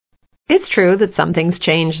It's true that some things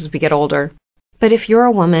change as we get older. But if you're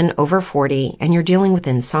a woman over 40 and you're dealing with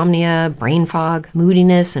insomnia, brain fog,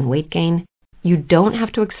 moodiness, and weight gain, you don't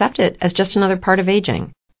have to accept it as just another part of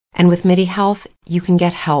aging. And with MIDI Health, you can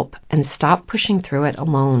get help and stop pushing through it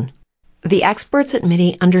alone. The experts at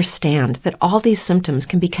MIDI understand that all these symptoms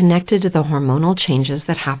can be connected to the hormonal changes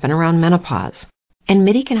that happen around menopause. And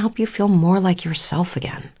MIDI can help you feel more like yourself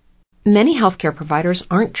again. Many healthcare providers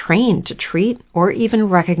aren't trained to treat or even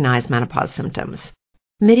recognize menopause symptoms.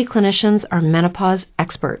 MIDI clinicians are menopause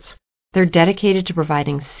experts. They're dedicated to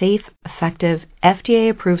providing safe, effective,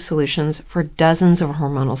 FDA-approved solutions for dozens of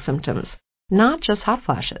hormonal symptoms, not just hot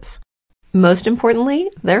flashes. Most importantly,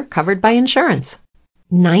 they're covered by insurance.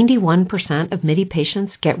 91% of MIDI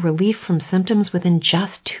patients get relief from symptoms within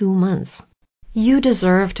just 2 months. You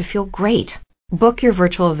deserve to feel great. Book your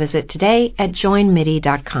virtual visit today at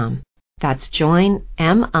joinmidi.com. That's joinmidi.com.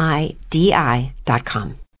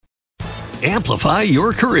 Amplify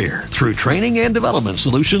your career through training and development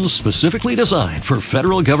solutions specifically designed for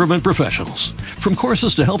federal government professionals. From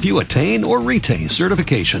courses to help you attain or retain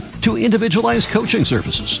certification, to individualized coaching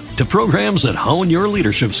services, to programs that hone your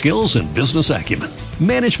leadership skills and business acumen,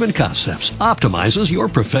 Management Concepts optimizes your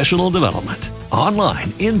professional development.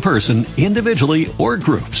 Online, in person, individually, or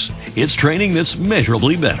groups, it's training that's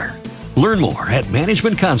measurably better. Learn more at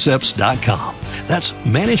managementconcepts.com. That's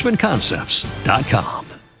managementconcepts.com.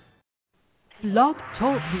 Blog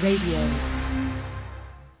Talk Radio.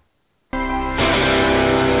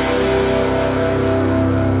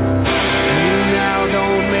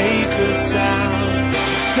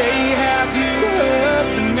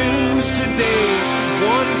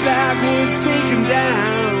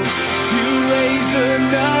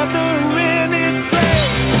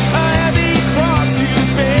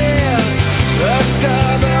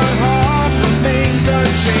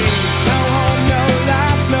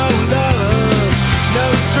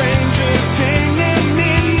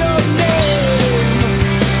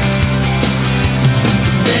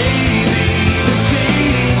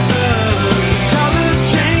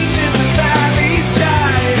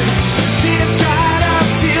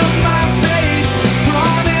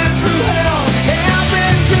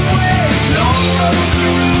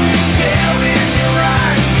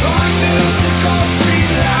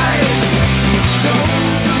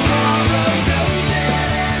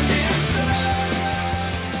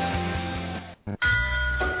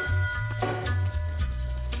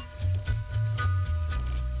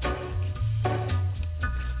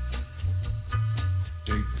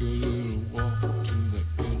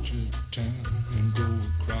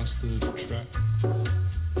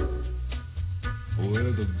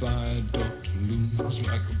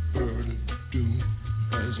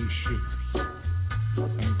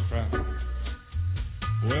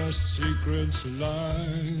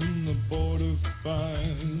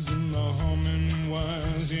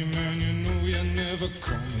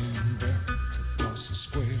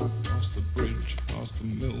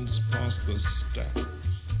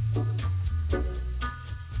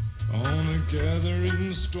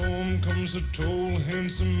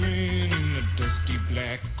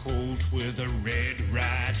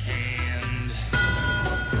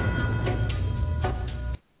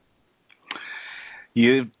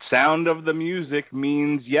 Sound of the music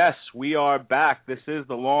means yes, we are back. This is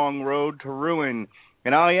The Long Road to Ruin,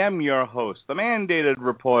 and I am your host, the mandated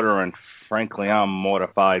reporter, and frankly, I'm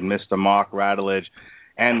mortified, Mr. Mark Radulich.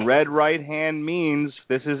 And Red Right Hand means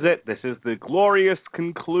this is it. This is the glorious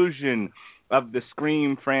conclusion of the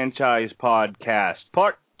Scream franchise podcast.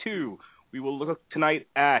 Part 2. We will look tonight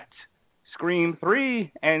at Scream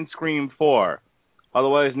 3 and Scream 4,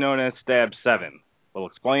 otherwise known as Stab 7. We'll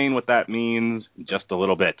explain what that means in just a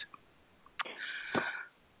little bit.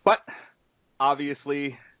 But,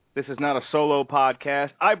 obviously, this is not a solo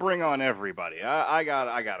podcast. I bring on everybody. I got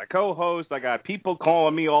a co-host. I got people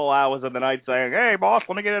calling me all hours of the night saying, hey, boss,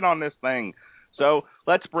 let me get in on this thing. So,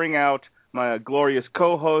 let's bring out my glorious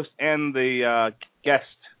co-host and the guest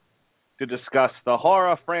to discuss the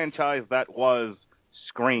horror franchise that was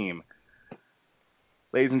Scream.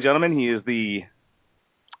 Ladies and gentlemen, he is the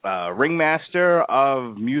ringmaster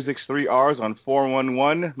of Music's 3 R's on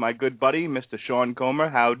 411, my good buddy, Mr. Sean Comer.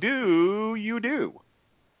 How do you do?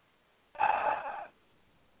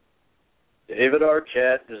 David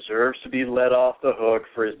Arquette deserves to be let off the hook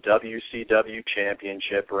for his WCW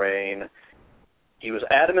championship reign. He was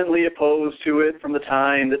adamantly opposed to it from the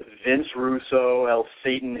time that Vince Russo, El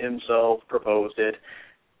Satan himself, proposed it.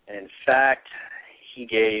 And in fact, he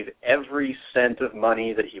gave every cent of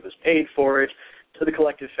money that he was paid for it to the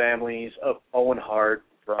collective families of Owen Hart,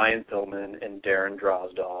 Brian Pillman, and Darren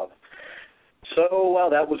Drozdov. So, well,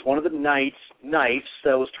 that was one of the knives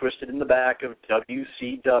that was twisted in the back of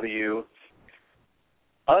WCW.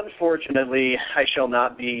 Unfortunately, I shall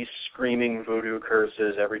not be screaming voodoo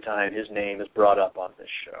curses every time his name is brought up on this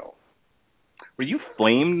show. Were you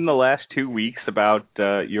flamed in the last 2 weeks about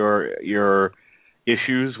your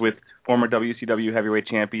issues with former WCW heavyweight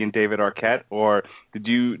champion David Arquette, or did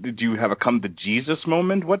you have a come to Jesus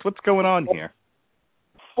moment? What's going on here?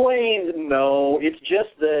 Flamed? No, it's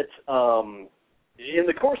just that in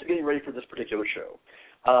the course of getting ready for this particular show,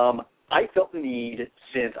 I felt the need,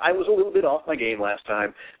 since I was a little bit off my game last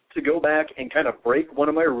time, to go back and kind of break one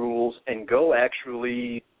of my rules and go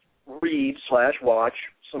actually read/watch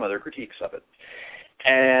some other critiques of it.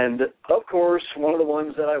 And, of course, one of the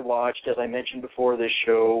ones that I watched, as I mentioned before this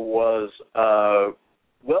show, was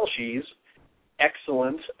Welshie's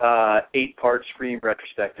excellent 8-part Scream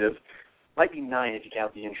retrospective. Might be 9 if you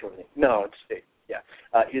count the intro. No, it's 8. Yeah.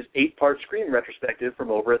 His 8-part Scream retrospective from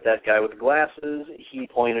over at That Guy with the Glasses. He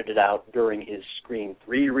pointed it out during his Scream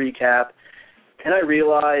 3 recap. And I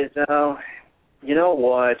realized, you know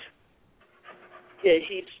what?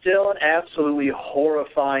 He's still an absolutely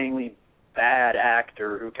horrifyingly bad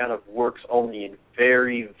actor who kind of works only in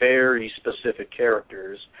very, very specific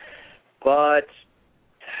characters. But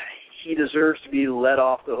he deserves to be let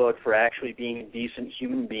off the hook for actually being a decent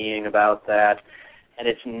human being about that. And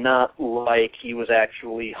it's not like he was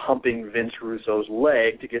actually humping Vince Russo's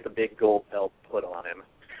leg to get the big gold belt put on him.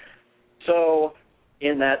 So,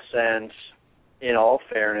 in that sense, in all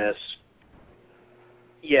fairness,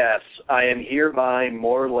 yes, I am hereby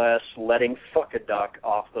more or less letting Fuck-a-Duck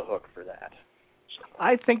off the hook for that.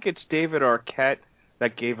 I think it's David Arquette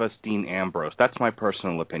that gave us Dean Ambrose. That's my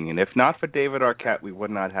personal opinion. If not for David Arquette, we would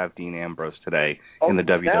not have Dean Ambrose today in the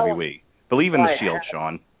WWE. Believe in the Shield,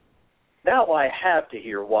 Sean. Now I have to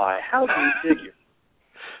hear why. How do you figure?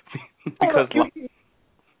 I have to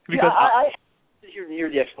hear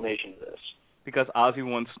the explanation of this. Because Ozzy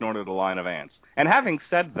once snorted a line of ants. And having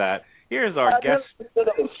said that, here's our guest. No,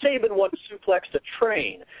 Saban once suplexed a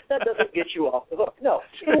train. That doesn't get you off the hook. No.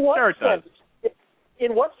 In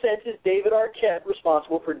what sense is David Arquette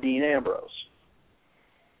responsible for Dean Ambrose?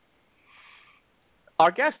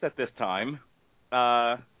 Our guest at this time,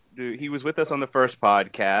 he was with us on the first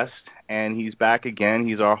podcast, and he's back again.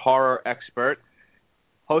 He's our horror expert,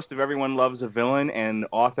 host of Everyone Loves a Villain, and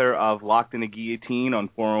author of Locked in a Guillotine on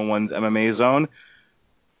 401's MMA Zone.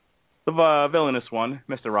 The villainous one,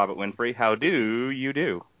 Mr. Robert Winfree. How do you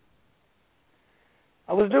do?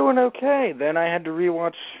 I was doing okay. Then I had to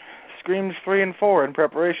rewatch Screams 3 and 4 in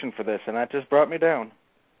preparation for this, and that just brought me down.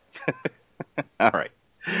 All right.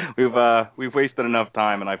 We've wasted enough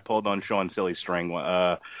time, and I've pulled on Sean's silly string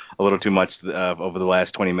a little too much over the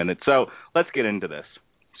last 20 minutes. So let's get into this.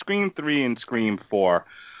 Scream 3 and Scream 4.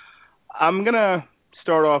 I'm going to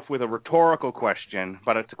start off with a rhetorical question,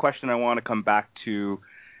 but it's a question I want to come back to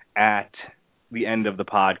at the end of the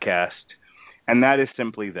podcast, and that is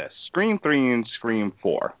simply this. Scream 3 and Scream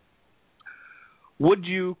 4. Would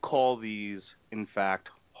you call these, in fact,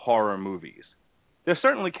 horror movies? They're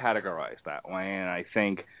certainly categorized that way, and I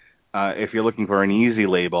think if you're looking for an easy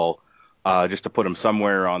label, just to put them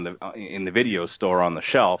somewhere in the video store on the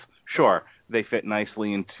shelf, sure, they fit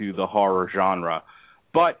nicely into the horror genre.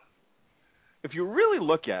 But if you really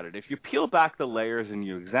look at it, if you peel back the layers and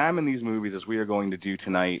you examine these movies as we are going to do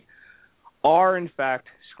tonight, are, in fact,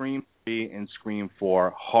 Scream 3 and Scream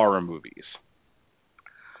 4 horror movies?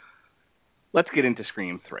 Let's get into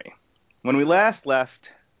Scream 3. When we last left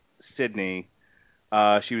Sydney,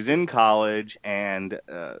 she was in college, and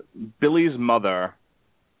Billy's mother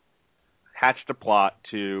hatched a plot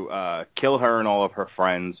to kill her and all of her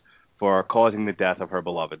friends for causing the death of her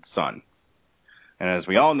beloved son. And as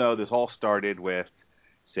we all know, this all started with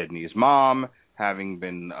Sydney's mom having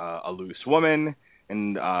been a loose woman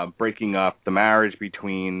and breaking up the marriage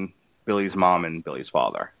between Billy's mom and Billy's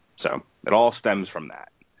father. So it all stems from that.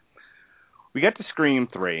 We get to Scream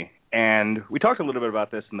 3, and we talked a little bit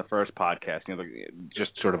about this in the first podcast,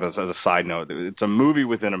 just sort of as a side note. It's a movie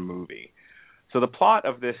within a movie. So the plot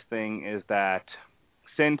of this thing is that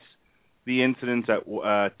since the incidents at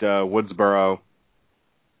Woodsboro,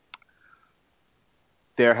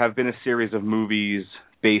 there have been a series of movies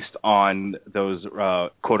based on those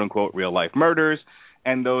quote-unquote real-life murders,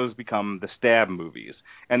 and those become the Stab movies.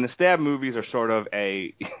 And the Stab movies are sort of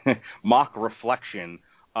a mock reflection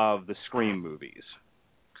of the Scream movies.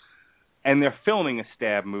 And they're filming a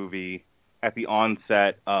Stab movie at the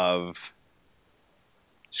onset of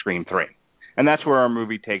Scream 3. And that's where our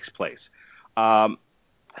movie takes place.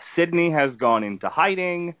 Sydney has gone into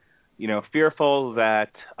hiding, fearful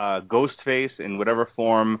that Ghostface, in whatever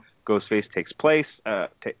form Ghostface takes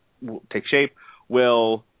shape,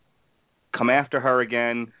 will come after her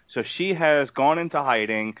again. So she has gone into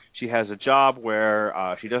hiding. She has a job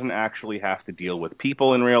where she doesn't actually have to deal with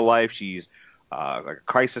people in real life. She's like a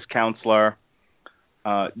crisis counselor.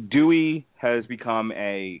 Dewey has become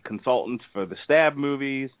a consultant for the Stab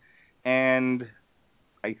movies, and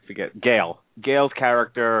I forget, Gail. Gail's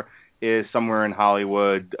character is somewhere in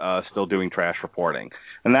Hollywood still doing trash reporting.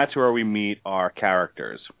 And that's where we meet our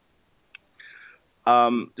characters.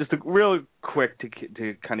 Just real quick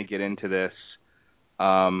to kind of get into this,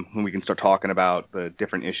 when we can start talking about the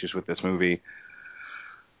different issues with this movie.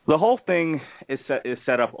 The whole thing is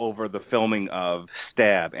set up over the filming of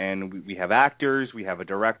Stab, and we have actors, we have a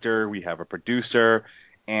director, we have a producer,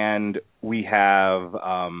 and we have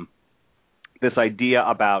this idea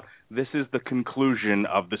about this is the conclusion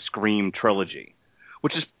of the Scream trilogy,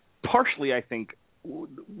 which is partially, I think,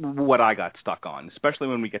 what I got stuck on, especially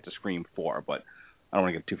when we get to Scream 4, but I don't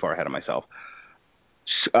want to get too far ahead of myself.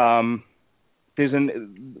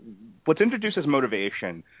 What's introduced as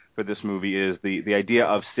motivation for this movie is the idea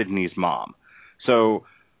of Sidney's mom. So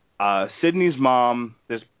Sidney's mom,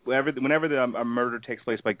 whenever a murder takes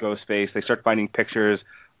place by Ghostface, they start finding pictures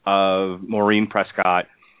of Maureen Prescott,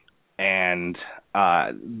 and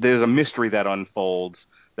there's a mystery that unfolds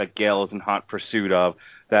that Gail is in hot pursuit of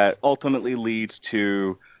that ultimately leads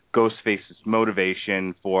to Ghostface's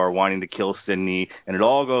motivation for wanting to kill Sidney, and it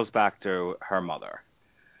all goes back to her mother.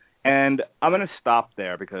 And I'm going to stop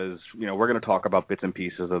there because, we're going to talk about bits and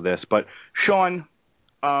pieces of this. But, Sean,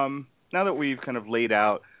 now that we've kind of laid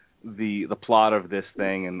out the plot of this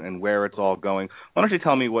thing and where it's all going, why don't you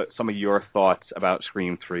tell me what some of your thoughts about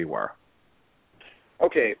Scream 3 were?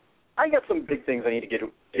 Okay, I got some big things I need to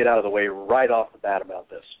get out of the way right off the bat about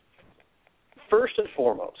this. First and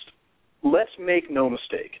foremost, let's make no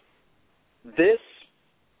mistake. This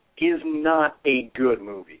is not a good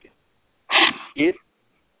movie.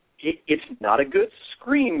 It's not a good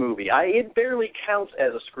Scream movie. It barely counts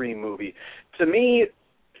as a Scream movie. To me,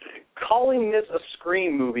 calling this a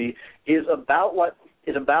Scream movie is about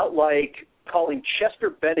like calling Chester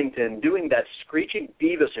Bennington doing that screeching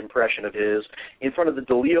Beavis impression of his in front of the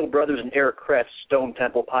DeLeo brothers and Eric Kretz Stone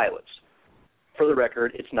Temple Pilots. For the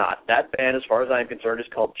record, it's not. That band, as far as I'm concerned, is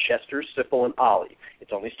called Chester, Syphil, and Ollie.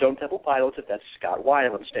 It's only Stone Temple Pilots if that's Scott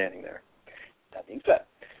Weiland standing there. That being said,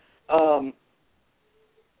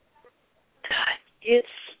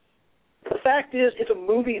 the fact is, it's a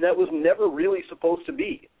movie that was never really supposed to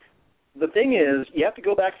be. The thing is, you have to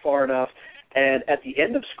go back far enough, and at the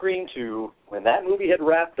end of Scream 2, when that movie had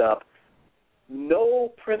wrapped up,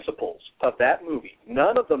 no principals of that movie,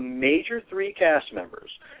 none of the major 3 cast members,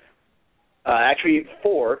 actually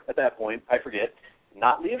 4 at that point, I forget,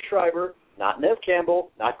 not Liev Schreiber, not Neve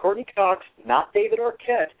Campbell, not Courtney Cox, not David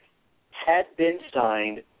Arquette, had been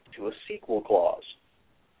signed to a sequel clause.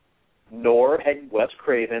 Nor had Wes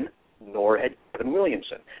Craven, nor had Kevin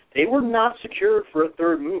Williamson. They were not secured for a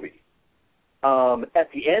third movie. At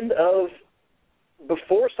the end of,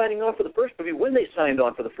 before signing on for the first movie, when they signed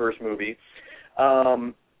on for the first movie,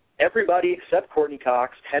 everybody except Courtney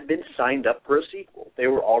Cox had been signed up for a sequel. They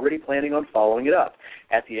were already planning on following it up.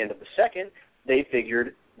 At the end of the second, they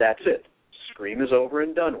figured, that's it. Scream is over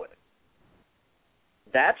and done with.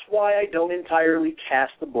 That's why I don't entirely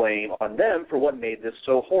cast the blame on them for what made this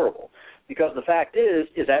so horrible. Because the fact is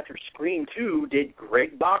after Scream 2 did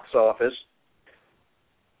great box office,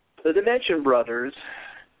 the Dimension Brothers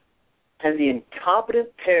and the incompetent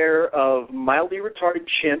pair of mildly retarded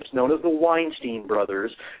chimps known as the Weinstein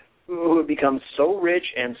Brothers, who have become so rich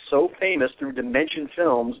and so famous through Dimension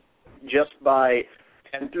Films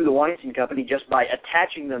and through the Weinstein Company just by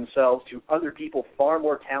attaching themselves to other people far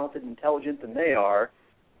more talented and intelligent than they are,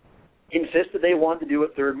 insist that they want to do a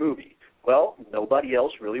third movie. Well, nobody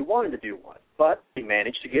else really wanted to do one, but they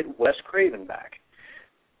managed to get Wes Craven back.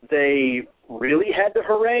 They really had to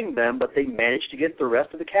harangue them, but they managed to get the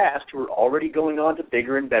rest of the cast, who were already going on to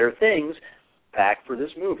bigger and better things, back for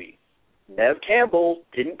this movie. Neve Campbell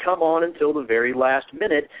didn't come on until the very last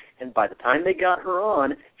minute, and by the time they got her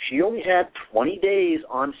on, she only had 20 days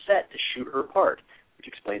on set to shoot her part, which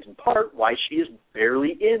explains in part why she is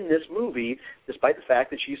barely in this movie, despite the fact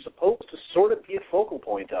that she's supposed to sort of be a focal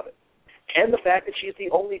point of it, and the fact that she's the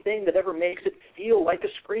only thing that ever makes it feel like a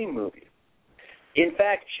Scream movie. In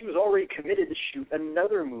fact, she was already committed to shoot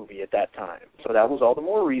another movie at that time, so that was all the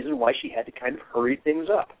more reason why she had to kind of hurry things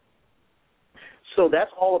up. So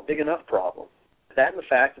that's all a big enough problem. That and the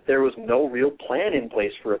fact that there was no real plan in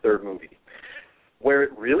place for a third movie. Where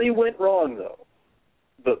it really went wrong, though,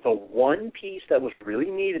 the one piece that was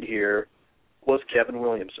really needed here was Kevin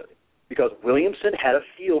Williamson. because Williamson had a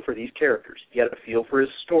feel for these characters. He had a feel for his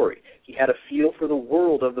story. He had a feel for the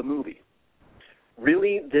world of the movie.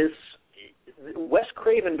 Really, Wes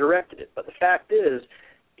Craven directed it, but the fact is,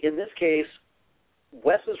 in this case,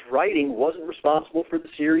 Wes's writing wasn't responsible for the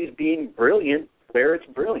series being brilliant where it's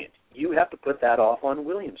brilliant. You have to put that off on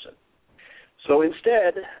Williamson. So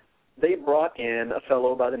instead, they brought in a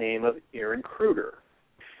fellow by the name of Aaron Kruger,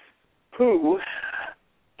 who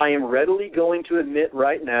I am readily going to admit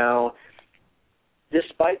right now,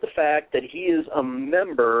 despite the fact that he is a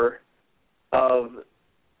member of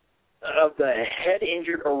the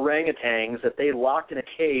head-injured orangutans that they locked in a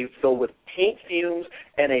cave filled with paint fumes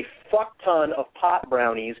and a fuck ton of pot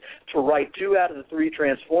brownies to write 2 out of the 3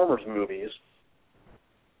 Transformers movies,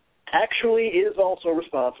 actually is also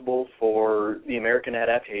responsible for the American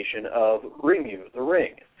adaptation of Ringu, The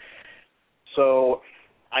Ring. So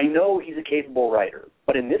I know he's a capable writer,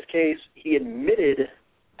 but in this case, he admitted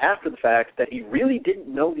after the fact that he really didn't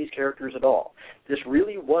know these characters at all. This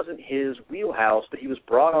really wasn't his wheelhouse, but he was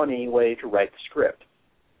brought on anyway to write the script,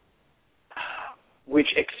 which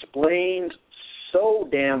explains so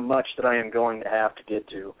damn much that I am going to have to get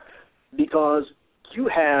to, because you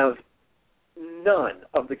have none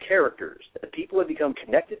of the characters that people have become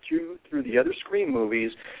connected to through the other Scream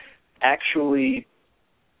movies actually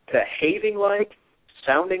behaving like,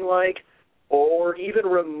 sounding like, or even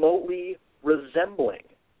remotely resembling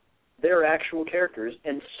their actual characters.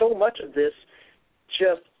 And so much of this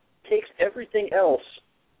just takes everything else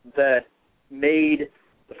that made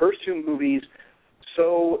the first 2 movies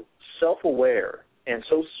so self-aware and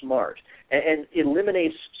so smart, and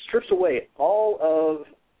strips away all of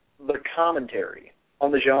the commentary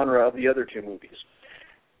on the genre of the other 2 movies,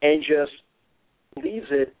 and just leaves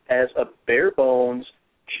it as a bare-bones,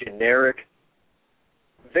 generic,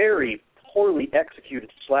 very poorly executed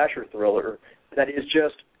slasher thriller that is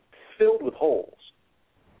just filled with holes.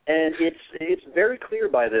 And it's very clear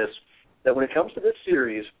by this that when it comes to this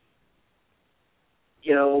series,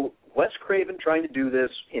 Wes Craven trying to do this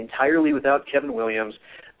entirely without Kevin Williams,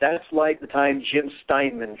 that's like the time Jim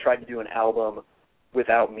Steinman tried to do an album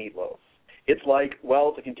without Meatloaf. It's like,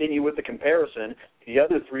 well, to continue with the comparison, the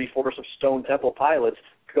other 3 Force of Stone Temple Pilots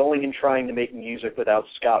going and trying to make music without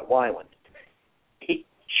Scott Weiland. It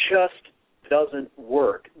just doesn't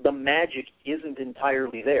work. The magic isn't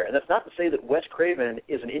entirely there. And that's not to say that Wes Craven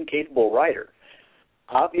is an incapable writer.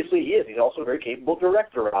 Obviously he is. He's also a very capable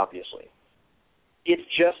director, obviously. It's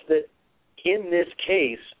just that in this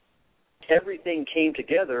case, everything came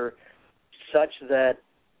together such that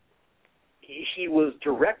he was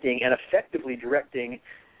directing, and effectively directing,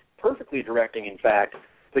 perfectly directing, in fact,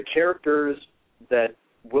 the characters that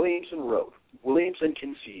Williamson wrote, Williamson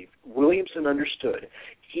conceived, Williamson understood.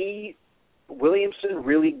 Williamson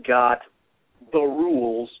really got the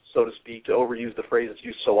rules, so to speak, to overuse the phrase that's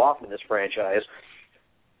used so often in this franchise,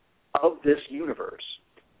 of this universe.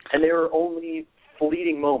 And there are only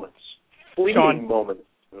fleeting moments in the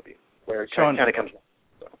movie where it kind of comes back.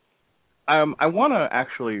 I want to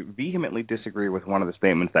actually vehemently disagree with one of the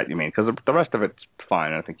statements that you made, because the rest of it's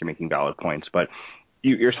fine. I think you're making valid points. But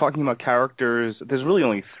you're talking about characters. There's really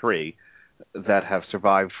only 3 that have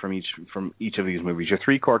survived from each of these movies. Your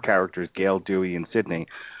 3 core characters, Gail, Dewey, and Sidney,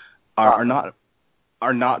 are not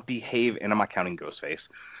behaving, and I'm not counting Ghostface,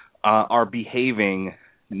 are behaving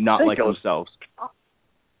not like themselves.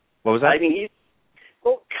 What was that? I mean,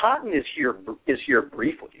 Cotton is here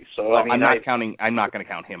briefly, so well, I mean, I'm not going to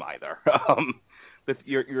count him either. But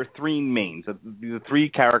your 3 mains, the 3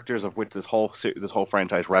 characters of which this whole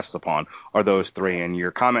franchise rests upon, are those 3. And your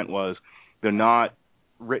comment was they're not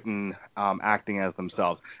written acting as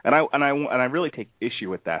themselves, and I really take issue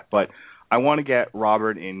with that. But I want to get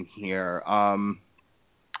Robert in here.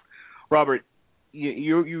 Robert,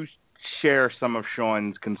 you share some of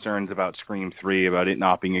Sean's concerns about Scream 3, about it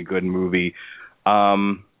not being a good movie.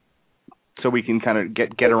 So we can kind of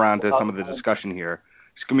get around to some of the discussion here.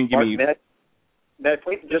 May I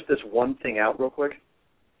point just this one thing out real quick?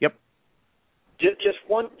 Yep. Just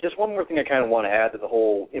one more thing I kind of want to add to the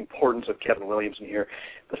whole importance of Kevin Williamson here.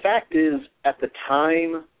 The fact is, at the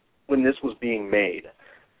time when this was being made,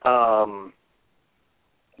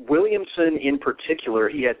 Williamson in particular,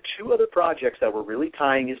 he had 2 other projects that were really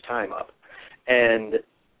tying his time up. And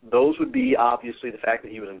those would be, obviously, the fact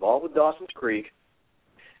that he was involved with Dawson's Creek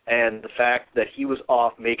and the fact that he was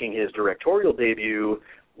off making his directorial debut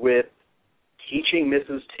with Teaching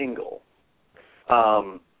Mrs. Tingle.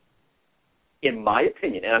 In my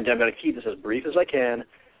opinion, and I'm going to keep this as brief as I can,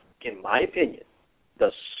 in my opinion, the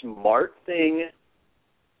smart thing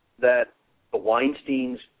that the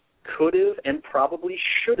Weinsteins could have and probably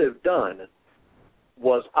should have done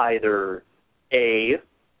was either A,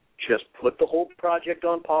 just put the whole project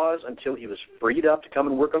on pause until he was freed up to come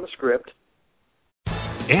and work on the script.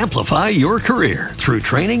 Amplify your career through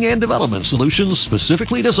training and development solutions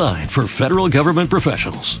specifically designed for federal government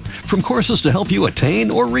professionals. From courses to help you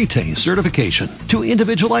attain or retain certification, to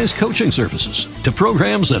individualized coaching services, to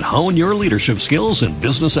programs that hone your leadership skills and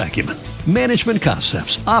business acumen, Management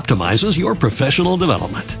Concepts optimizes your professional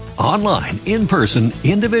development. Online, in person,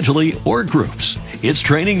 individually, or groups, it's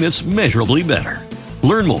training that's measurably better.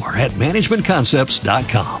 Learn more at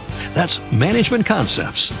managementconcepts.com. That's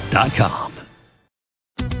managementconcepts.com.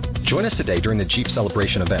 Join us today during the Jeep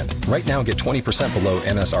Celebration event. Right now, get 20% below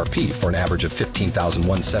MSRP for an average of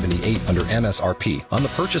 $15,178 under MSRP on the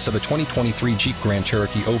purchase of a 2023 Jeep Grand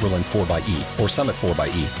Cherokee Overland 4xE or Summit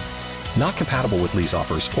 4xE. Not compatible with lease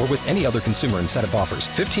offers or with any other consumer incentive offers.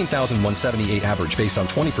 $15,178 average based on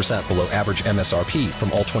 20% below average MSRP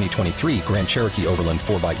from all 2023 Grand Cherokee Overland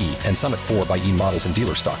 4xE and Summit 4xE models in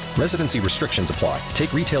dealer stock. Residency restrictions apply.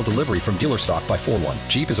 Take retail delivery from dealer stock by 4/1.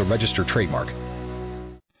 Jeep is a registered trademark.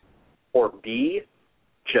 Or B,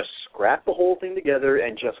 just scrap the whole thing together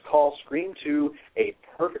and just call Scream 2 a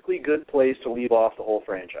perfectly good place to leave off the whole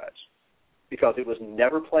franchise. Because it was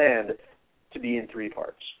never planned to be in 3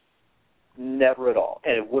 parts. Never at all.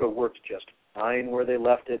 And it would have worked just fine where they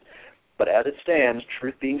left it. But as it stands,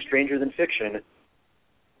 truth being stranger than fiction,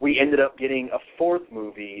 we ended up getting a 4th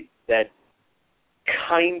movie that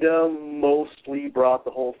kind of mostly brought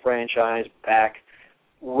the whole franchise back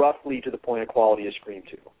roughly to the point of quality of Scream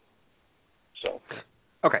 2. So,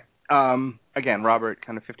 okay. Again, Robert,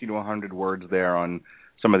 kind of 50 to 100 words there on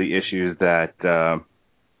some of the issues that,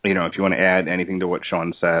 if you want to add anything to what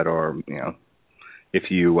Sean said, or,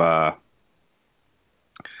 if you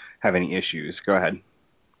have any issues, go ahead.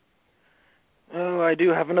 Oh, I do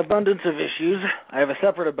have an abundance of issues. I have a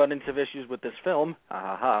separate abundance of issues with this film.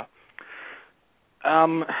 I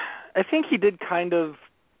think he did kind of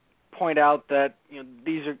point out that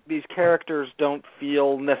these characters don't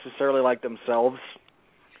feel necessarily like themselves,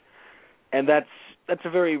 and that's a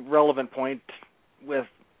very relevant point with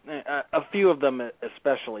a few of them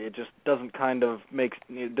especially. It just doesn't kind of make,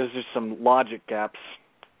 there's just some logic gaps,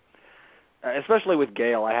 especially with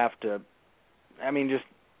Gale.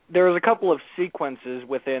 There was a couple of sequences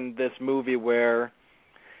within this movie where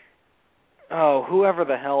whoever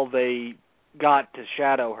the hell they got to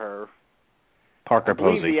shadow her, Parker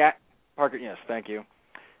Posey. Yes, thank you.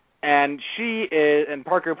 And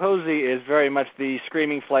Parker Posey is very much the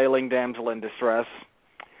screaming, flailing damsel in distress.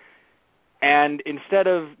 And instead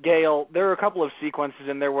of Gale, there are a couple of sequences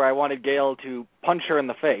in there where I wanted Gale to punch her in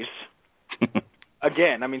the face.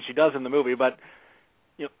 Again, she does in the movie, but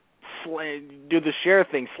do the Cher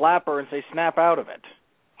thing, slap her and say, snap out of it.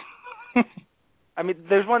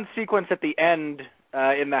 There's one sequence at the end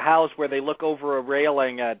in the house where they look over a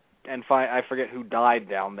railing and I forget who died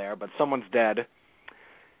down there, but someone's dead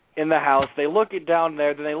in the house. They look down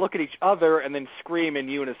there, then they look at each other and then scream in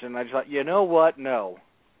unison. I just thought, you know what? No.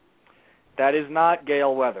 That is not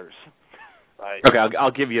Gale Weathers. Right. Okay,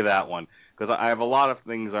 I'll give you that one, because I have a lot of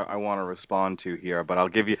things I want to respond to here, but I'll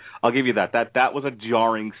give you that. That was a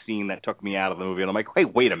jarring scene that took me out of the movie, and I'm like, hey,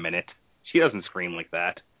 wait a minute. She doesn't scream like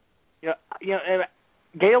that.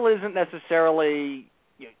 Gale isn't necessarily...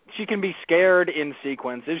 She can be scared in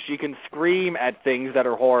sequences. She can scream at things that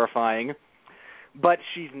are horrifying, but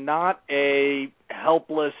she's not a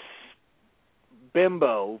helpless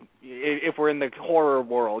bimbo. If we're in the horror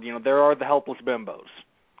world, there are the helpless bimbos.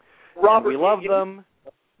 Robert, we love them,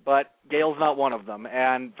 but Gale's not one of them.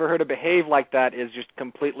 And for her to behave like that is just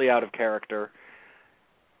completely out of character.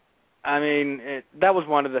 That was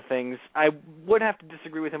one of the things. I would have to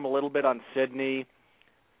disagree with him a little bit on Sidney.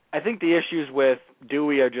 I think the issues with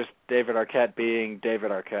Dewey are just David Arquette being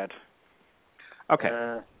David Arquette.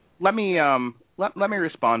 Okay. Let me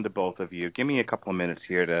respond to both of you. Give me a couple of minutes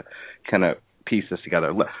here to kind of piece this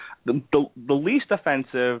together. The least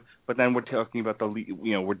offensive, but then we're talking about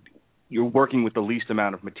you're working with the least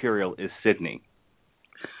amount of material is Sidney.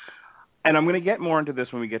 And I'm going to get more into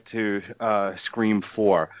this when we get to Scream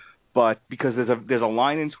 4. But because there's a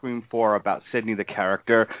line in Scream 4 about Sidney the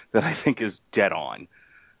character that I think is dead on.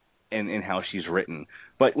 In how she's written.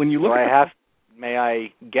 But when you look may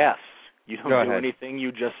I guess? You don't do anything,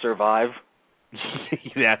 you just survive?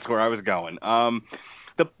 That's where I was going.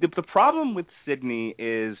 The problem with Sidney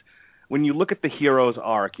is when you look at the hero's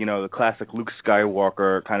arc, the classic Luke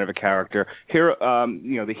Skywalker kind of a character, here,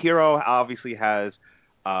 the hero obviously has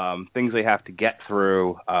things they have to get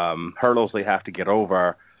through, hurdles they have to get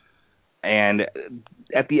over, and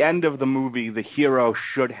at the end of the movie, the hero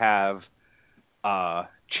should have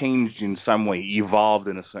changed in some way, evolved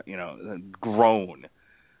in grown.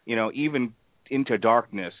 Even Into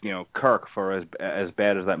Darkness, Kirk, for as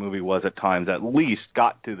bad as that movie was at times, at least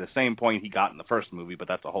got to the same point he got in the first movie, but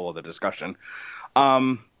that's a whole other discussion.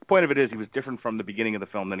 The point of it is he was different from the beginning of the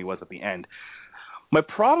film than he was at the end. My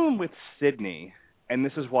problem with Sydney, and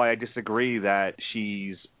this is why I disagree that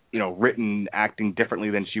she's written acting differently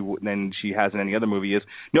than she has in any other movie, is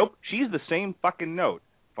nope, she's the same fucking note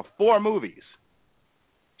for 4 movies.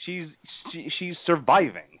 She's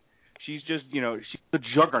surviving. She's just she's the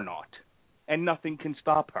juggernaut, and nothing can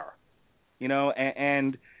stop her.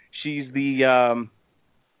 And she's the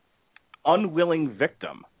unwilling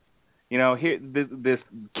victim. This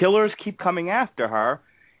killers keep coming after her,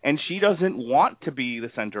 and she doesn't want to be the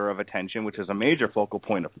center of attention, which is a major focal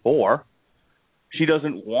point of 4. She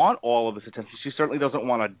doesn't want all of this attention. She certainly doesn't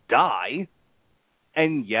want to die,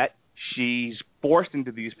 and yet she's forced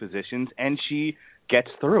into these positions, and she gets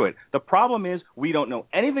through it. The problem is we don't know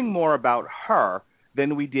anything more about her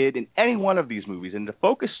than we did in any one of these movies. And to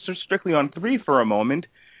focus strictly on 3 for a moment,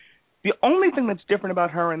 the only thing that's different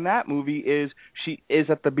about her in that movie is she is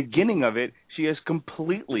at the beginning of it, she has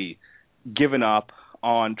completely given up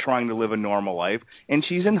on trying to live a normal life, and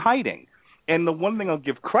she's in hiding. And the one thing I'll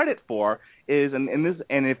give credit for is, and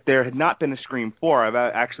if there had not been a Scream 4, I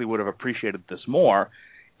actually would have appreciated this more,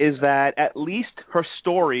 is that at least her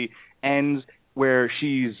story ends where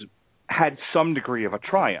she's had some degree of a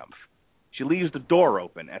triumph. She leaves the door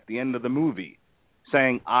open at the end of the movie,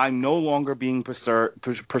 saying, I'm no longer being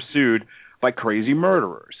pursued by crazy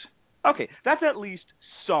murderers. Okay, that's at least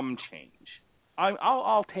some change.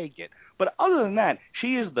 I'll take it. But other than that,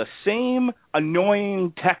 she is the same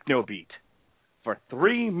annoying techno beat for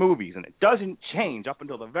 3 movies, and it doesn't change up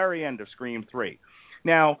until the very end of Scream 3.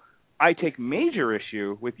 Now, I take major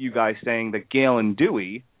issue with you guys saying that Gale and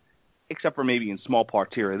Dewey, except for maybe in small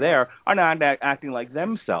parts here or there, are not acting like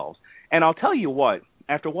themselves. And I'll tell you what,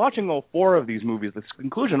 after watching all 4 of these movies, the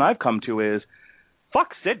conclusion I've come to is, fuck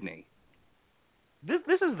Sydney. This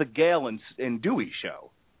is the Gale and Dewey show.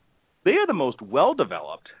 They are the most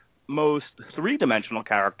well-developed, most 3-dimensional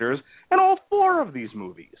characters in all 4 of these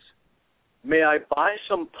movies. May I buy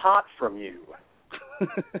some pot from you?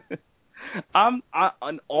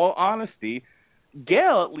 In all honesty,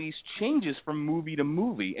 Gale at least changes from movie to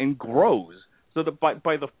movie and grows. So that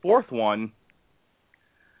by the 4th one,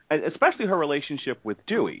 especially her relationship with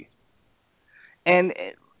Dewey, and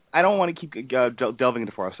I don't want to keep delving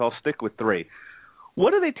into 4, so I'll stick with 3.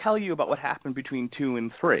 What do they tell you about what happened between 2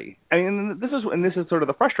 and 3? I mean, this is sort of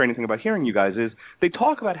the frustrating thing about hearing you guys is they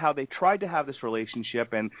talk about how they tried to have this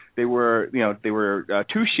relationship and they were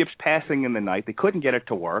 2 ships passing in the night. They couldn't get it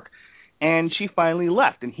to work, and she finally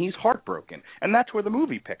left, and he's heartbroken, and that's where the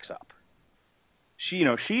movie picks up.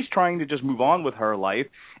 She's trying to just move on with her life,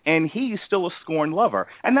 and he's still a scorned lover,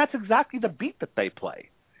 and that's exactly the beat that they play,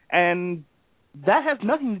 and that has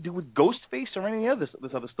nothing to do with Ghostface or any of this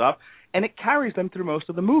other stuff, and it carries them through most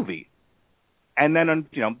of the movie. And then,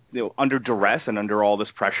 under duress and under all this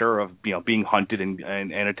pressure of being hunted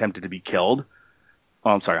and attempted to be killed.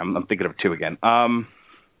 Oh, I'm sorry, I'm thinking of 2 again.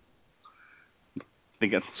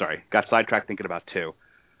 Got sidetracked thinking about 2.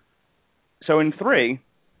 So in 3,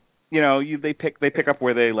 they pick up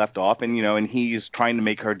where they left off, and he's trying to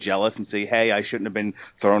make her jealous and say, hey, I shouldn't have been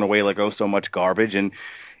thrown away like so much garbage, and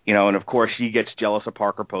of course she gets jealous of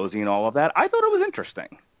Parker Posey and all of that. I thought it was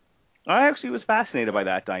interesting. I actually was fascinated by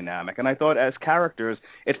that dynamic, and I thought as characters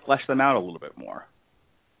it fleshed them out a little bit more.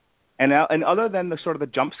 And other than the sort of the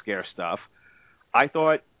jump scare stuff, I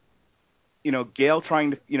thought, Gale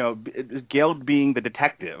Gale being the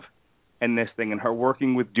detective in this thing and her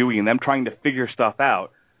working with Dewey and them trying to figure stuff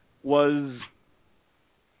out was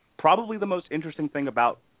probably the most interesting thing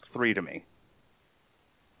about 3 to me.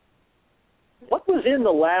 What was in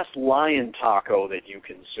the last lion taco that you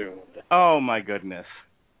consumed? Oh, my goodness.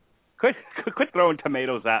 Quit throwing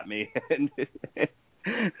tomatoes at me.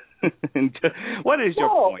 What is your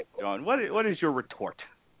point, John? What is your retort?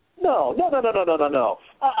 No.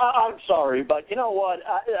 I'm sorry, but you know what?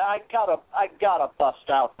 I gotta bust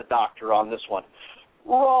out the doctor on this one.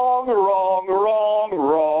 Wrong.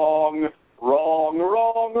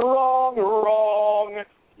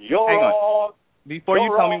 You're Hang on. wrong. Before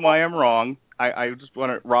you tell me why I'm wrong, I just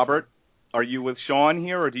want to, Robert, are you with Sean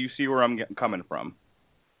here, or do you see where I'm coming from?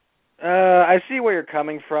 I see where you're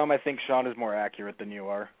coming from. I think Sean is more accurate than you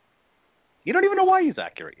are. You don't even know why he's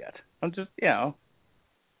accurate yet. I'm just,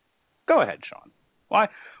 Go ahead, Sean.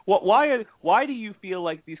 Why do you feel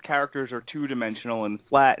like these characters are 2-dimensional and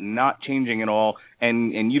flat and not changing at all,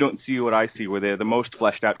 and you don't see what I see, where they're the most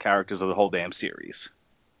fleshed out characters of the whole damn series?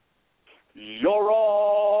 You're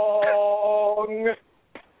wrong.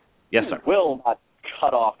 Yes, sir. You will not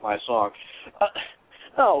cut off my song.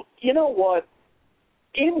 No, you know what?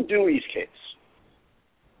 In Dewey's case,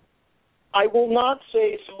 I will not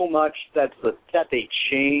say so much that they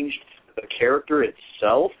changed the character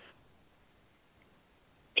itself.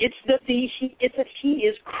 It's that he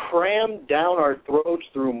is crammed down our throats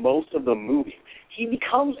through most of the movie. He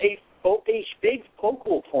becomes a big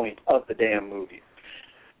focal point of the damn movie.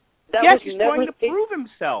 He's trying to prove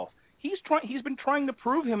himself. He's been trying to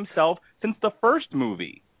prove himself since the first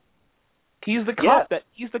movie. He's the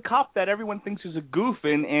cop that everyone thinks is a goof,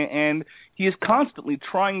 and he is constantly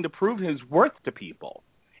trying to prove his worth to people.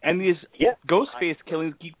 And these Ghostface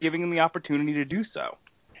killings keep giving him the opportunity to do so.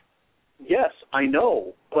 Yes, I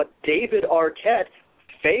know, but David Arquette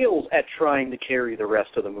fails at trying to carry the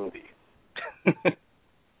rest of the movie.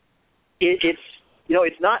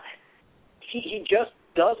 It's not. He just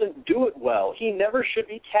doesn't do it well. He never should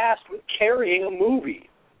be tasked with carrying a movie,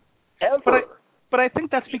 ever. But I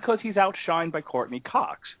think that's because he's outshined by Courtney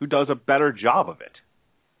Cox, who does a better job of it.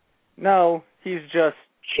 No, he's just...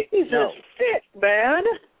 Jesus, fit, man!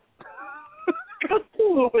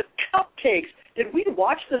 Cthulhu with cupcakes. Did we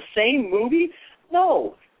watch the same movie?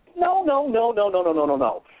 No.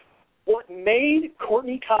 What made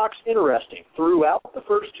Courtney Cox interesting throughout the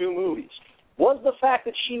first two movies was the fact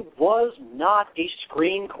that she was not a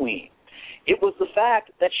scream queen. It was the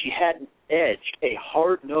fact that she had an edge, a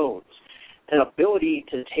hard nose, an ability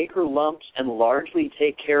to take her lumps and largely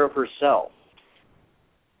take care of herself.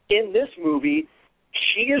 In this movie,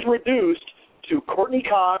 she is reduced to Courtney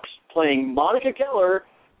Cox playing Monica Geller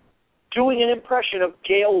doing an impression of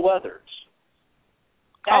Gale Weathers.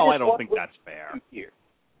 I don't think that's fair.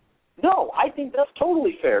 No, I think that's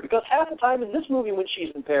totally fair, because half the time in this movie when she's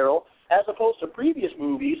in peril, as opposed to previous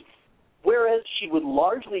movies, whereas she would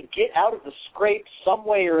largely get out of the scrape some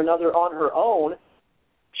way or another on her own,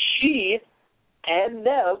 she and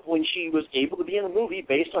Nev, when she was able to be in the movie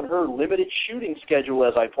based on her limited shooting schedule,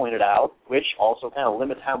 as I pointed out, which also kind of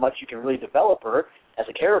limits how much you can really develop her as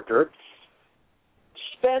a character,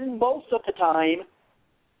 spend most of the time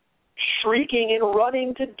shrieking and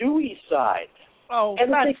running to Dewey's side. Oh,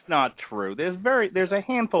 and that's not true. There's a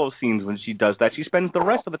handful of scenes when she does that. She spends the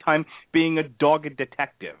rest of the time being a dogged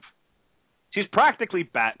detective. She's practically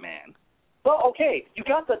Batman. Well, okay, you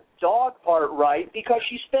got the dog part right, because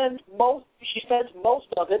she spends most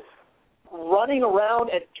of it running around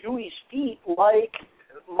at Dewey's feet like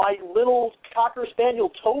my little Cocker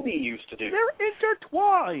Spaniel Toby used to do. They're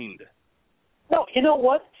intertwined. No, you know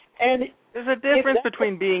what? And there's a difference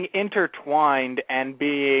between being intertwined and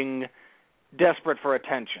being desperate for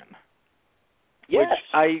attention. Yes.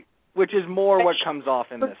 Which is more what comes off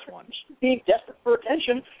in this one. Being desperate for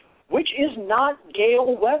attention, which is not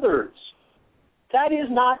Gale Weathers. That is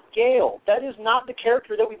not Gale. That is not the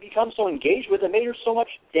character that we become so engaged with and made her so much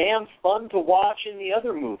damn fun to watch in the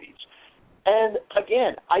other movies. And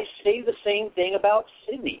again, I say the same thing about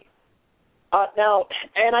Sydney. Now,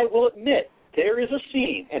 and I will admit, there is a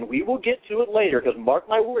scene, and we will get to it later, because mark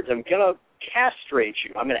my words, I'm going to castrate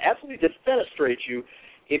you. I'm going to absolutely defenestrate you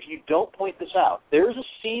if you don't point this out. There's a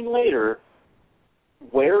scene later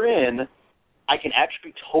wherein I can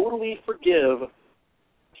actually totally forgive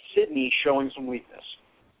Sydney showing some weakness.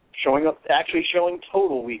 Showing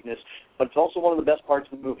total weakness, but it's also one of the best parts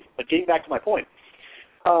of the movie. But getting back to my point,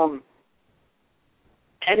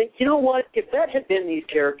 you know what? If that had been these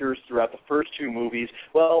characters throughout the first two movies,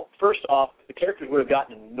 well, first off, the characters would have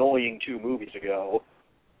gotten annoying 2 movies ago,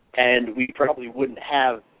 and we probably wouldn't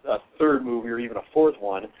have a third movie or even a fourth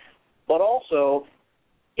one. But also,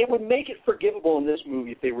 it would make it forgivable in this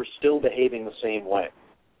movie if they were still behaving the same way.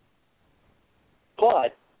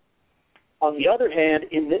 But on the other hand,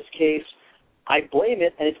 in this case, I blame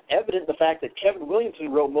it, and it's evident the fact that Kevin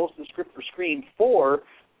Williamson wrote most of the script for Scream 4,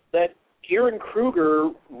 that Kieran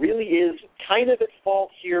Kruger really is kind of at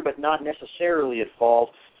fault here, but not necessarily at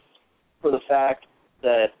fault, for the fact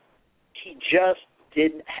that he just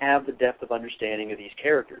didn't have the depth of understanding of these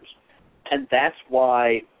characters. And that's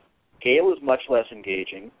why Gale is much less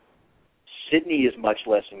engaging, Sydney is much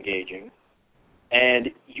less engaging, and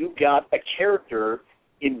you've got a character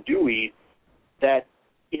in Dewey that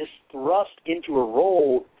is thrust into a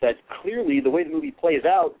role that clearly, the way the movie plays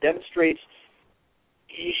out, demonstrates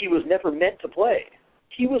he was never meant to play.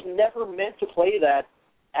 He was never meant to play that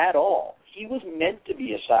at all. He was meant to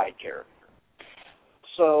be a side character.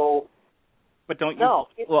 So, but don't you? No.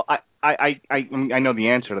 Well, I know the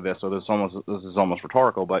answer to this, so this is almost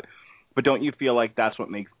rhetorical. But don't you feel like that's what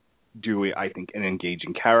makes Dewey, I think, an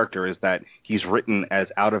engaging character, is that he's written as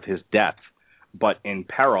out of his depth, but in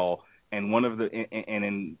peril, and one of the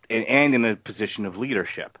and in a position of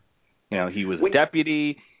leadership. He was a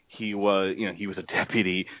deputy. He was a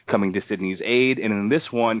deputy coming to Sidney's aid, and in this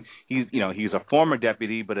one, he's a former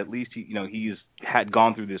deputy, but at least he's had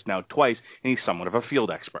gone through this now twice, and he's somewhat of a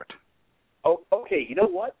field expert. Oh, okay. You know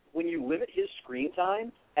what? When you limit his screen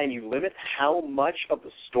time and you limit how much of the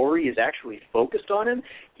story is actually focused on him,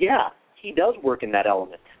 yeah, he does work in that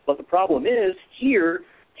element. But the problem is, here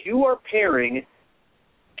you are pairing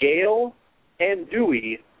Gale and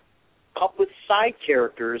Dewey up with side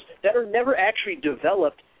characters that are never actually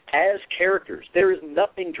developed as characters. There is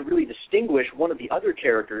nothing to really distinguish one of the other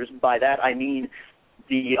characters. By that I mean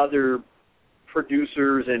the other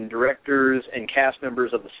producers and directors and cast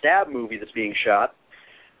members of the Stab movie that's being shot.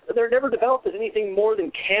 They're never developed as anything more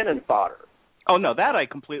than cannon fodder. Oh, no, that I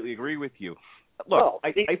completely agree with you. Look,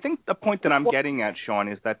 I think the point that I'm getting at, Sean,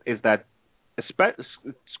 is that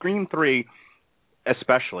Scream 3,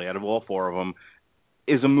 especially out of all four of them,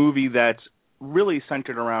 is a movie that's really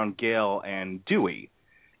centered around Gale and Dewey.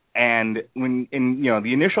 And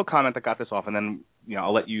the initial comment that got this off, and then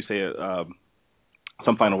I'll let you say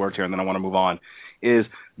some final words here, and then I want to move on, is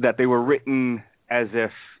that they were written as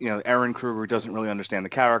if Erin Kruger doesn't really understand the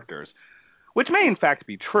characters, which may in fact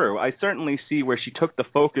be true. I certainly see where she took the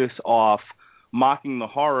focus off mocking the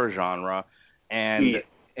horror genre and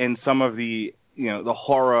some of the the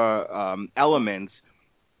horror elements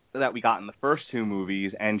that we got in the first two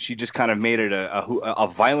movies, and she just kind of made it a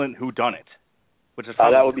violent whodunit. Which is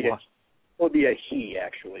that would be a he,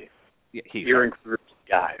 actually. Yeah, he. Erin Kruger's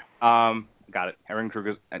guy. Got it. Erin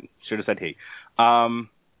Kruger. Should have said he.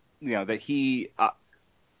 That he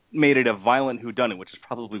made it a violent whodunit, which is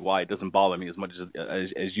probably why it doesn't bother me as much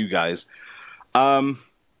as you guys.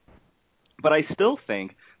 But I still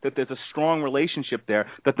think that there's a strong relationship there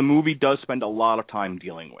that the movie does spend a lot of time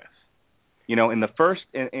dealing with. In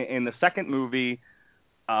the second movie,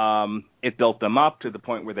 it built them up to the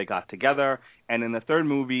point where they got together, and in the third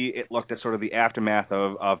movie, it looked at sort of the aftermath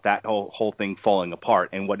of that whole thing falling apart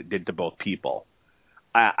and what it did to both people.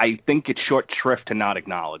 I think it's short shrift to not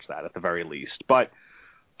acknowledge that at the very least. But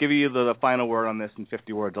give you the final word on this in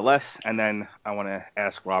 50 words or less, and then I want to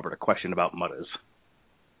ask Robert a question about Mudders.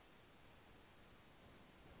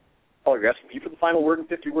 Oh, you're asking me for the final word in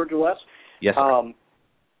 50 words or less? Yes, sir.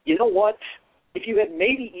 You know what? If you had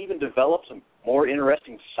maybe even developed some more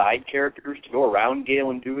interesting side characters to go around Gale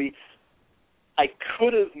and Dewey, I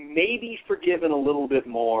could have maybe forgiven a little bit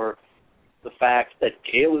more the fact that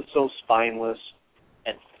Gale is so spineless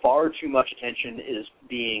and far too much attention is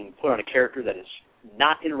being put on a character that is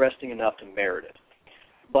not interesting enough to merit it.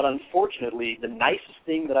 But unfortunately, the nicest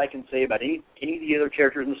thing that I can say about any of the other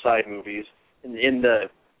characters in the side movies, any of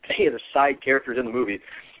the side characters in the movie,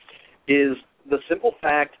 is the simple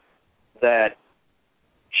fact that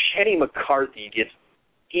Jenny McCarthy gets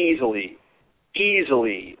easily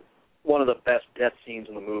one of the best death scenes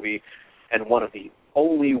in the movie, and one of the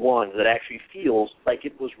only ones that actually feels like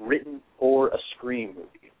it was written for a Scream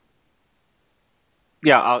movie.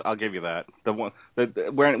 Yeah, I'll give you that.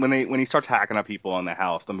 When he starts hacking up people in the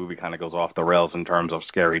house, the movie kind of goes off the rails in terms of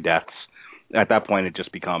scary deaths. At that point, it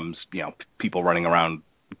just becomes people running around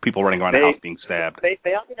the house being stabbed.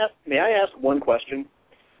 May I ask one question?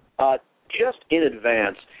 Just in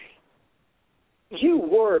advance, you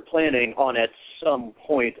were planning on at some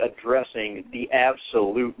point addressing the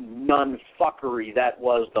absolute nunfuckery that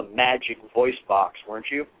was the magic voice box, weren't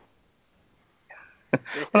you? Well,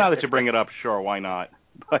 now that you bring it up, sure, why not?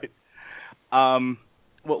 But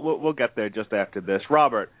we'll get there just after this.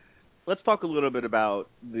 Robert, let's talk a little bit about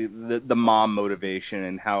the mom motivation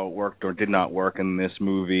and how it worked or did not work in this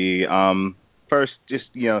movie. First, just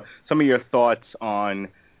some of your thoughts on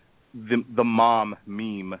the mom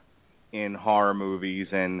meme in horror movies,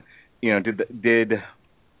 and did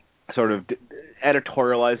sort of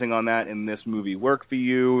editorializing on that in this movie work for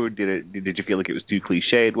you? Or did you feel like it was too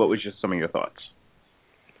cliched? What was just some of your thoughts?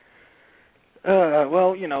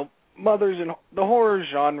 Well, mothers in the horror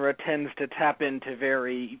genre tends to tap into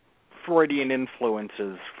very Freudian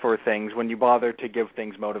influences for things when you bother to give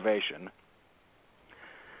things motivation.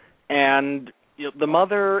 And the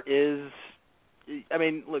mother is,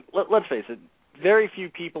 look, let's face it, very few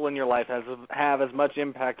people in your life have as much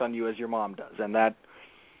impact on you as your mom does. And that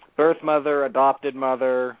birth mother, adopted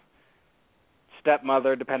mother,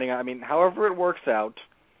 stepmother, depending on, however it works out,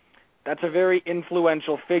 that's a very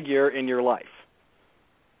influential figure in your life.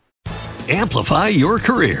 Amplify your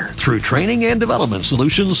career through training and development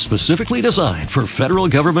solutions specifically designed for federal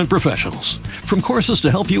government professionals. From courses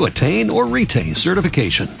to help you attain or retain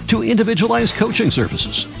certification, to individualized coaching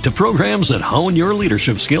services, to programs that hone your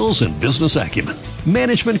leadership skills and business acumen,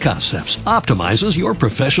 Management Concepts optimizes your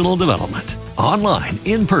professional development. Online,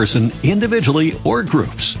 in person, individually, or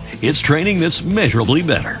groups, it's training that's measurably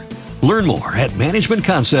better. Learn more at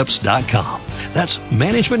managementconcepts.com. That's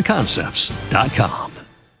managementconcepts.com.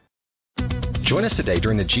 Join us today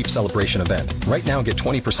during the Jeep Celebration event. Right now, get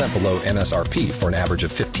 20% below MSRP for an average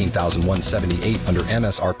of $15,178 under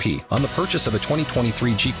MSRP on the purchase of a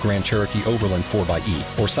 2023 Jeep Grand Cherokee Overland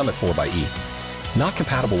 4xE or Summit 4xE. Not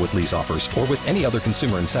compatible with lease offers or with any other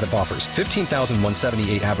consumer incentive offers.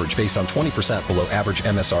 $15,178 average based on 20% below average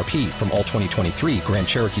MSRP from all 2023 Grand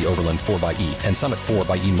Cherokee Overland 4xE and Summit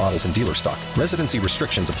 4xE models in dealer stock. Residency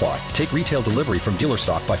restrictions apply. Take retail delivery from dealer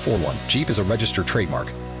stock by 4/1. Jeep is a registered trademark.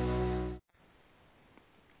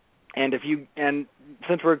 And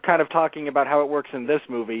since we're kind of talking about how it works in this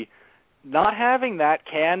movie, not having that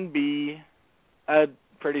can be a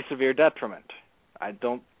pretty severe detriment.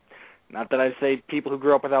 Not that I say people who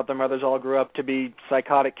grew up without their mothers all grew up to be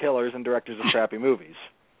psychotic killers and directors of crappy movies,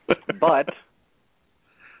 but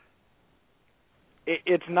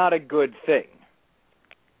it's not a good thing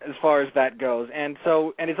as far as that goes. And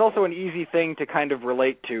it's also an easy thing to kind of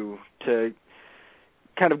relate to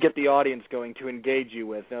kind of get the audience going, to engage you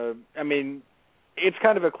with. I mean, it's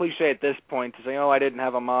kind of a cliche at this point to say, oh, I didn't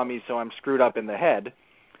have a mommy, so I'm screwed up in the head.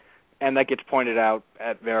 And that gets pointed out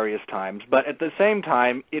at various times. But at the same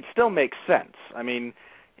time, it still makes sense. I mean,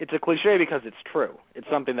 it's a cliche because it's true. It's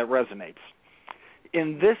something that resonates.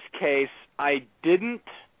 In this case, I didn't.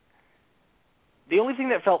 The only thing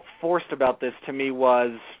that felt forced about this to me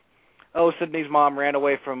was, Sydney's mom ran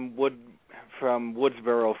away from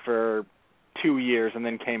Woodsboro for 2 years and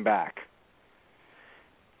then came back.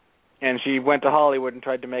 And she went to Hollywood and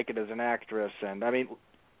tried to make it as an actress. And, I mean,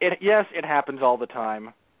 it happens all the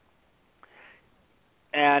time.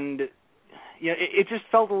 And, it just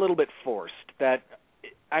felt a little bit forced. If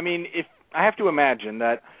I have to imagine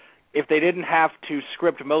that if they didn't have to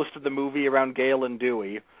script most of the movie around Gale and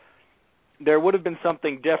Dewey, there would have been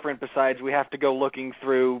something different besides we have to go looking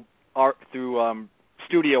through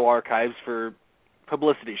studio archives for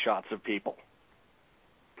publicity shots of people.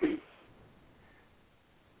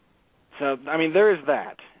 So, there is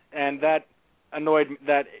that. And that annoyed me,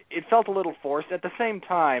 that it felt a little forced. At the same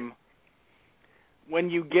time, when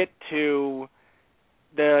you get to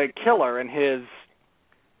the killer and his,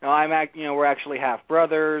 we're actually half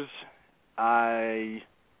brothers. I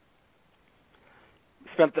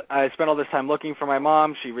spent all this time looking for my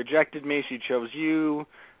mom. She rejected me. She chose you.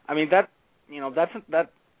 That's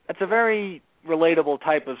a very relatable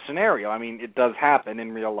type of scenario. It does happen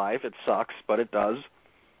in real life. It sucks, but it does.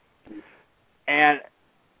 And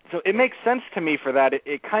so it makes sense to me for that.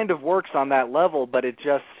 It kind of works on that level, but it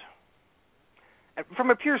just,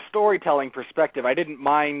 from a pure storytelling perspective, I didn't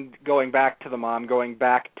mind going back to the mom, going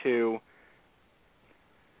back to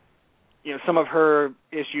some of her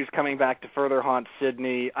issues coming back to further haunt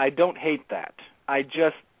Sydney. I don't hate that. I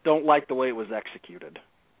just don't like the way it was executed.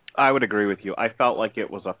 I would agree with you. I felt like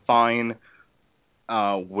it was a fine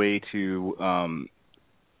way to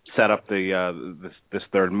set up this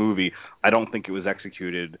third movie. I don't think it was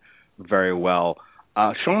executed very well.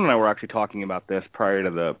 Sean and I were actually talking about this prior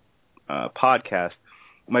to the podcast.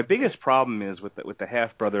 My biggest problem is with the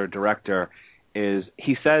half brother director is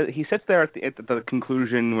he sits there at the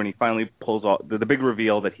conclusion when he finally pulls off the big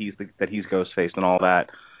reveal that he's Ghostface and all that,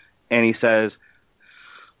 and he says,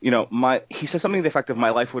 he says something to the effect of, my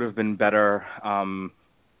life would have been better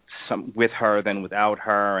with her than without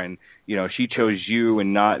her, and she chose you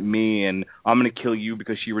and not me, and I'm going to kill you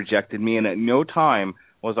because she rejected me. And at no time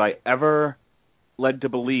was I ever led to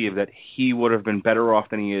believe that he would have been better off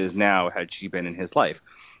than he is now had she been in his life.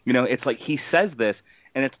 It's like he says this,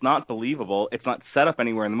 and it's not believable. It's not set up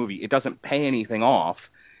anywhere in the movie. It doesn't pay anything off.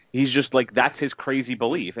 He's just like, that's his crazy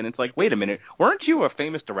belief. And it's like, wait a minute, weren't you a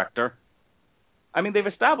famous director? They've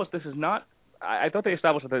established this is not, I thought they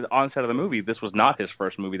established at the onset of the movie this was not his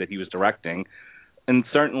first movie that he was directing. And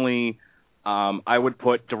certainly I would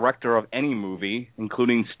put director of any movie,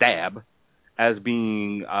 including Stab, as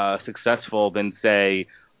being successful than, say,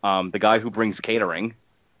 the guy who brings catering.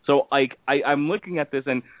 So, I'm looking at this,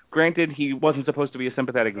 and granted, he wasn't supposed to be a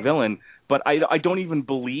sympathetic villain, but I don't even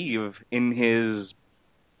believe in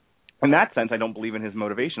that sense, I don't believe in his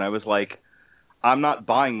motivation. I was like, I'm not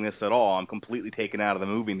buying this at all. I'm completely taken out of the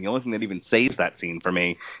movie. And the only thing that even saves that scene for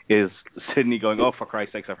me is Sidney going, "Oh, for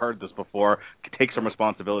Christ's sakes, I've heard this before. Take some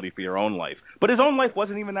responsibility for your own life." But his own life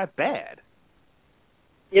wasn't even that bad.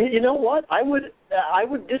 You know what? I would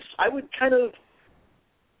kind of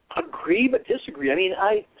agree but disagree. I mean,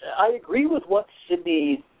 I agree with what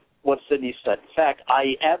Sidney said. In fact,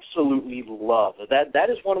 I absolutely love that. That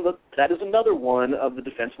is another one of the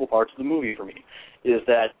defensible parts of the movie for me, is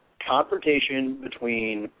that confrontation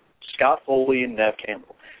between Scott Foley and Neve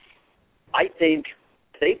Campbell. I think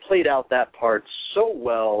they played out that part so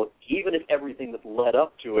well, even if everything that led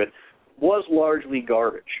up to it was largely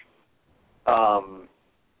garbage.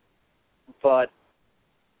 But,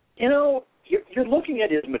 you know, you're looking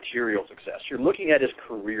at his material success. You're looking at his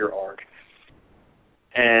career arc.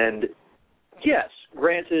 And, yes,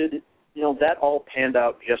 granted, you know, that all panned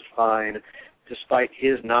out just fine, despite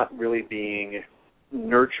his not really being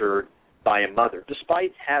nurtured by a mother,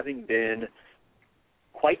 despite having been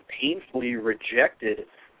quite painfully rejected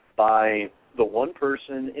by the one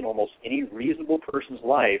person in almost any reasonable person's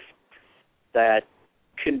life that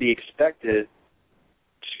can be expected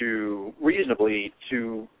to reasonably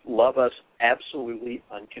to love us absolutely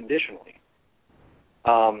unconditionally.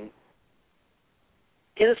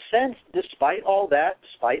 In a sense, despite all that,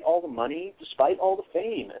 despite all the money, despite all the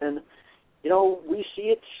fame, and you know, we see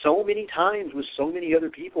it so many times with so many other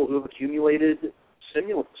people who have accumulated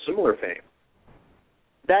similar fame.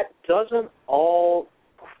 That doesn't all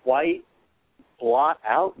quite blot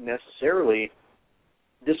out necessarily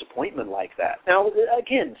disappointment like that. Now,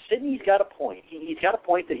 again, Sidney's got a point. He's got a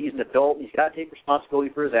point that he's an adult. He's got to take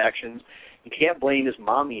responsibility for his actions. You can't blame his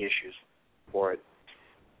mommy issues for it.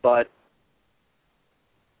 But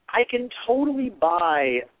I can totally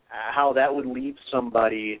buy how that would leave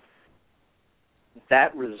somebody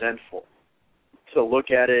that resentful to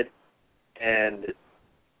look at it and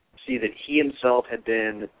see that he himself had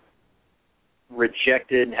been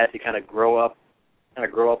rejected and had to kind of grow up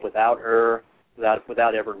without her,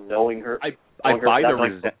 without ever knowing her. I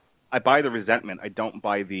buy the resentment. I don't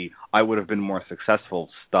buy the "I would have been more successful"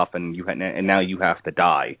 stuff, and now you have to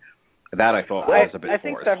die. That I thought was a bit forced. I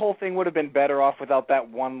think that whole thing would have been better off without that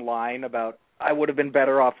one line about I would have been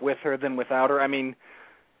better off with her than without her. I mean,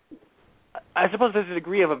 I suppose there's a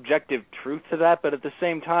degree of objective truth to that, but at the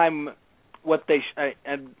same time,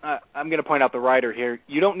 I'm going to point out the writer here.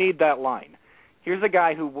 You don't need that line. Here's a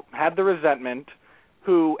guy who had the resentment,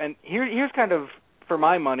 and here's kind of, for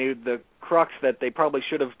my money, the crux that they probably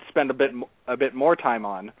should have spent a bit more time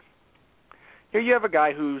on. Here you have a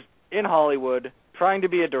guy who's in Hollywood trying to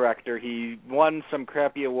be a director. He won some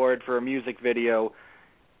crappy award for a music video.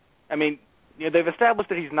 I mean, you know, they've established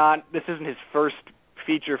that this isn't his first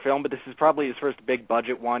feature film, but this is probably his first big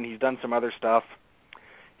budget one. He's done some other stuff.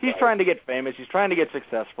 He's trying to get famous. He's trying to get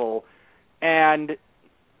successful. And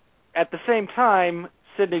at the same time,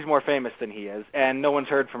 Sidney's more famous than he is, and no one's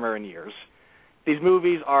heard from her in years. These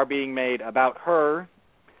movies are being made about her,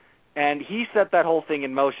 and he set that whole thing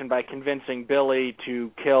in motion by convincing Billy to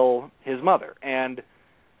kill his mother. And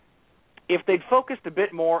if they'd focused a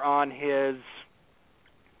bit more on his,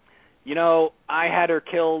 you know, I had her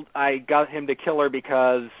killed, I got him to kill her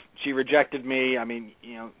because she rejected me, I mean,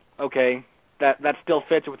 you know, okay, that still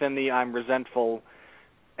fits within the I'm resentful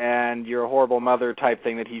and you're a horrible mother type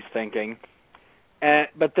thing that he's thinking.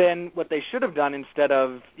 But then what they should have done, instead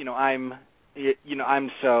of, I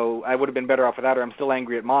would have been better off without her, I'm still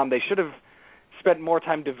angry at Mom, they should have spent more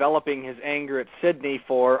time developing his anger at Sidney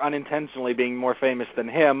for unintentionally being more famous than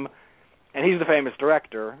him. And he's the famous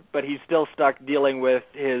director, but he's still stuck dealing with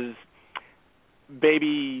his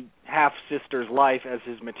baby half-sister's life as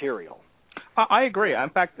his material. I agree. In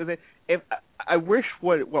fact, if I wish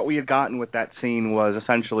what we had gotten with that scene was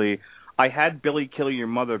essentially, I had Billy kill your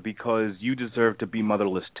mother because you deserve to be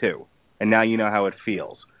motherless too, and now you know how it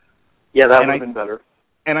feels. Yeah, that would have been better.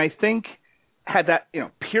 And I think had that,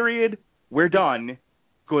 period, we're done,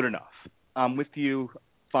 good enough. I'm with you,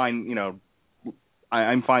 fine,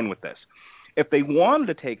 I'm fine with this. If they wanted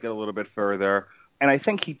to take it a little bit further, and I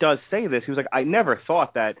think he does say this, he was like, I never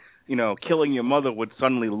thought that, killing your mother would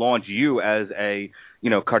suddenly launch you as a,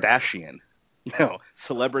 Kardashian,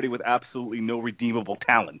 celebrity with absolutely no redeemable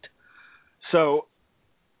talent. So,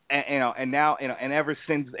 and now, and ever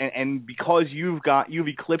since, and because you've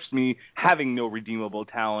eclipsed me having no redeemable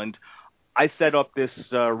talent, I set up this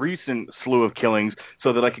recent slew of killings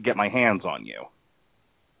so that I could get my hands on you.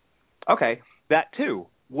 Okay, that too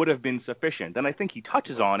would have been sufficient, and I think he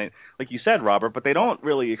touches on it, like you said, Robert, but they don't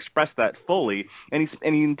really express that fully, and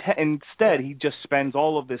instead he just spends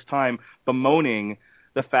all of this time bemoaning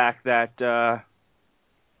the fact that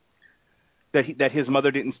that his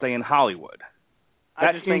mother didn't stay in Hollywood.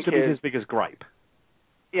 That seems to be his biggest gripe.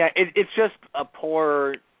 Yeah, it's just a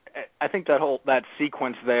poor. I think that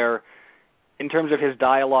sequence there, in terms of his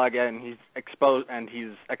dialogue and his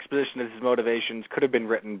exposition of his motivations, could have been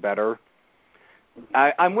written better.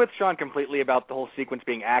 I'm with Sean completely about the whole sequence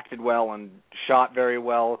being acted well and shot very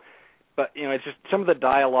well, but it's just some of the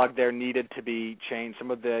dialogue there needed to be changed.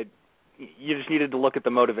 You just needed to look at the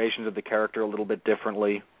motivations of the character a little bit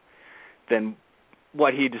differently than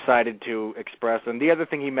what he decided to express. And the other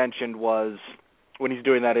thing he mentioned was, when he's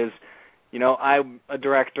doing that, is, I'm a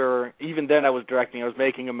director. Even then I was directing. I was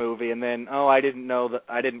making a movie, and then, I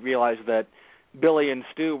didn't realize that Billy and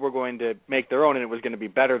Stu were going to make their own, and it was going to be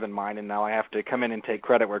better than mine, and now I have to come in and take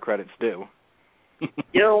credit where credit's due.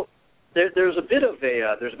 There's a bit of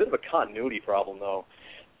a continuity problem, though,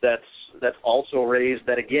 that's also raised.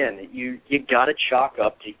 That again, you got to chalk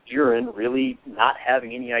up to Aaron really not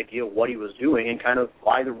having any idea what he was doing and kind of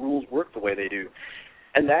why the rules work the way they do.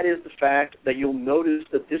 And that is the fact that you'll notice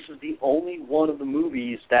that this is the only one of the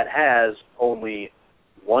movies that has only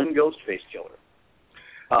one Ghostface killer.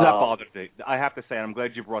 That bothered me. I have to say, and I'm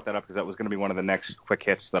glad you brought that up because that was going to be one of the next quick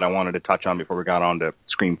hits that I wanted to touch on before we got on to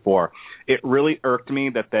Scream 4. It really irked me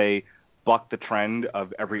that they bucked the trend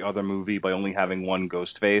of every other movie by only having one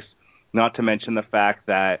Ghostface, not to mention the fact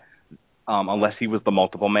that unless he was the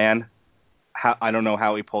multiple man, I don't know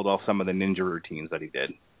how he pulled off some of the ninja routines that he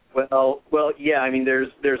did. Well, yeah, I mean,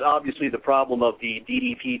 there's obviously the problem of the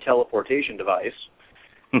DDP teleportation device.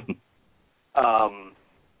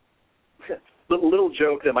 The little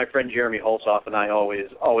joke that my friend Jeremy Holsoff and I always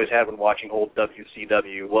had when watching old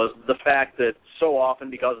WCW was the fact that so often,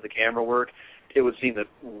 because of the camera work, it would seem that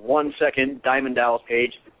 1 second Diamond Dallas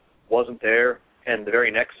Page wasn't there, and the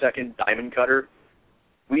very next second Diamond Cutter.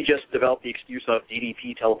 We just developed the excuse of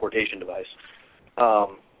DDP teleportation device.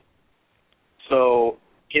 So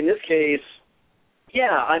in this case,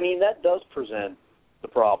 yeah, I mean, that does present the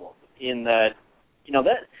problem in that,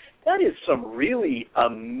 that is some really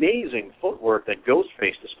amazing footwork that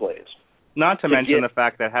Ghostface displays. Not to mention the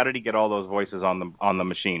fact that how did he get all those voices on the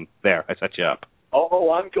machine? There, I set you up.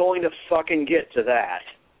 Oh, I'm going to fucking get to that.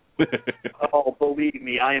 Oh, believe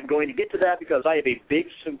me, I am going to get to that because I have a big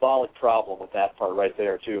symbolic problem with that part right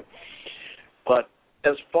there, too. But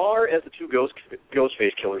as far as the two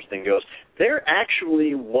Ghostface killers thing goes, there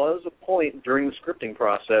actually was a point during the scripting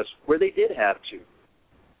process where they did have to.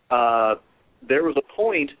 There was a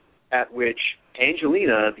point at which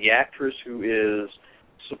Angelina, the actress who is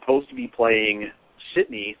supposed to be playing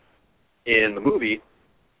Sydney in the movie,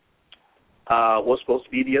 was supposed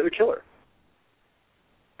to be the other killer,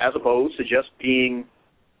 as opposed to just being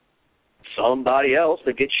somebody else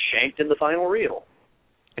that gets shanked in the final reel.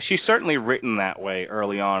 She's certainly written that way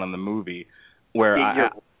early on in the movie, where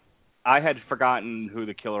I had forgotten who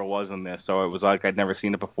the killer was in this, so it was like I'd never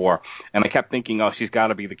seen it before. And I kept thinking, she's got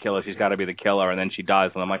to be the killer, and then she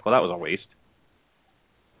dies, and I'm like, well, that was a waste.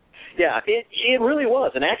 Yeah, it really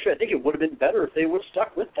was. And actually, I think it would have been better if they would have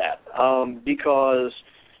stuck with that, because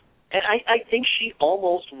and I think she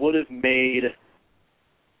almost would have made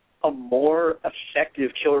a more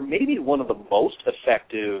effective killer, maybe one of the most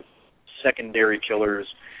effective secondary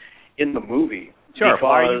killers in the movie. Sure.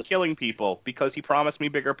 Why are you killing people? Because he promised me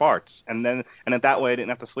bigger parts, and that way I didn't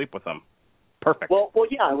have to sleep with him. Perfect. Well,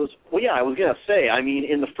 yeah, I was gonna say. I mean,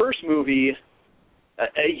 in the first movie,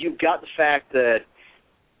 you've got the fact that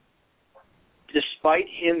despite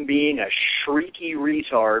him being a shrieky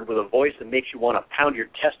retard with a voice that makes you want to pound your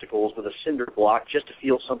testicles with a cinder block just to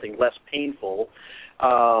feel something less painful,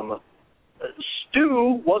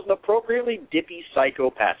 Stu was an appropriately dippy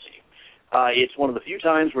psychopatsy. It's one of the few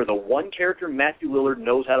times where the one character Matthew Lillard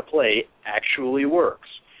knows how to play actually works.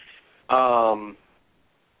 In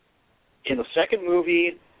the second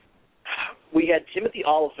movie, we had Timothy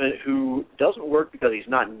Oliphant, who doesn't work because he's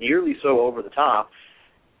not nearly so over the top,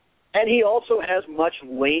 and he also has much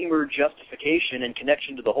lamer justification and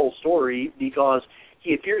connection to the whole story because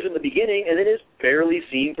he appears in the beginning and then is barely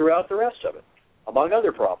seen throughout the rest of it, among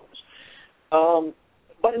other problems.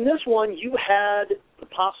 But in this one, you had the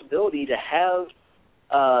possibility to have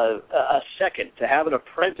to have an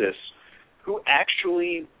apprentice who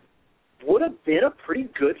actually would have been a pretty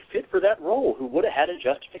good fit for that role, who would have had a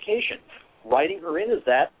justification. Writing her in as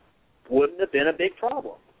that wouldn't have been a big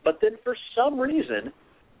problem. But then for some reason,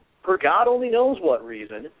 for God only knows what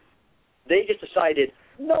reason, they just decided,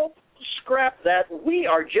 nope, scrap that. We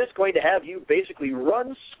are just going to have you basically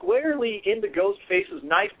run squarely into Ghostface's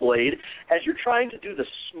knife blade as you're trying to do the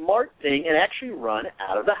smart thing and actually run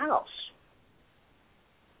out of the house.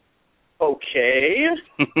 Okay.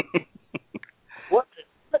 What?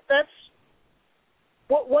 But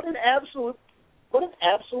What an absolute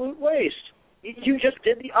waste. You just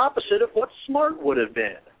did the opposite of what smart would have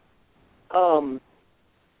been.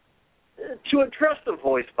 To address the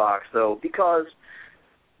voice box, though, because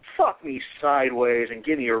fuck me sideways and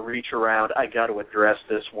give me a reach around, I got to address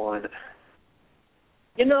this one.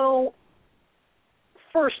 You know,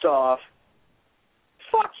 first off,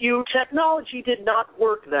 fuck you, technology did not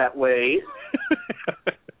work that way.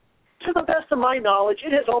 To the best of my knowledge,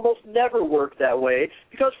 it has almost never worked that way,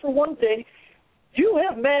 because for one thing, you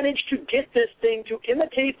have managed to get this thing to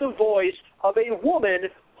imitate the voice of a woman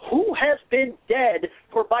who has been dead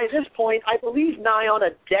for, by this point, I believe nigh on a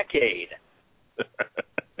decade.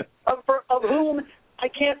 of whom I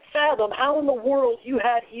can't fathom how in the world you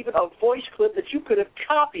had even a voice clip that you could have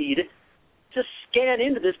copied to scan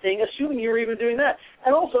into this thing, assuming you were even doing that.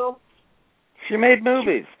 And also, she made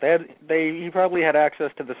movies. He probably had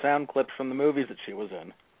access to the sound clips from the movies that she was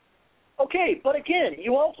in. Okay, but again,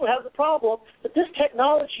 you also have the problem that this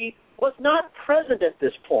technology was not present at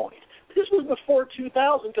this point. This was before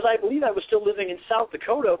 2000, because I believe I was still living in South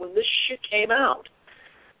Dakota when this shit came out.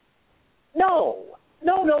 No.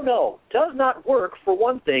 Does not work, for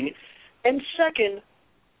one thing. And second,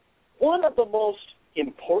 one of the most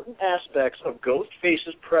important aspects of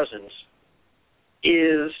Ghostface's presence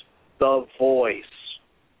is the voice.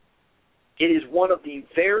 It is one of the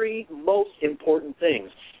very most important things.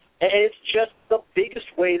 And it's just the biggest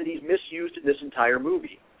way that he's misused in this entire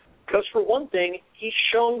movie. Because for one thing, he's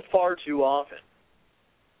shown far too often.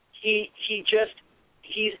 He's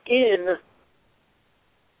in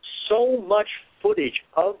so much footage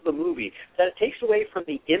of the movie that it takes away from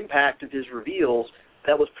the impact of his reveals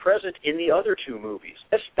that was present in the other two movies,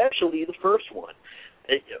 especially the first one.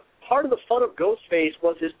 Part of the fun of Ghostface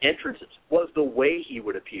was his entrances, was the way he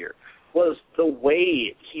would appear, was the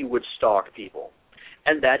way he would stalk people.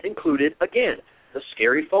 And that included, again, the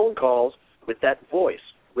scary phone calls with that voice,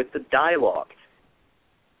 with the dialogue.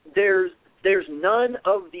 There's none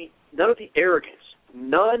of the arrogance,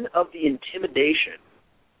 none of the intimidation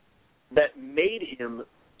that made him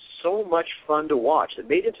so much fun to watch, that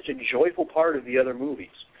made him such a joyful part of the other movies.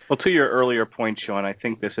 Well, to your earlier point, Sean, I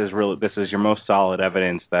think this is your most solid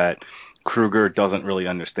evidence that Kruger doesn't really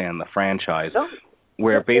understand the franchise. No.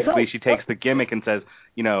 Where basically she takes the gimmick and says,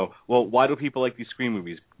 well, why do people like these Scream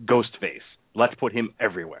movies? Ghostface. Let's put him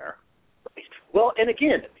everywhere. Well, and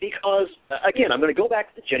again, because, I'm going to go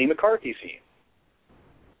back to the Jenny McCarthy scene.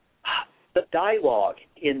 The dialogue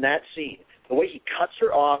in that scene, the way he cuts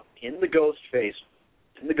her off in the Ghostface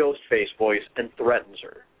voice and threatens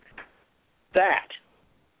her,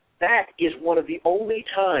 that is one of the only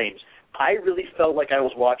times I really felt like I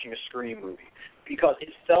was watching a Scream movie, because it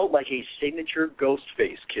felt like a signature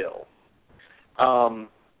Ghostface kill.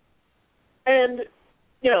 And,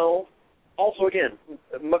 also again,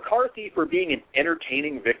 McCarthy, for being an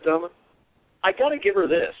entertaining victim, I got to give her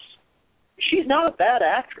this. She's not a bad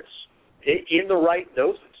actress in the right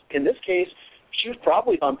doses. In this case, she was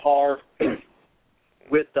probably on par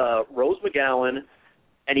with Rose McGowan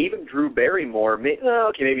and even Drew Barrymore. Maybe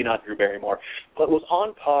not Drew Barrymore, but was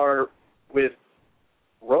on par with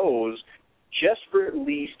Rose just for at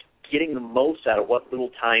least getting the most out of what little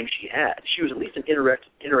time she had. She was at least an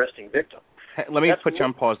interesting victim. Hey, let me put you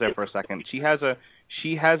on pause there for a second. She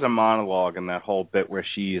has a monologue in that whole bit where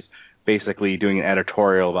she's basically doing an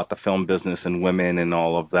editorial about the film business and women and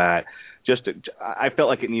all of that. I felt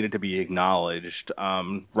like it needed to be acknowledged.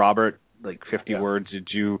 Robert, 50 words. Did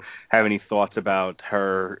you have any thoughts about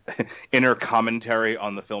her inner commentary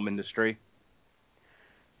on the film industry?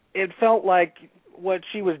 It felt like what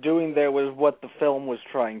she was doing there was what the film was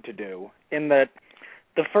trying to do, in that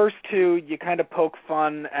the first two, you kind of poke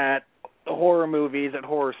fun at horror movies, at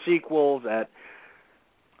horror sequels, at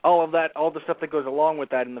all of that, all the stuff that goes along with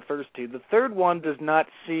that in the first two. The third one does not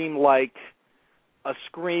seem like a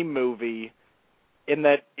Scream movie, in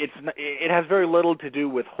that it has very little to do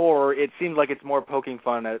with horror. It seems like it's more poking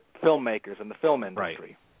fun at filmmakers and the film industry.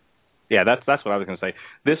 Right. Yeah, that's what I was going to say.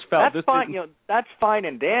 That's fine. That's fine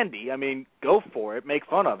and dandy. I mean, go for it, make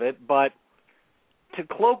fun of it. But to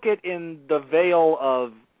cloak it in the veil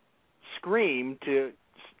of Scream, to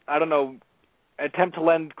attempt to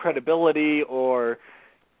lend credibility or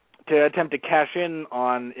to attempt to cash in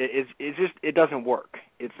on it doesn't work.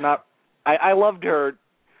 It's not. I loved her.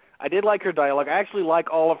 I did like her dialogue. I actually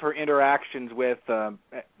like all of her interactions with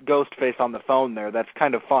Ghostface on the phone there. That's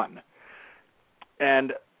kind of fun.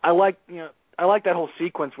 And I like that whole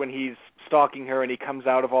sequence when he's stalking her and he comes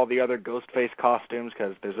out of all the other Ghostface costumes,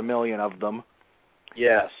 because there's a million of them.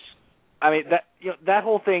 Yes. I mean that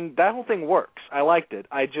whole thing works. I liked it.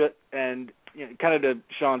 And kind of to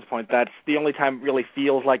Sean's point, that's the only time it really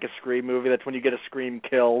feels like a Scream movie. That's when you get a Scream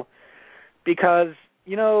kill. Because,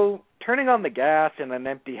 turning on the gas in an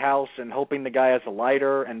empty house and hoping the guy has a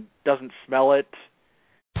lighter and doesn't smell it.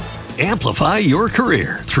 Amplify your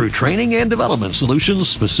career through training and development solutions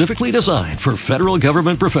specifically designed for federal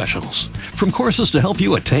government professionals. From courses to help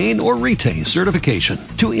you attain or retain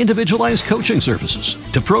certification, to individualized coaching services,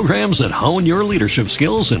 to programs that hone your leadership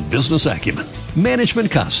skills and business acumen, Management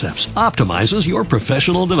Concepts optimizes your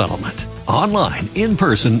professional development. Online, in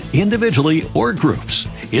person, individually, or groups,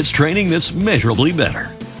 it's training that's measurably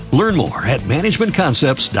better. Learn more at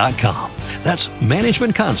managementconcepts.com. That's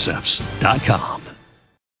managementconcepts.com.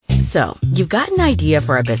 So, you've got an idea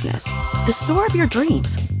for a business, the store of your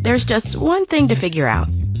dreams. There's just one thing to figure out: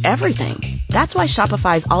 everything. That's why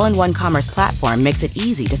Shopify's all-in-one commerce platform makes it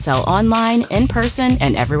easy to sell online, in person,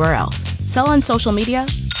 and everywhere else. Sell on social media,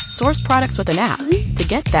 source products with an app to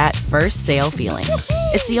get that first sale feeling.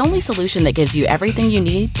 It's the only solution that gives you everything you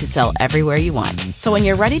need to sell everywhere you want. So when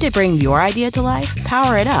you're ready to bring your idea to life,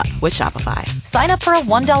 power it up with Shopify. Sign up for a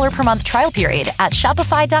 $1 per month trial period at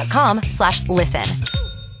shopify.com/listen.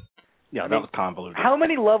 Yeah, that was convoluted. How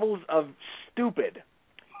many levels of stupid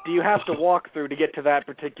do you have to walk through to get to that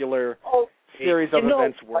particular series of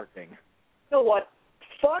events working? You know what?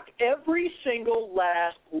 Fuck every single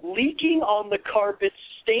last leaking on the carpet,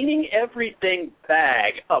 staining everything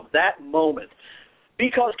bag of that moment.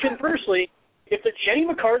 Because conversely, if the Jenny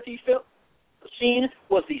McCarthy scene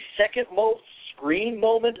was the second most Scream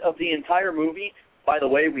moment of the entire movie, by the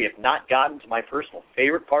way, we have not gotten to my personal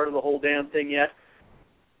favorite part of the whole damn thing yet,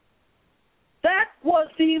 that was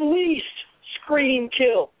the least Scream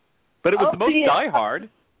kill. But it was the most diehard.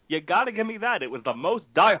 You got to give me that. It was the most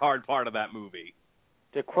diehard part of that movie.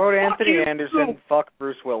 To quote Anthony Anderson, fuck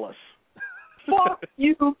Bruce Willis. Fuck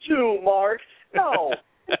you too, Mark. No.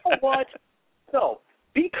 You know what? No.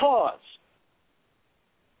 Because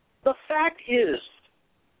the fact is,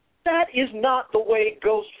 that is not the way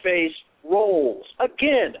Ghostface rolls.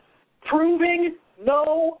 Again, proving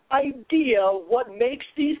no idea what makes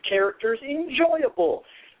these characters enjoyable.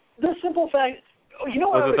 The simple fact,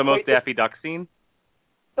 was it the most Daffy Duck scene?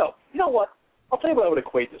 No. You know what? I'll tell you what I would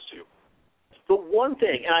equate this to. The one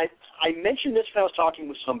thing, and I mentioned this when I was talking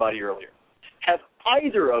with somebody earlier, have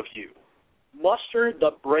either of you mustered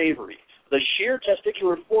the bravery, the sheer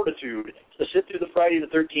testicular fortitude to sit through the Friday the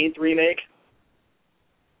 13th remake?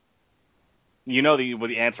 You know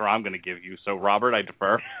the answer I'm going to give you, so Robert, I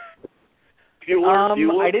defer.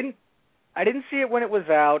 I didn't see it when it was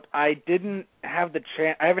out. I didn't have the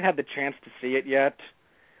chance. I haven't had the chance to see it yet.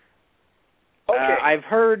 Okay. I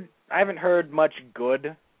haven't heard much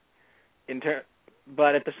good.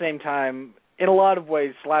 But at the same time, in a lot of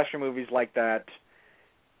ways, slasher movies like that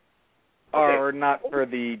are not for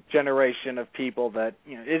the generation of people that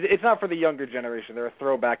it's not for the younger generation. They're a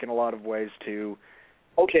throwback in a lot of ways to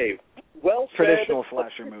traditional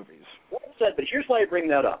slasher movies. Well said, but here's why I bring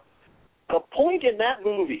that up. The point in that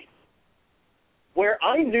movie where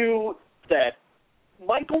I knew that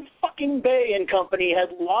Michael fucking Bay and company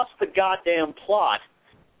had lost the goddamn plot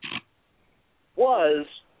was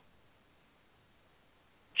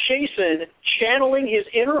Jason channeling his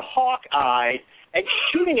inner Hawkeye and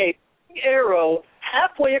shooting a arrow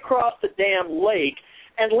halfway across the damn lake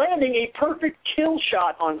and landing a perfect kill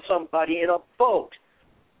shot on somebody in a boat.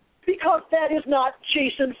 Because that is not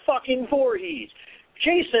Jason fucking Voorhees.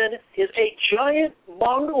 Jason is a giant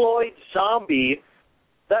mongoloid zombie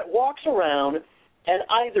that walks around and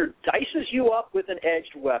either dices you up with an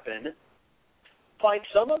edged weapon, finds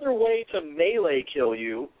some other way to melee kill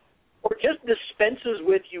you, or just dispenses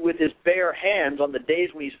with you with his bare hands on the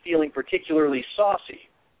days when he's feeling particularly saucy.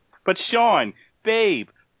 But Sean, babe,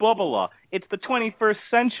 Bubba, it's the 21st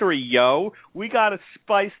century, yo. We got to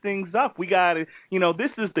spice things up. We got to,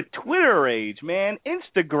 this is the Twitter age, man.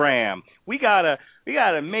 Instagram. We got to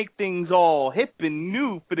make things all hip and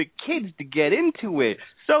new for the kids to get into it.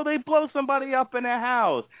 So they blow somebody up in a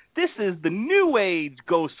house. This is the new age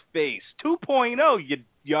Ghostface 2.0.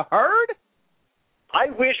 You heard? I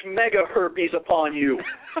wish mega herpes upon you.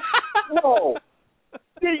 No.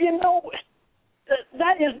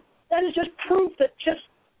 That is just proof that just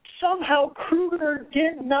somehow Kruger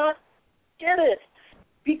did not get it,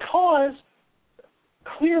 because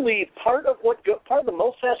clearly part of the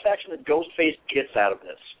most satisfaction that Ghostface gets out of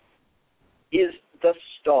this is the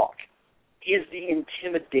stalk, is the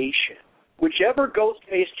intimidation. Whichever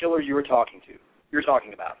Ghostface killer you're talking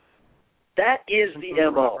about, that is the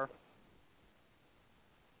MO.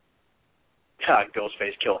 God,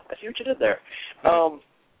 Ghostface killer. I see what you did there.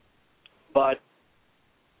 But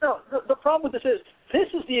no, the problem with this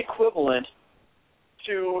is the equivalent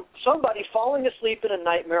to somebody falling asleep in a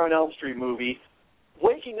Nightmare on Elm Street movie,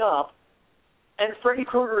 waking up, and Freddy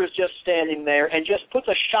Krueger is just standing there and just puts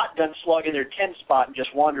a shotgun slug in their 10 spot and just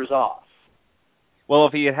wanders off. Well,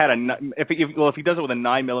 if he does it with a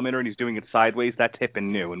 9mm and he's doing it sideways, that's hip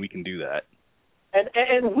and new, and we can do that.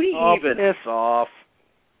 And we even piss off.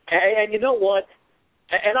 And you know what?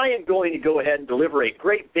 And I am going to go ahead and deliver a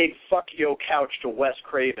great big fuck yo couch to Wes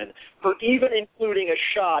Craven for even including a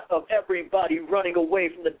shot of everybody running away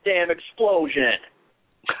from the damn explosion.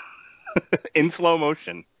 In slow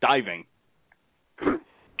motion, diving.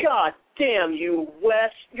 God damn you,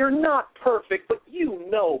 Wes. You're not perfect, but you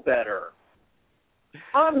know better.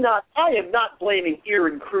 I am not blaming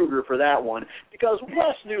Erin Kruger for that one, because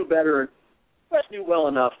Wes knew better. Wes knew well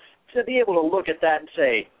enough to be able to look at that and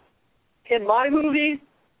say, in my movie,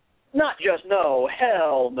 not just no,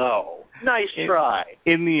 hell no. Nice try.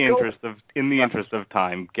 In the interest of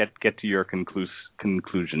time, get to your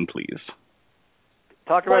conclusion, please.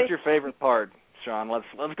 Talk about your favorite part, Sean. Let's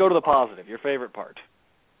go to the positive. Your favorite part.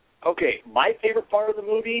 Okay, my favorite part of the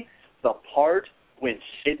movie, the part when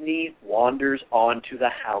Sidney wanders onto the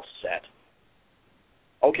house set.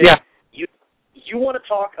 Okay, yeah. You want to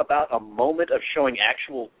talk about a moment of showing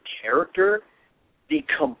actual character? The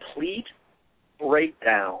complete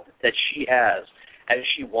breakdown that she has as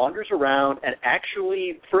she wanders around and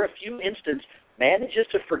actually, for a few instants, manages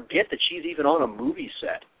to forget that she's even on a movie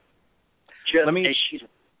set. Let me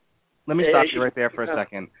stop you right there for a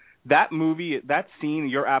second. That scene,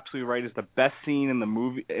 you're absolutely right, is the best scene in the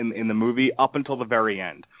movie in the movie up until the very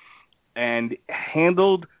end. And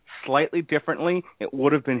handled slightly differently, it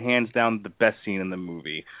would have been hands down the best scene in the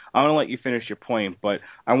movie. I'm going to let you finish your point, but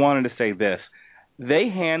I wanted to say this. They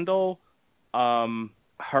handle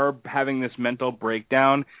her having this mental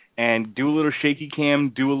breakdown and do a little shaky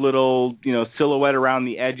cam, do a little, silhouette around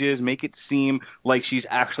the edges, make it seem like she's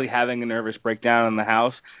actually having a nervous breakdown in the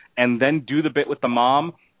house, and then do the bit with the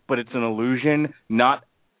mom, but it's an illusion, not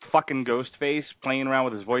fucking Ghostface playing around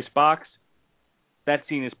with his voice box. That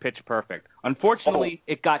scene is pitch perfect. Unfortunately,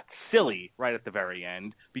 it got silly right at the very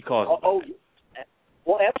end because of that.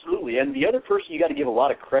 Well, absolutely. And the other person you got to give a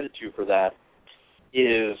lot of credit to for that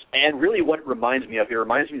is, and really what it reminds me of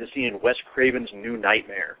the scene in Wes Craven's New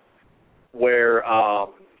Nightmare, where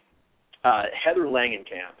Heather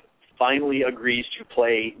Langenkamp finally agrees to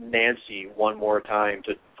play Nancy one more time,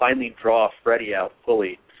 to finally draw Freddy out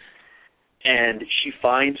fully. And she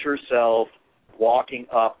finds herself walking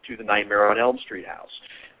up to the Nightmare on Elm Street house.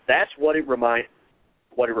 That's what it reminds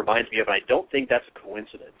me of, and I don't think that's a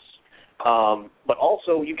coincidence. But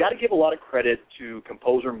also, you got to give a lot of credit to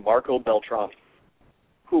composer Marco Beltrami,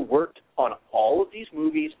 who worked on all of these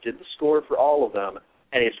movies, did the score for all of them,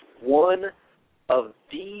 and it's one of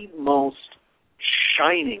the most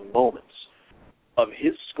shining moments of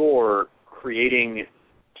his score creating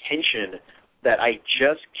tension that I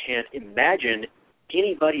just can't imagine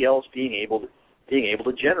anybody else being able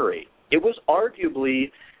to generate. It was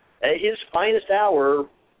arguably his finest hour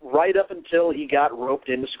right up until he got roped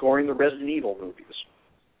into scoring the Resident Evil movies.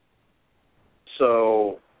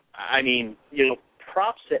 So, I mean,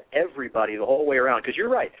 props to everybody the whole way around, because you're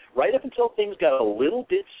right. Right up until things got a little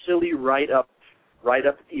bit silly right up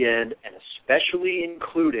at the end, and especially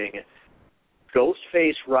including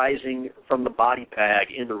Ghostface rising from the body bag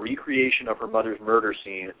in the recreation of her mother's murder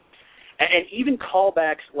scene, and even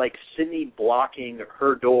callbacks like Sidney blocking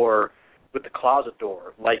her door with the closet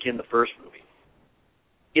door, like in the first movie.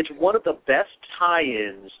 It's one of the best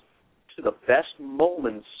tie-ins to the best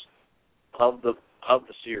moments of the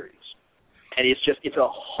series. And it's a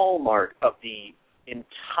hallmark of the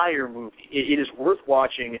entire movie. It is worth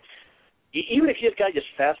watching, even if you've got to just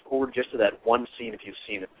fast forward just to that one scene if you've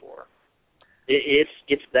seen it before.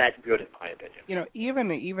 It's that good in my opinion.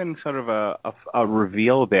 Even sort of a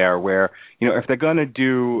reveal there where, if they're going to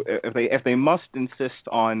do, if they must insist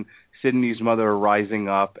on Sidney's mother rising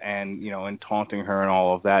up and, and taunting her and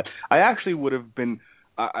all of that, I actually would have been,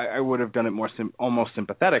 I would have done it more almost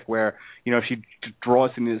sympathetic, where she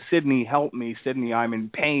draws into Sidney, help me, Sidney, I'm in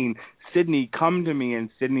pain, Sidney, come to me, and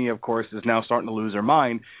Sidney, of course, is now starting to lose her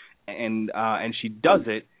mind, and she does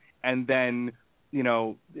it, and then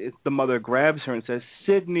the mother grabs her and says,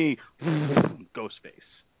 Sidney, Ghostface,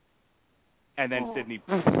 and then Sidney,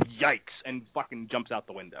 yikes, and fucking jumps out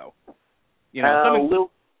the window.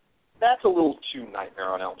 That's a little too Nightmare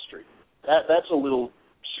on Elm Street. That's a little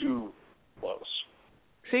too close.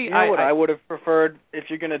 See, what I would have preferred if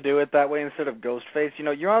you're going to do it that way instead of Ghostface.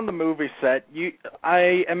 You're on the movie set.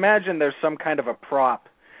 I imagine there's some kind of a prop,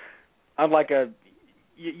 unlike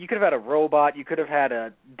you could have had a robot. You could have had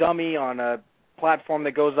a dummy on a platform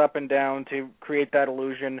that goes up and down to create that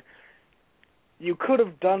illusion. You could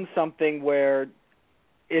have done something where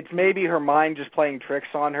it's maybe her mind just playing tricks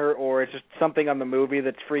on her, or it's just something on the movie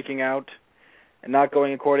that's freaking out and not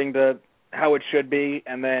going according to how it should be,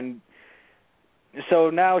 and then so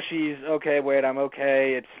now she's okay, wait, I'm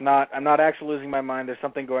okay, I'm not actually losing my mind, there's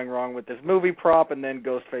something going wrong with this movie prop, and then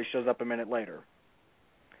Ghostface shows up a minute later.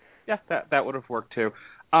 Yeah, that would have worked too.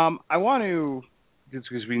 I want to, just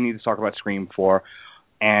because we need to talk about Scream 4,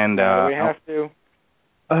 and we have to.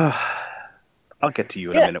 I'll get to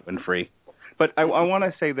you in a minute, Winfree. But I want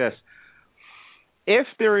to say this. If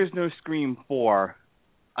there is no Scream 4,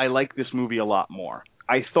 I like this movie a lot more.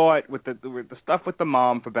 I thought with the stuff with the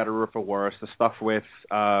mom, for better or for worse, the stuff with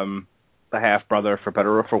the half-brother, for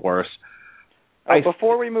better or for worse.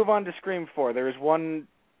 Before we move on to Scream 4, there's one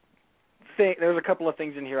thing. There's a couple of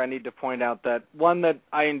things in here I need to point out. That one that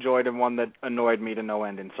I enjoyed and one that annoyed me to no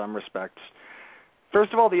end in some respects.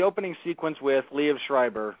 First of all, the opening sequence with Liev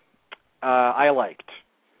Schreiber, I liked.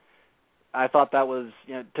 I thought that was,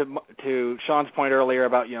 to Sean's point earlier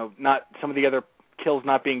about, not some of the other kills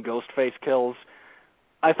not being Ghostface kills.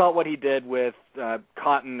 I thought what he did with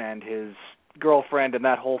Cotton and his girlfriend and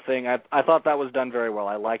that whole thing, I thought that was done very well.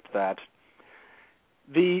 I liked that.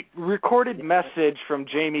 The recorded message from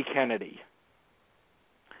Jamie Kennedy.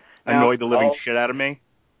 Annoyed the living shit out of me?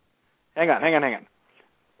 Hang on.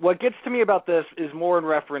 What gets to me about this is more in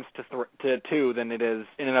reference to 2 than it is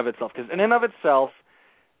in and of itself. Because in and of itself,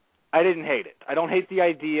 I didn't hate it. I don't hate the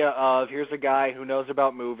idea of here's a guy who knows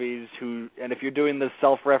about movies, and if you're doing this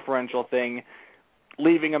self-referential thing,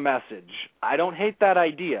 leaving a message. I don't hate that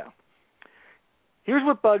idea. Here's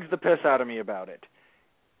what bugs the piss out of me about it.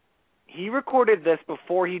 He recorded this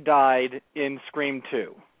before he died in Scream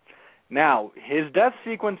 2. Now, his death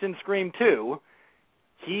sequence in Scream 2,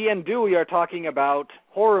 he and Dewey are talking about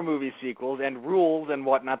horror movie sequels and rules and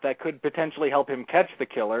whatnot that could potentially help him catch the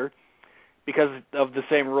killer because of the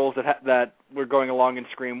same rules that were going along in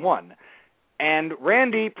Scream 1. And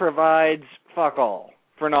Randy provides fuck all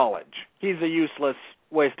for knowledge. He's a useless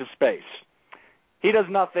waste of space. He does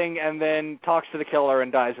nothing and then talks to the killer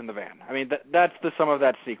and dies in the van. I mean, that's the sum of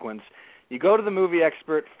that sequence. You go to the movie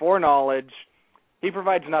expert for knowledge, he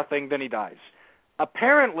provides nothing, then he dies.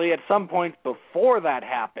 Apparently, at some point before that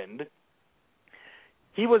happened,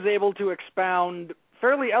 he was able to expound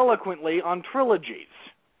fairly eloquently on trilogies,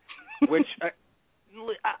 which,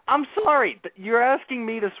 I'm sorry, you're asking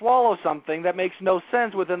me to swallow something that makes no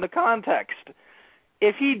sense within the context.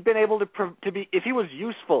 If he'd been able if he was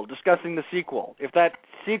useful discussing the sequel, if that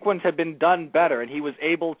sequence had been done better and he was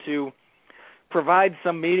able to provide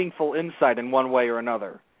some meaningful insight in one way or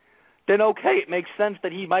another, then okay, it makes sense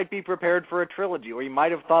that he might be prepared for a trilogy, or he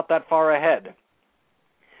might have thought that far ahead.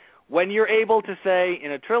 When you're able to say,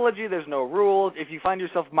 in a trilogy, there's no rules, if you find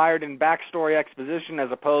yourself mired in backstory exposition as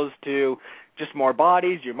opposed to just more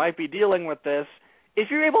bodies, you might be dealing with this. If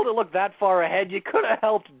you're able to look that far ahead, you could have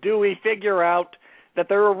helped Dewey figure out that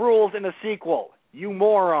there are rules in a sequel. You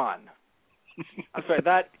moron. I'm sorry,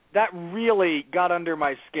 that really got under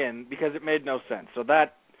my skin because it made no sense. So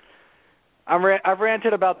I've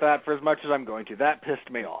ranted about that for as much as I'm going to. That pissed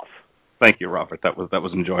me off. Thank you, Robert. That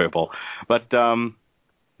was enjoyable. But the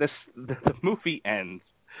movie ends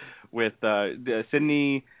with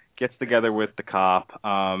Sidney gets together with the cop.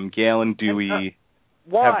 Gail and Dewey.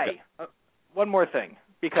 Why? One more thing,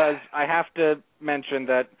 because I have to mention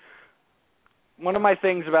that one of my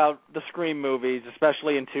things about the Scream movies,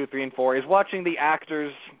 especially in 2, 3, and 4, is watching the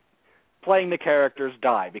actors playing the characters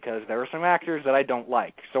die, because there are some actors that I don't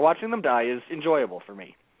like. So watching them die is enjoyable for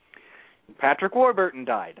me. Patrick Warburton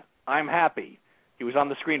died. I'm happy. He was on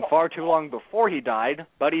the screen far too long before he died,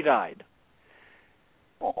 but he died.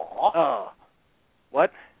 What? I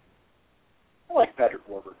like Patrick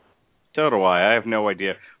Warburton. So do I. I have no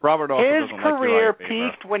idea. Robert also His doesn't career like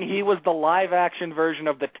Uriah peaked when he was the live-action version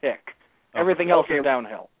of The Tick. Everything else is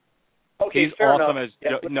downhill. Okay, he's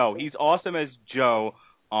awesome he's awesome as Joe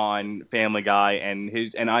on Family Guy,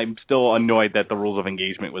 and I'm still annoyed that the Rules of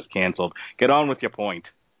Engagement was canceled. Get on with your point.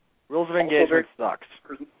 Rules of Engagement sucks.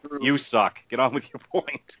 You suck. Get on with your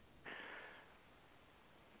point.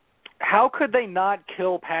 How could they not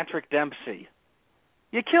kill Patrick Dempsey?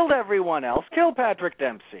 You killed everyone else. Kill Patrick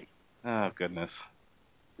Dempsey. Oh, goodness.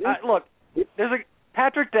 Look,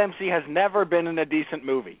 Patrick Dempsey has never been in a decent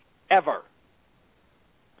movie. Ever.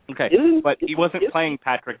 Okay, but he wasn't playing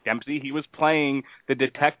Patrick Dempsey. He was playing the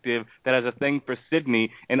detective that has a thing for Sidney,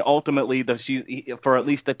 and ultimately, for at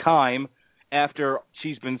least a time, after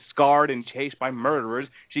she's been scarred and chased by murderers,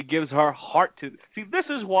 she gives her heart to... See, this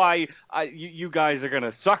is why you guys are going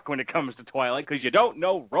to suck when it comes to Twilight, because you don't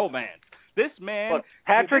know romance. This man... Look,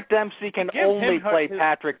 Patrick Dempsey can only play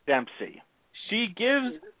Patrick Dempsey. She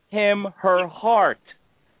gives him her heart.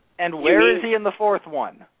 And where is he in the fourth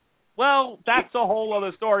one? Well, that's a whole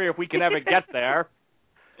other story if we can ever get there.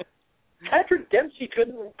 Patrick Dempsey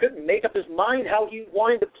couldn't make up his mind how he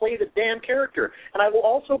wanted to play the damn character. And I will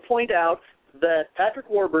also point out that Patrick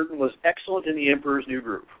Warburton was excellent in The Emperor's New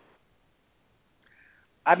Groove.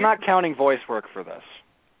 I'm not counting voice work for this.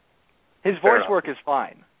 His voice work is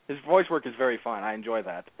fine. His voice work is very fine. I enjoy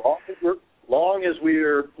that. Long as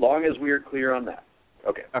we're clear on that.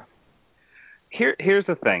 Okay. Here's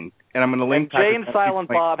the thing, and I'm going to link. Jay and Silent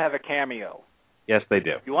Bob have a cameo. Yes, they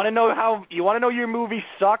do. You want to know your movie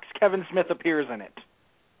sucks? Kevin Smith appears in it.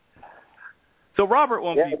 So Robert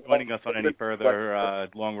won't be joining us on any further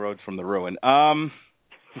long roads from the ruin.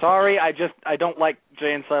 Sorry, I don't like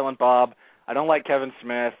Jay and Silent Bob. I don't like Kevin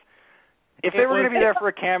Smith. If they were going to be there for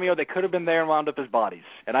a cameo, they could have been there and wound up as bodies,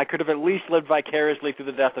 and I could have at least lived vicariously through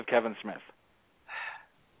the death of Kevin Smith.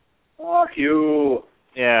 Fuck you.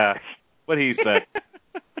 Yeah, what he said.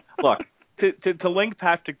 Look, to link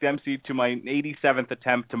Patrick Dempsey to my 87th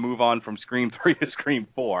attempt to move on from Scream 3 to Scream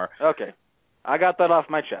 4. Okay. I got that off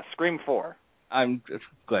my chest. Scream 4. I'm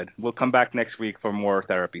good. We'll come back next week for more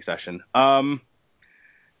therapy session.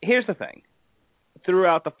 Here's the thing.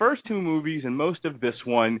 Throughout the first two movies and most of this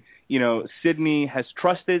one, Sidney has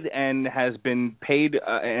trusted and has been paid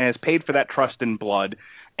and has paid for that trust in blood,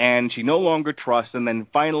 and she no longer trusts. And then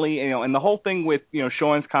finally, and the whole thing with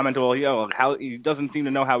Sean's comment, well, how he doesn't seem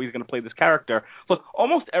to know how he's going to play this character. Look,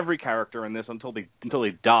 almost every character in this until they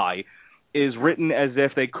die is written as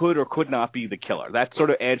if they could or could not be the killer. That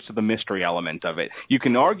sort of adds to the mystery element of it. You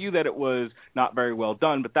can argue that it was not very well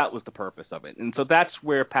done, but that was the purpose of it. And so that's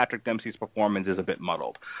where Patrick Dempsey's performance is a bit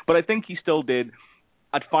muddled. But I think he still did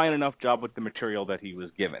a fine enough job with the material that he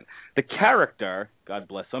was given. The character, God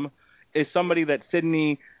bless him, is somebody that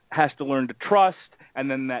Sidney has to learn to trust,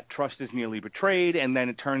 and then that trust is nearly betrayed, and then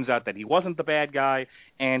it turns out that he wasn't the bad guy,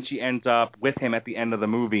 and she ends up with him at the end of the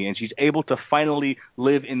movie, and she's able to finally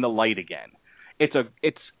live in the light again. It's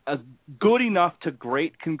a good enough to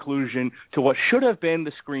great conclusion to what should have been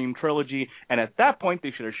the Scream trilogy, and at that point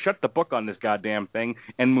they should have shut the book on this goddamn thing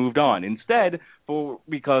and moved on. Instead,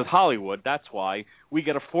 because Hollywood, that's why, we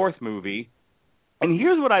get a fourth movie, and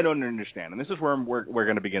here's what I don't understand, and this is where we're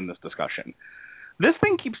going to begin this discussion. This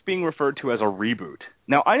thing keeps being referred to as a reboot.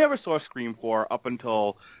 Now, I never saw Scream 4 up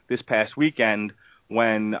until this past weekend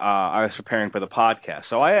when I was preparing for the podcast.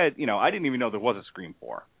 So I didn't even know there was a Scream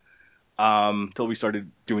 4 until we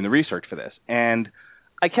started doing the research for this. And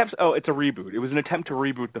I kept, it's a reboot. It was an attempt to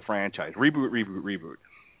reboot the franchise. Reboot.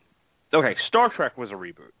 Okay, Star Trek was a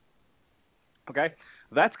reboot. Okay?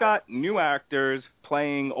 That's got new actors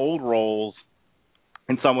playing old roles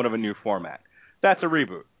in somewhat of a new format. That's a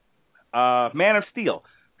reboot. Man of Steel,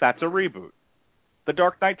 that's a reboot. The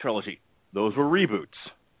Dark Knight trilogy, those were reboots.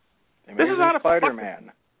 This is not a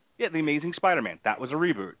Spider-Man. The Amazing Spider-Man, that was a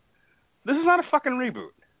reboot. This is not a fucking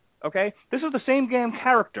reboot, okay? This is the same damn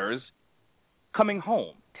characters coming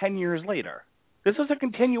home 10 years later. This is a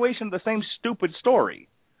continuation of the same stupid story.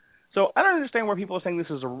 So I don't understand where people are saying this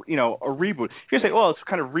is a reboot. If you say, it's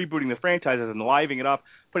kind of rebooting the franchises and livening it up,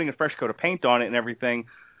 putting a fresh coat of paint on it and everything,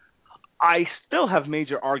 I still have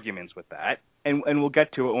major arguments with that, and we'll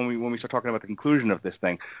get to it when we start talking about the conclusion of this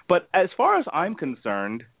thing. But as far as I'm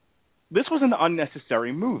concerned, this was an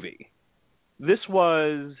unnecessary movie. This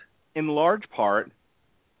was, in large part,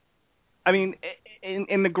 I mean,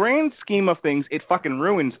 in the grand scheme of things, it fucking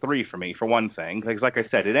ruins 3 for me, for one thing. Because like I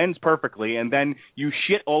said, it ends perfectly, and then you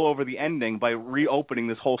shit all over the ending by reopening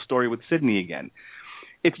this whole story with Sidney again.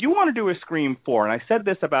 If you want to do a Scream 4, and I said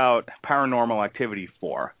this about Paranormal Activity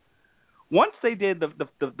 4, once they did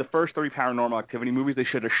the first 3 Paranormal Activity movies, they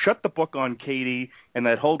should have shut the book on Katie and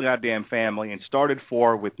that whole goddamn family and started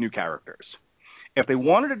 4 with new characters. If they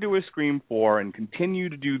wanted to do a Scream 4 and continue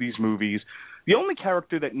to do these movies, the only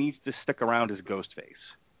character that needs to stick around is Ghostface.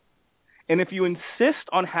 And if you insist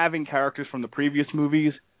on having characters from the previous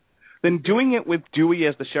movies, then doing it with Dewey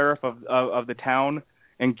as the sheriff of the town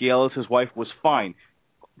and Gail as his wife was fine.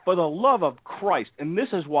 For the love of Christ, and this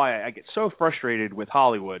is why I get so frustrated with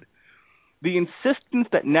Hollywood, the insistence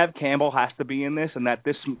that Neve Campbell has to be in this and that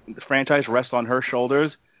this franchise rests on her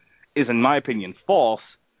shoulders is, in my opinion, false.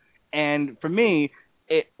 And for me,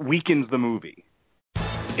 it weakens the movie.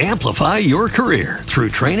 Amplify your career through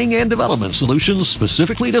training and development solutions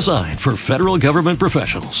specifically designed for federal government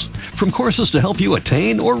professionals. From courses to help you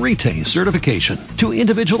attain or retain certification, to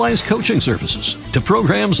individualized coaching services, to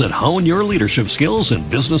programs that hone your leadership skills and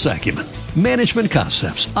business acumen, Management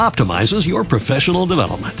Concepts optimizes your professional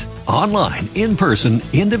development. Online, in person,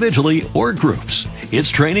 individually, or groups. It's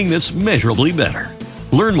training that's measurably better.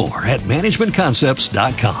 Learn more at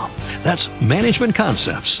managementconcepts.com. That's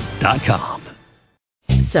managementconcepts.com.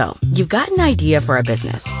 So, you've got an idea for a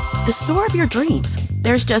business. The store of your dreams.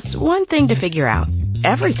 There's just one thing to figure out.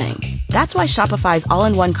 Everything. That's why Shopify's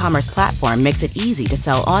all-in-one commerce platform makes it easy to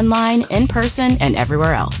sell online, in person, and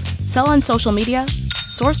everywhere else. Sell on social media.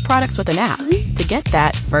 Source products with an app to get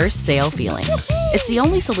that first sale feeling. It's the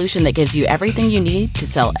only solution that gives you everything you need to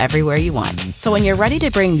sell everywhere you want. So when you're ready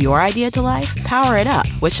to bring your idea to life, power it up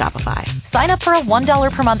with Shopify. Sign up for a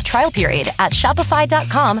 $1 per month trial period at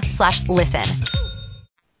shopify.com/listen.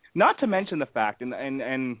 Not to mention the fact,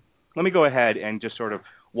 and let me go ahead and just sort of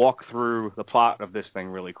walk through the plot of this thing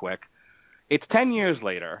really quick. It's 10 years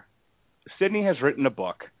later. Sydney has written a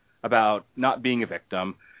book about not being a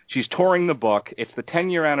victim. She's touring the book. It's the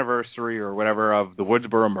 10-year anniversary or whatever of the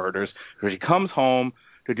Woodsboro murders. So she comes home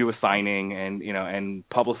to do a signing and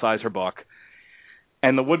publicize her book.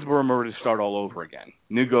 And the Woodsboro murders start all over again.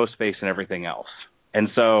 New Ghostface and everything else. And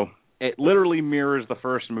so it literally mirrors the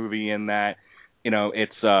first movie in that,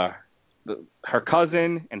 it's her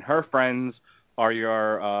cousin and her friends are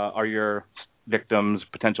your victims,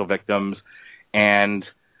 potential victims, and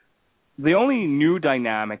the only new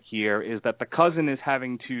dynamic here is that the cousin is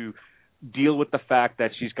having to deal with the fact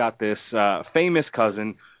that she's got this famous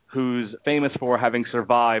cousin who's famous for having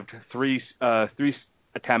survived three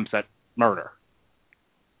attempts at murder,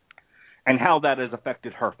 and how that has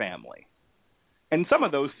affected her family. And some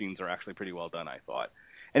of those scenes are actually pretty well done, I thought.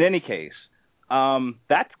 In any case,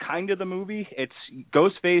 that's kind of the movie. It's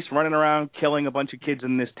Ghostface running around killing a bunch of kids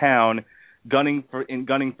in this town, gunning for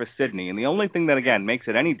Sydney. And the only thing that, again, makes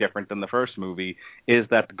it any different than the first movie is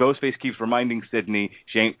that the Ghostface keeps reminding Sydney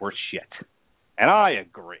she ain't worth shit. And I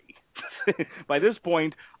agree. By this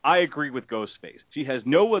point, I agree with Ghostface. She has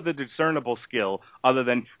no other discernible skill other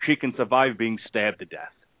than she can survive being stabbed to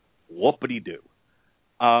death. Whoopity-doo.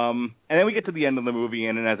 And then we get to the end of the movie,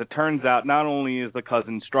 and as it turns out, not only is the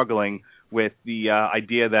cousin struggling with the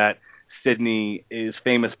idea that Sydney is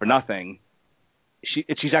famous for nothing,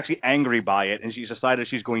 she's actually angry by it, and she's decided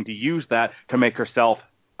she's going to use that to make herself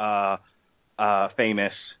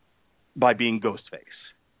famous by being Ghostface.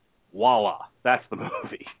 Voila, that's the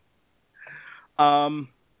movie.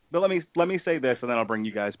 But let me say this, and then I'll bring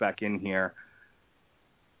you guys back in here.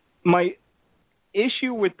 My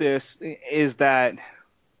issue with this is that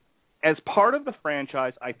as part of the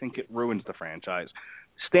franchise, I think it ruins the franchise.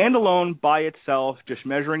 Standalone by itself, just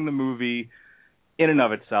measuring the movie in and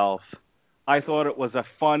of itself, I thought it was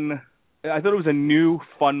a new,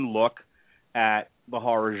 fun look at the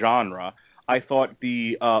horror genre. I thought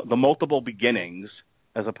the multiple beginnings,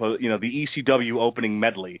 as opposed, the ECW opening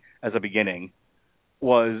medley as a beginning,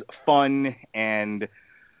 was fun and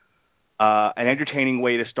an entertaining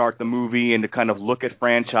way to start the movie and to kind of look at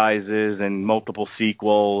franchises and multiple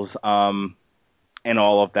sequels and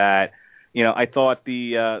all of that. I thought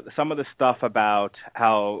some of the stuff about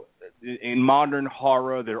how in modern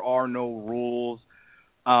horror there are no rules.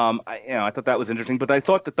 I thought that was interesting, but I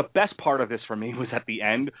thought that the best part of this for me was at the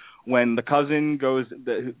end when the cousin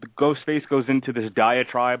the Ghostface goes into this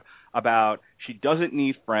diatribe about she doesn't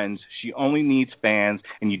need friends, she only needs fans,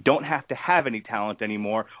 and you don't have to have any talent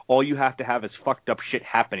anymore. All you have to have is fucked up shit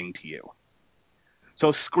happening to you.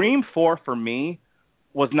 So Scream 4 for me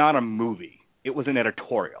was not a movie. It was an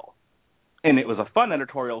editorial. And it was a fun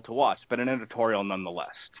editorial to watch, but an editorial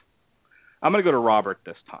nonetheless. I'm going to go to Robert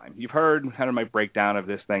this time. You've heard kind of my breakdown of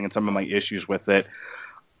this thing and some of my issues with it.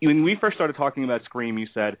 When we first started talking about Scream, you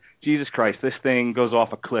said, Jesus Christ, this thing goes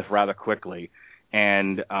off a cliff rather quickly.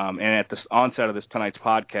 And at the onset of tonight's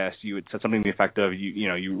podcast, you had said something to the effect of,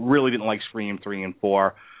 you really didn't like Scream 3 and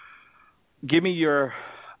 4. Give me your,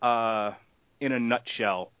 in a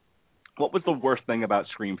nutshell, what was the worst thing about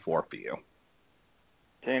Scream 4 for you?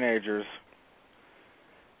 Teenagers.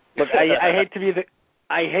 Look, I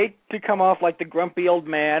hate to come off like the grumpy old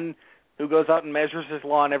man who goes out and measures his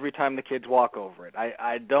lawn every time the kids walk over it.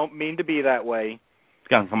 I don't mean to be that way.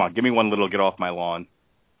 Come on, give me one little get off my lawn.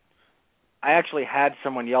 I actually had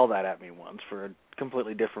someone yell that at me once for a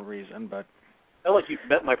completely different reason, but... I feel like you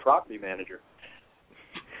met my property manager.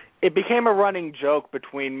 It became a running joke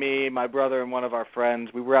between me, my brother, and one of our friends.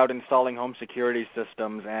 We were out installing home security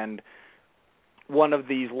systems, and one of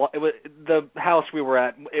these... the house we were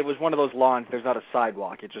at, it was one of those lawns. There's not a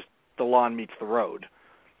sidewalk. It's just the lawn meets the road.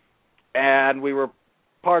 And we were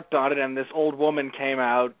parked on it, and this old woman came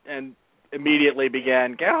out and immediately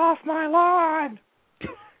began, "Get off my lawn!"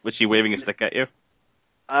 Was she waving a stick at you?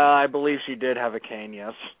 I believe she did have a cane,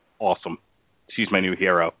 yes. Awesome. She's my new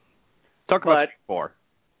hero. Talk about 4.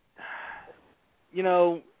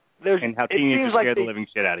 there's... And how it teenagers seems like scare the living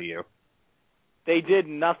shit out of you. They did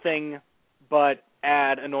nothing but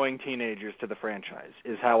add annoying teenagers to the franchise,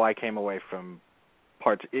 is how I came away from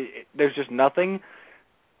parts. There's just nothing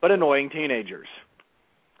but annoying teenagers.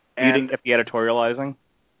 You didn't get the editorializing?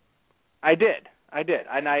 I did.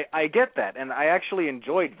 And I get that, and I actually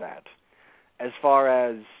enjoyed that. As far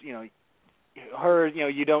as, her,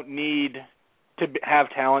 you don't need to have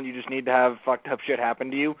talent, you just need to have fucked up shit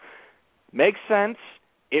happen to you. Makes sense.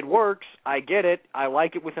 It works. I get it. I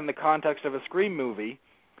like it within the context of a Scream movie.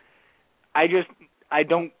 I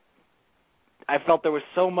felt there was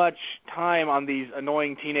so much time on these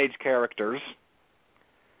annoying teenage characters,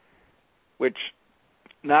 which,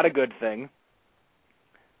 not a good thing.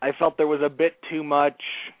 I felt there was a bit too much,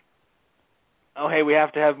 hey, we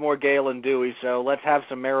have to have more Gale and Dewey, so let's have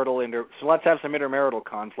some intermarital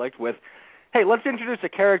conflict with, hey, let's introduce a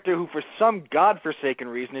character who, for some godforsaken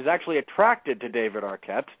reason, is actually attracted to David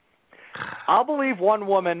Arquette. I'll believe one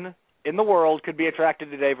woman in the world could be attracted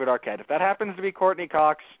to David Arquette. If that happens to be Courtney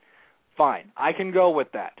Cox, fine. I can go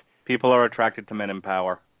with that. People are attracted to men in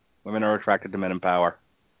power. Women are attracted to men in power.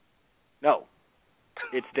 No.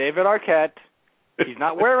 It's David Arquette. He's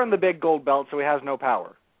not wearing the big gold belt, so he has no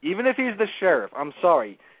power. Even if he's the sheriff, I'm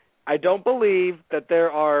sorry. I don't believe that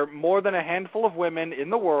there are more than a handful of women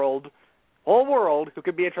in the whole world, who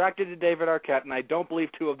could be attracted to David Arquette, and I don't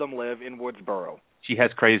believe 2 of them live in Woodsboro. She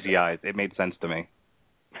has crazy eyes. It made sense to me.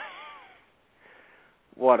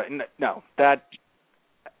 No, that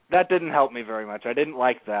didn't help me very much. I didn't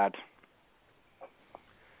like that.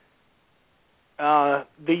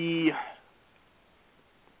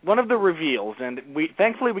 One of the reveals, and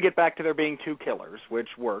thankfully we get back to there being 2 killers, which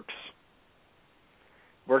works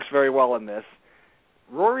very well in this.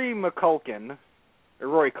 Rory Culkin,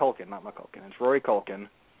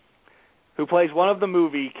 who plays one of the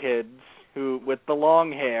movie kids with the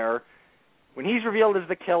long hair. When he's revealed as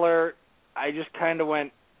the killer, I just kind of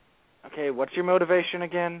went, okay, what's your motivation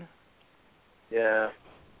again? Yeah.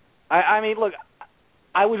 I mean, look,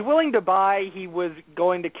 I was willing to buy he was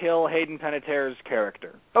going to kill Hayden Panettiere's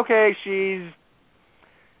character. Okay, she's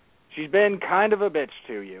been kind of a bitch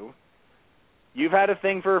to you. You've had a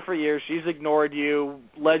thing for her for years. She's ignored you,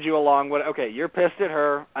 led you along. Okay, you're pissed at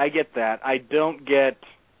her. I get that. I don't get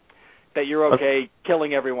that you're okay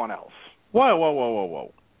killing everyone else.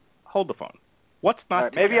 Whoa. Hold the phone. What's not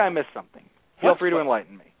to maybe get? I missed something. Feel free to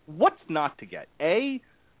enlighten me. What's not to get? A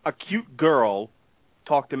cute girl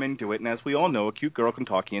talked him into it, and as we all know, a cute girl can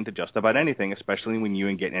talk you into just about anything, especially when you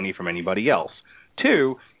ain't getting any from anybody else.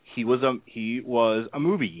 2, he was a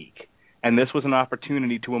movie geek, and this was an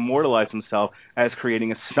opportunity to immortalize himself as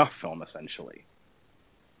creating a snuff film, essentially.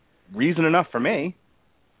 Reason enough for me,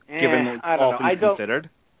 given all things considered.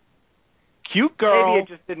 Cute girl. Maybe it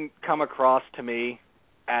just didn't come across to me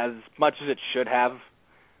as much as it should have.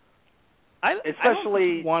 I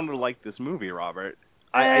don't want to like this movie, Robert.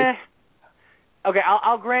 Okay,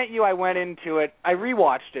 I'll grant you I went into it, I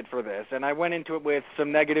rewatched it for this, and I went into it with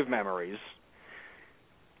some negative memories.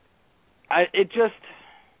 It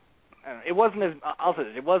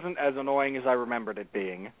wasn't as annoying as I remembered it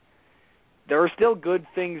being. There are still good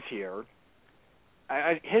things here.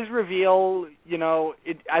 His reveal,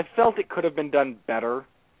 I felt it could have been done better.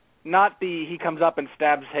 Not he comes up and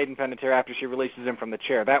stabs Hayden Panettiere after she releases him from the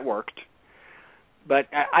chair. That worked. But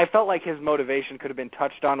I felt like his motivation could have been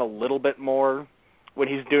touched on a little bit more when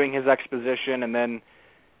he's doing his exposition. And then,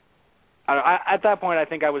 at that point, I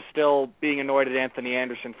think I was still being annoyed at Anthony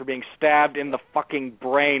Anderson for being stabbed in the fucking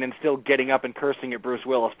brain and still getting up and cursing at Bruce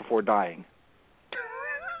Willis before dying.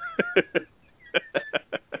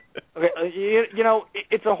 Okay,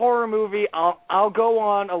 it's a horror movie. I'll go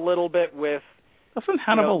on a little bit with... Doesn't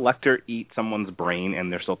Hannibal Lecter eat someone's brain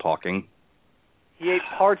and they're still talking? He ate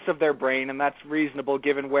parts of their brain, and that's reasonable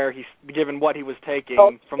given what he was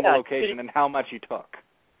taking from the location and how much he took.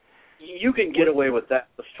 You can get away with that.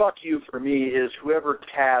 The fuck you for me is whoever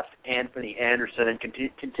cast Anthony Anderson and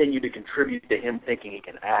continue to contribute to him thinking he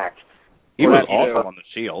can act. He was also on The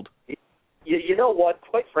Shield. You know what?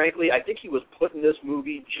 Quite frankly, I think he was put in this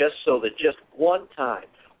movie just so that just one time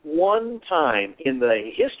in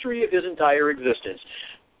the history of his entire existence,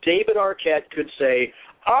 David Arquette could say,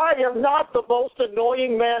 I am not the most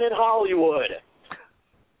annoying man in Hollywood.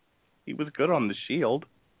 He was good on The Shield.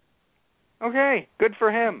 Okay, good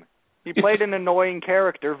for him. He played an annoying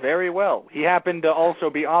character very well. He happened to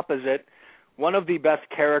also be opposite one of the best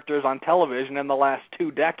characters on television in the last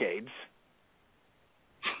 2 decades.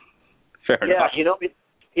 Fair enough. Yeah,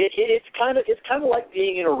 it's kind of like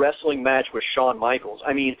being in a wrestling match with Shawn Michaels.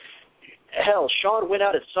 I mean, hell, Shawn went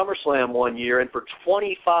out at SummerSlam one year, and for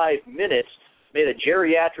 25 minutes, made a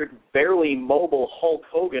geriatric, barely mobile Hulk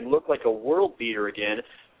Hogan look like a world beater again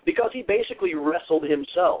because he basically wrestled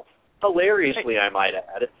himself. Hilariously, I might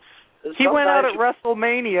add. He went out at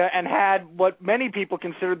WrestleMania and had what many people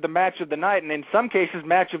considered the match of the night, and in some cases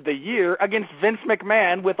match of the year, against Vince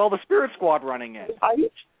McMahon with all the Spirit Squad running in.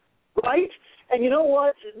 Right? And you know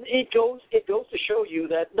what? It goes to show you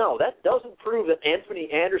that, no, that doesn't prove that Anthony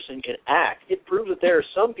Anderson can act. It proves that there are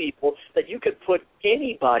some people that you could put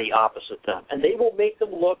anybody opposite them, and they will make them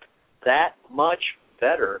look that much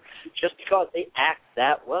better just because they act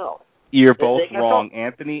that well. You're both wrong.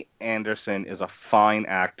 Anthony Anderson is a fine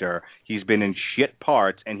actor. He's been in shit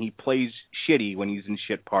parts, and he plays shitty when he's in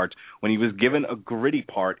shit parts. When he was given a gritty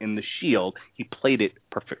part in The Shield, he played it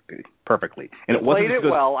perfectly. And he played it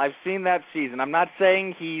well. I've seen that season. I'm not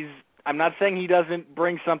saying he doesn't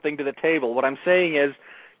bring something to the table. What I'm saying is,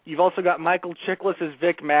 you've also got Michael Chiklis as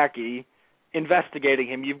Vic Mackey investigating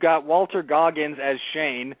him. You've got Walter Goggins as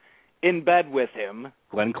Shane in bed with him.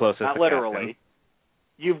 Glenn Close as not the literally. captain.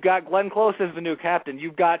 You've got Glenn Close as the new captain.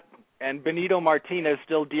 And Benito Martinez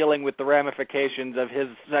still dealing with the ramifications of his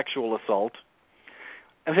sexual assault.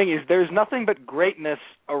 And the thing is, there's nothing but greatness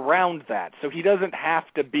around that, so he doesn't have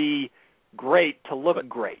to be great to look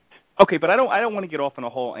great. Okay, but I don't want to get off on a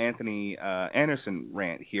whole Anthony Anderson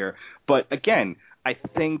rant here. But again, I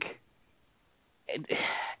think,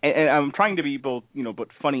 and I'm trying to be both, but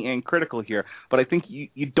funny and critical here. But I think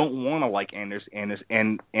you don't want to like Anthony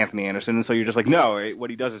Anderson, and so you're just like, no, what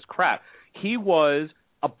he does is crap. He was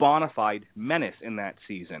a bona fide menace in that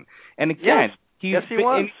season, and again, he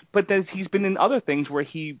was. But he's been in other things where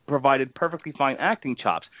he provided perfectly fine acting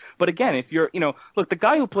chops. But again, if you're, look, the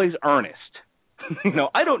guy who plays Ernest.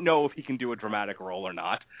 I don't know if he can do a dramatic role or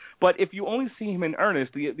not, but if you only see him in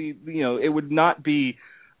Ernest, it would not be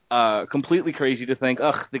completely crazy to think,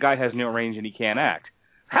 the guy has no range and he can't act.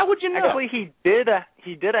 How would you know? Actually, he did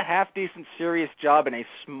a half decent serious job in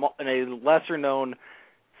a lesser known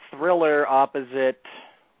thriller opposite.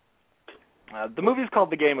 The movie's called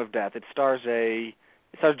The Game of Death. It stars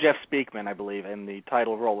Jeff Speakman, I believe, in the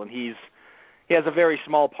title role, and he has a very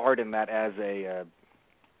small part in that as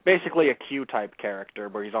basically a Q-type character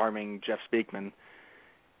where he's arming Jeff Speakman,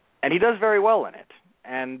 and he does very well in it.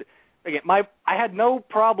 And again, I had no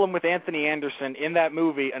problem with Anthony Anderson in that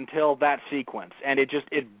movie until that sequence, and it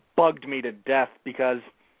bugged me to death because,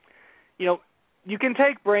 you can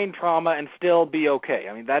take brain trauma and still be okay.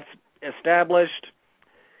 I mean, that's established.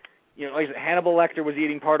 Like I said, Hannibal Lecter was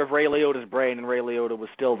eating part of Ray Liotta's brain, and Ray Liotta was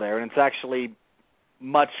still there, and it's actually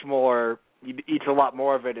much more. He eats a lot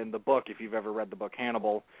more of it in the book, if you've ever read the book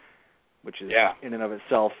Hannibal, which is in and of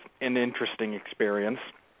itself an interesting experience.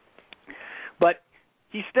 But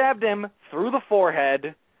he stabbed him through the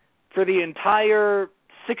forehead for the entire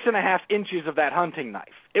 6.5 inches of that hunting knife.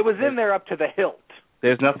 It was in there up to the hilt.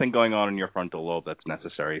 There's nothing going on in your frontal lobe that's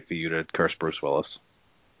necessary for you to curse Bruce Willis.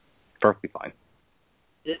 Perfectly fine.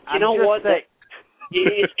 You know what?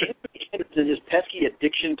 His pesky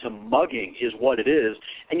addiction to mugging is what it is.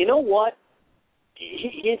 And you know what?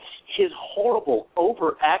 It's his horrible,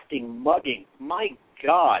 overacting mugging. My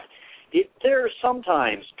God. There are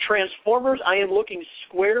sometimes, Transformers, I am looking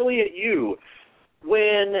squarely at you,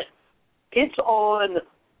 when it's on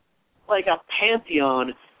like a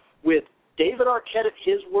pantheon with David Arquette at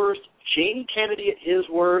his worst, Jamie Kennedy at his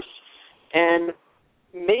worst, and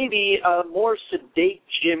maybe a more sedate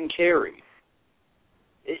Jim Carrey.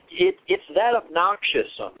 It's that obnoxious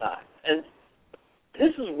sometimes. And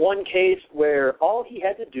this is one case where all he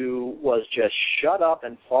had to do was just shut up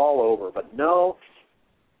and fall over. But no.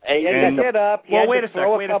 He had to get up. He had to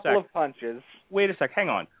throw a couple of punches. Wait a sec. Hang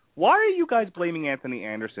on. Why are you guys blaming Anthony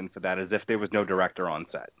Anderson for that as if there was no director on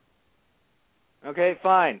set? Okay,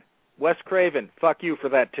 fine. Wes Craven, fuck you for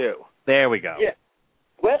that, too. There we go. Yeah.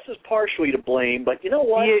 Wes is partially to blame, but you know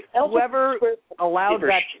what? Whoever allowed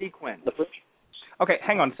that sequence. Okay,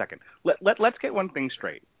 hang on a second. Let's get one thing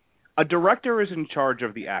straight. A director is in charge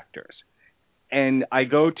of the actors. And I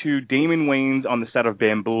go to Damon Wayans on the set of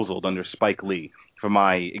Bamboozled under Spike Lee for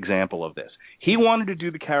my example of this. He wanted to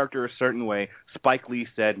do the character a certain way. Spike Lee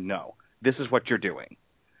said, no, this is what you're doing.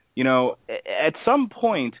 At some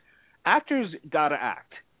point, actors got to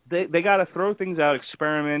act. They got to throw things out,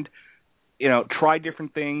 experiment, try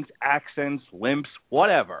different things, accents, limps,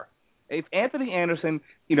 whatever. If Anthony Anderson,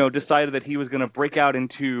 decided that he was going to break out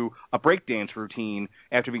into a breakdance routine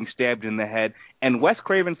after being stabbed in the head, and Wes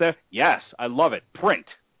Craven said, yes, I love it, print.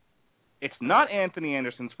 It's not Anthony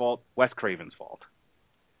Anderson's fault, Wes Craven's fault.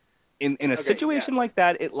 In a situation like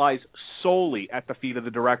that, it lies solely at the feet of the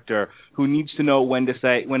director, who needs to know when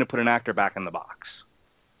to put an actor back in the box.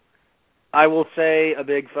 I will say a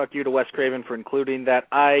big fuck you to Wes Craven for including that.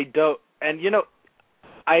 I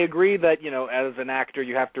agree that, as an actor,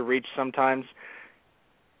 you have to reach sometimes.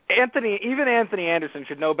 Anthony Anderson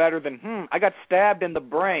should know better than, I got stabbed in the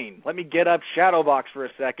brain. Let me get up Shadowbox for a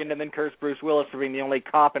second and then curse Bruce Willis for being the only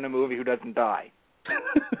cop in a movie who doesn't die.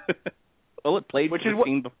 Well, it played the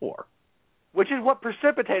scene before. Which is what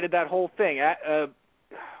precipitated that whole thing.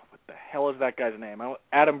 What the hell is that guy's name?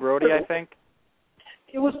 Adam Brody, I think?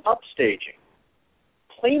 It was upstaging.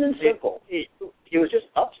 Plain and simple. He was just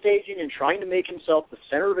upstaging and trying to make himself the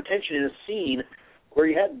center of attention in a scene where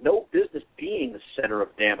he had no business being the center of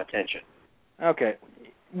damn attention. Okay.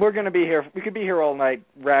 We're going to be here. We could be here all night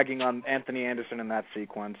ragging on Anthony Anderson in that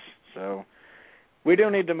sequence. So we do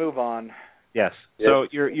need to move on. Yes. So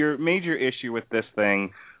your major issue with this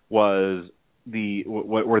thing was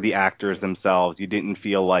what were the actors themselves. You didn't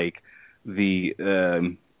feel like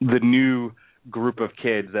the new group of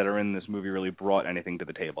kids that are in this movie really brought anything to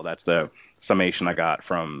the table. That's the summation I got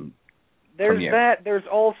from you. There's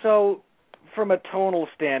also, from a tonal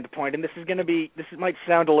standpoint, and this might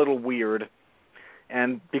sound a little weird,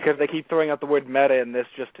 and because they keep throwing out the word meta in this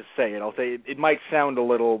just to say it, I'll say it might sound a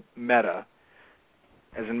little meta,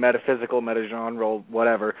 as in metaphysical, meta-genre,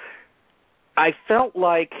 whatever. I felt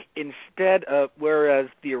like whereas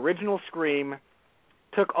the original Scream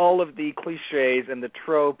took all of the cliches and the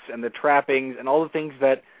tropes and the trappings and all the things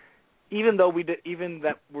that, even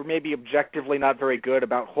that were maybe objectively not very good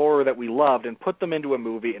about horror that we loved, and put them into a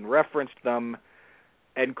movie and referenced them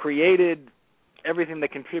and created everything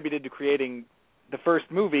that contributed to creating the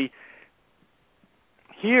first movie.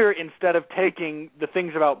 Here, instead of taking the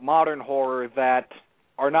things about modern horror that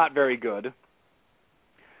are not very good,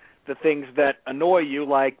 the things that annoy you,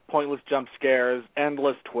 like pointless jump scares,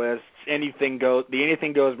 endless twists, the anything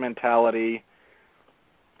goes mentality,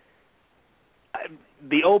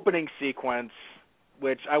 the opening sequence,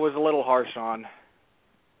 which I was a little harsh on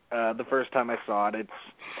the first time I saw it.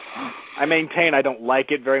 I maintain I don't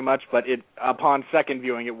like it very much, but upon second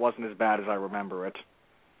viewing, it wasn't as bad as I remember it.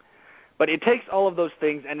 But it takes all of those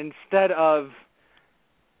things, and instead of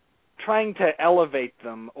trying to elevate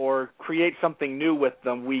them or create something new with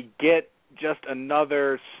them, we get just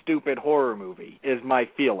another stupid horror movie, is my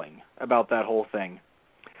feeling about that whole thing.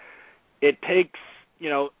 It takes,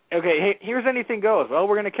 okay, hey, here's anything goes. Well,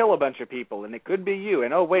 we're going to kill a bunch of people, and it could be you.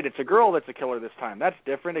 And, oh, wait, it's a girl that's a killer this time. That's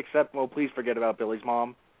different, except, well, please forget about Billy's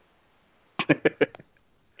mom.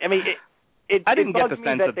 I mean, I didn't get the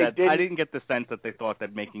sense that they thought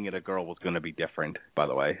that making it a girl was going to be different, by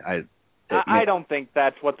the way. I don't think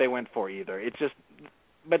that's what they went for either. It's just,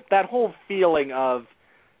 but that whole feeling of,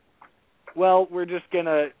 well, we're just going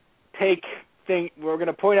to we're going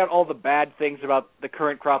to point out all the bad things about the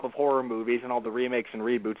current crop of horror movies and all the remakes and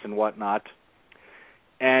reboots and whatnot,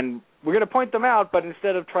 and we're going to point them out, but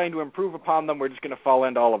instead of trying to improve upon them, we're just going to fall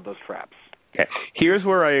into all of those traps. Okay. Here's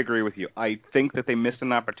where I agree with you. I think that they missed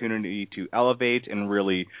an opportunity to elevate and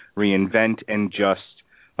really reinvent and just,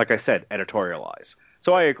 like I said, editorialize.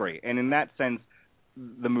 So I agree. And in that sense,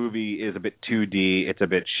 the movie is a bit 2D. It's a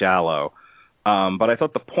bit shallow. But I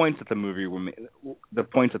thought the points that the movie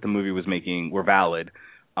was making were valid.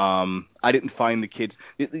 I didn't find the kids.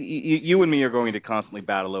 You and me are going to constantly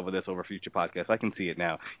battle over this over future podcasts. I can see it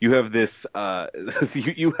now. You have this.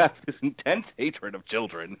 You have this intense hatred of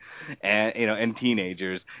children, and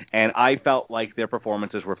teenagers. And I felt like their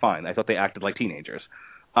performances were fine. I thought they acted like teenagers.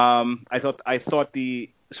 I thought the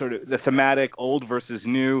sort of the thematic old versus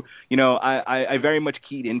new, I very much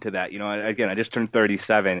keyed into that. Again, I just turned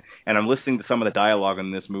 37, and I'm listening to some of the dialogue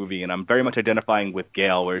in this movie, and I'm very much identifying with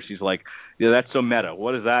Gail, where she's like, that's so meta.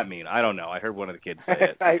 What does that mean? I don't know. I heard one of the kids say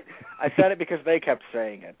it. I said it because they kept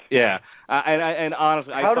saying it. Yeah. And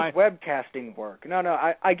honestly, how does webcasting work? No,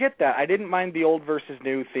 I get that. I didn't mind the old versus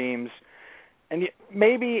new themes. And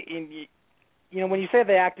maybe, when you say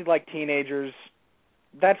they acted like teenagers,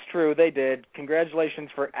 that's true, they did. Congratulations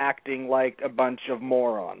for acting like a bunch of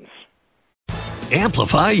morons.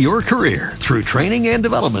 Amplify your career through training and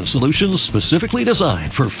development solutions specifically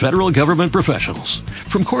designed for federal government professionals.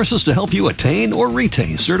 From courses to help you attain or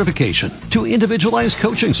retain certification, to individualized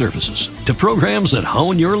coaching services, to programs that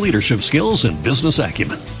hone your leadership skills and business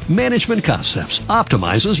acumen, Management Concepts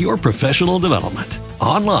optimizes your professional development.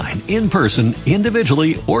 Online, in person,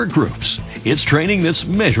 individually, or groups, it's training that's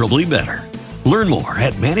measurably better. Learn more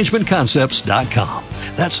at managementconcepts.com.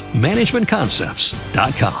 That's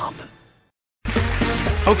managementconcepts.com.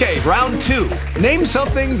 Okay, round two. Name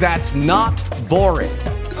something that's not boring.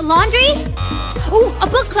 A laundry? Ooh, a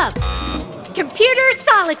book club. Computer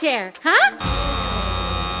solitaire, huh?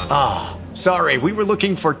 Ah, sorry, we were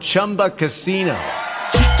looking for Chumba Casino.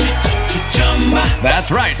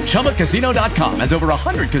 That's right. ChumbaCasino.com has over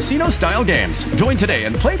 100 casino-style games. Join today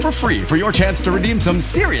and play for free for your chance to redeem some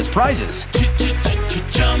serious prizes.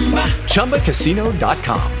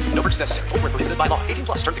 ChumbaCasino.com. No purchase necessary. Void where prohibited by law. 18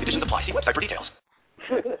 plus. Terms and conditions apply. See website for details.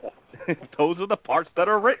 Those are the parts that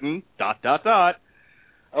are written. ...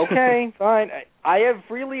 Okay, fine. I have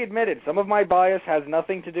freely admitted some of my bias has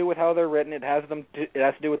nothing to do with how they're written. It has to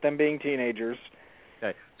do with them being teenagers.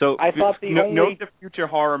 Okay, so I thought note the future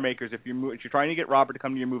horror makers. If you're trying to get Robert to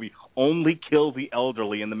come to your movie, only kill the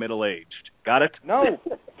elderly and the middle-aged. Got it? No,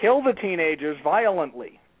 kill the teenagers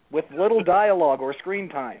violently with little dialogue or screen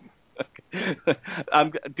time.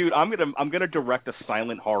 I'm gonna direct a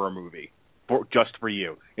silent horror movie just for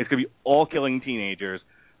you. It's gonna be all killing teenagers,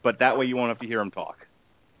 but that way you won't have to hear them talk.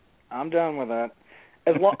 I'm done with that.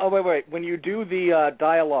 Wait. When you do the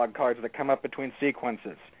dialogue cards that come up between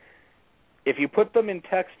sequences, if you put them in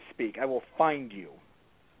text speak, I will find you.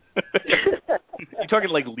 You talking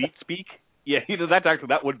like leet speak? Yeah,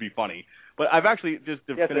 that would be funny. But I've actually just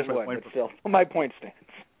to finish my point. But still, my point stands.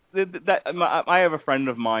 I have a friend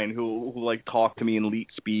of mine who like talked to me in leet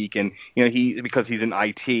speak, and because he's in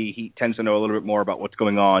IT, he tends to know a little bit more about what's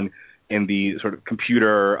going on in the sort of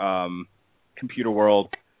computer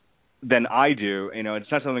world than I do.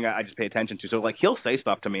 It's not something I just pay attention to. So like he'll say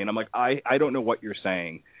stuff to me, and I'm like, I don't know what you're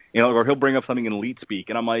saying. Or he'll bring up something in leet speak,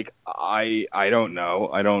 and I'm like, I don't know,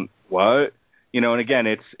 what, and again,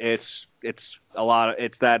 it's a lot of,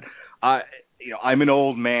 it's that, I'm an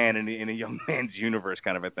old man in a young man's universe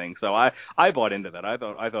kind of a thing. So I bought into that. I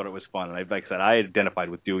thought it was fun, and like I said, I identified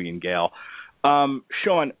with Dewey and Gale.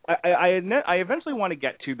 Sean, I eventually want to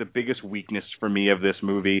get to the biggest weakness for me of this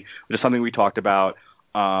movie, which is something we talked about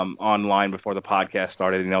online before the podcast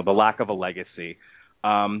started. The lack of a legacy.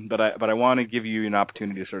 But I want to give you an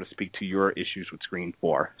opportunity to sort of speak to your issues with Screen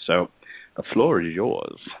 4. So the floor is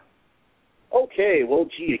yours. Okay, well,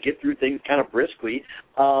 to get through things kind of briskly,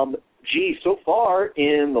 so far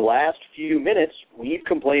in the last few minutes, we've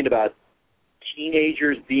complained about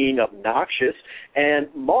teenagers being obnoxious, and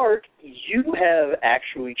Mark, you have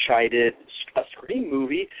actually chided a Scream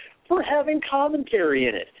movie for having commentary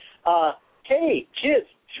in it. Hey, kids,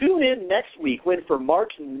 tune in next week when, for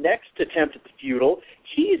Mark's next attempt at the feudal,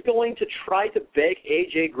 he's going to try to beg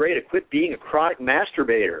AJ Gray to quit being a chronic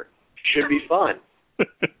masturbator. Should be fun.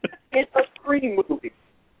 It's a Scream movie.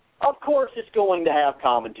 Of course it's going to have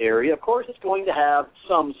commentary. Of course it's going to have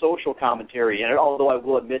some social commentary in it, although I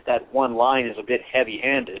will admit that one line is a bit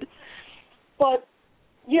heavy-handed. But,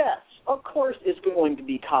 yes, of course it's going to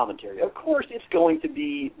be commentary. Of course it's going to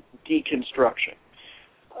be deconstruction.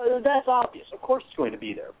 That's obvious. Of course it's going to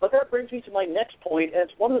be there. But that brings me to my next point, and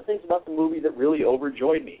it's one of the things about the movie that really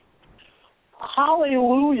overjoyed me.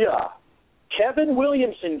 Hallelujah! Kevin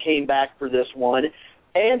Williamson came back for this one,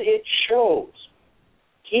 and it shows.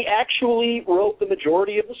 He actually wrote the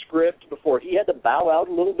majority of the script before he had to bow out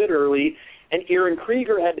a little bit early, and Aaron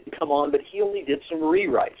Krieger had to come on, but he only did some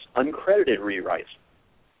rewrites, uncredited rewrites.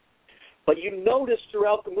 But you notice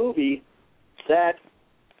throughout the movie that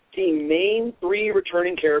the main three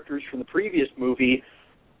returning characters from the previous movie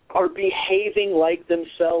are behaving like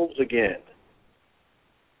themselves again.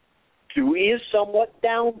 Dewey is somewhat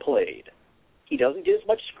downplayed. He doesn't get as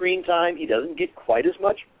much screen time. He doesn't get quite as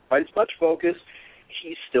much focus.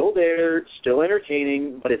 He's still there, still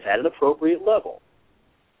entertaining, but it's at an appropriate level.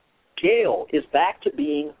 Gale is back to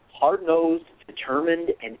being hard-nosed, determined,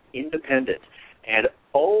 and independent. And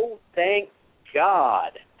oh, thank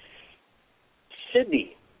God,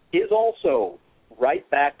 Sydney is also right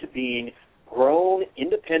back to being grown,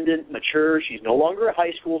 independent, mature. She's no longer a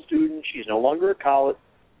high school student. She's no longer a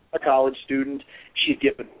college student. She's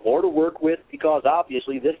given more to work with because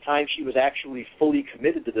obviously this time she was actually fully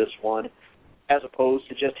committed to this one, as opposed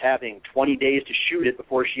to just having 20 days to shoot it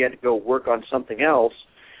before she had to go work on something else.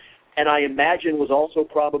 And I imagine was also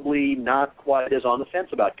probably not quite as on the fence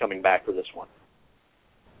about coming back for this one.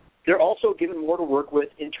 They're also given more to work with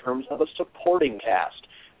in terms of a supporting cast.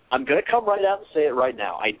 I'm going to come right out and say it right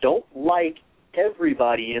now. I don't like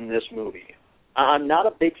everybody in this movie. I'm not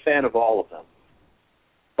a big fan of all of them.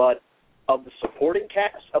 But of the supporting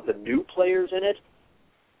cast, of the new players in it,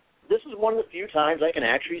 this is one of the few times I can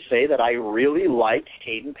actually say that I really liked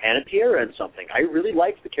Hayden Panettiere in something. I really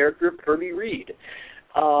liked the character of Kirby Reed.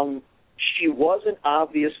 She wasn't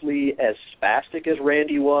obviously as spastic as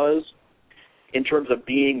Randy was in terms of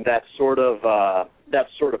being that sort of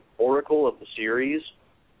oracle of the series,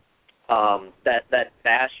 that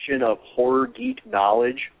bastion of horror geek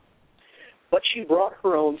knowledge. But she brought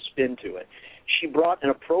her own spin to it. She brought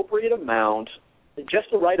an appropriate amount, just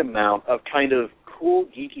the right amount of kind of cool,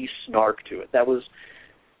 geeky snark to it. That was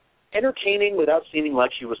entertaining without seeming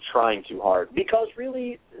like she was trying too hard, because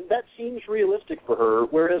really that seems realistic for her,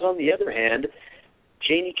 whereas on the other hand,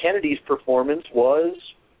 Jamie Kennedy's performance was,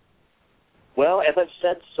 well, as I've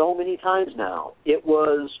said so many times now, it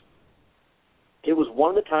was one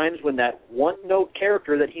of the times when that one-note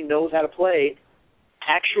character that he knows how to play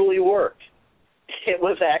actually worked. It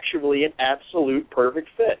was actually an absolute perfect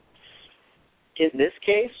fit. In this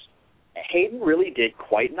case, Hayden really did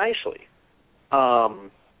quite nicely.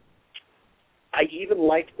 I even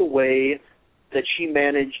liked the way that she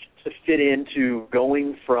managed to fit into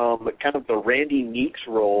going from kind of the Randy Meeks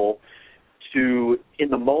role to, in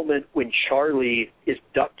the moment when Charlie is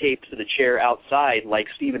duct taped to the chair outside like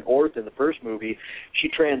Stephen Orth in the first movie, she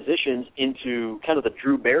transitions into kind of the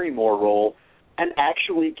Drew Barrymore role and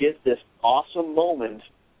actually gets this awesome moment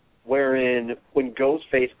wherein when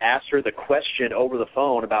Ghostface asks her the question over the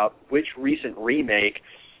phone about which recent remake,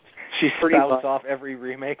 she spouts off every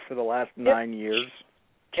remake for the last 9 years.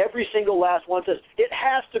 Every single last one says, it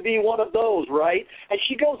has to be one of those, right? And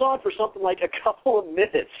she goes on for something like a couple of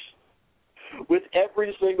minutes with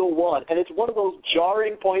every single one. And it's one of those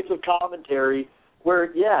jarring points of commentary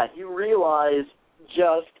where, yeah, you realize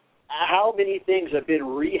just how many things have been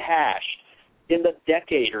rehashed in the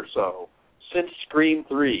decade or so since Scream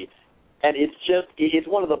 3. And it's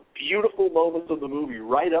one of the beautiful moments of the movie,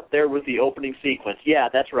 right up there with the opening sequence. Yeah,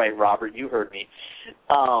 that's right, Robert, you heard me.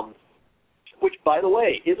 Which, by the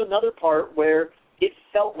way, is another part where it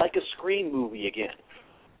felt like a Scream movie again.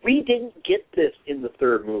 We didn't get this in the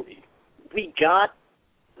third movie. We got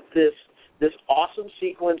this awesome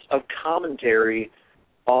sequence of commentary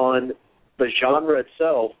on the genre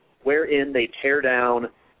itself, wherein they tear down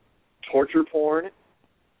torture porn,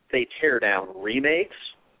 they tear down remakes,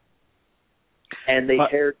 and they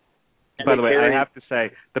tear... By the way, I have to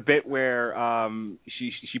say, the bit where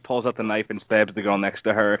she pulls out the knife and stabs the girl next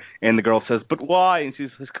to her, and the girl says, "But why?" And she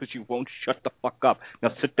says, "Because you won't shut the fuck up.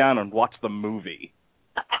 Now sit down and watch the movie."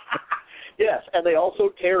 Yes, and they also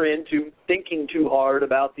tear into thinking too hard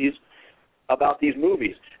about these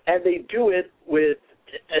movies, and they do it with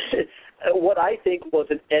what I think was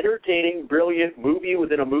an entertaining, brilliant movie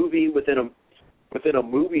within a movie within a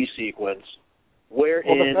movie sequence. Well,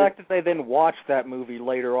 the fact that they then watch that movie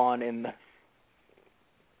later on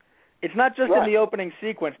it's not just in the opening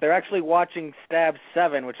sequence. They're actually watching Stab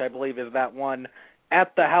 7, which I believe is that one,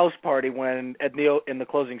 at the house party in the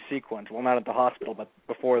closing sequence. Well, not at the hospital, but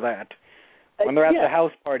before that. When they're at the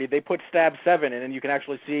house party, they put Stab 7 in, and you can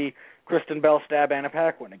actually see Kristen Bell stab Anna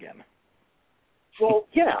Paquin again. Well,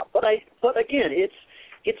 yeah, but again,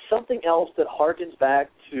 it's something else that harkens back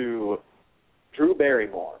to Drew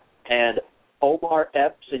Barrymore and Omar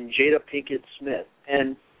Epps and Jada Pinkett Smith.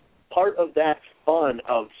 And part of that fun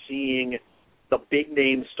of seeing the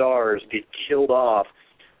big-name stars get killed off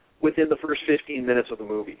within the first 15 minutes of the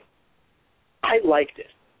movie. I liked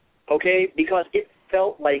it, okay, because it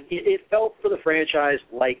felt for the franchise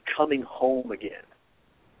like coming home again.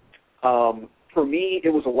 For me, it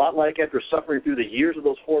was a lot like after suffering through the years of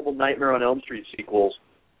those horrible Nightmare on Elm Street sequels,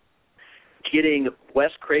 getting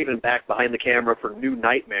Wes Craven back behind the camera for New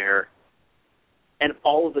Nightmare, and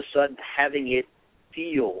all of a sudden having it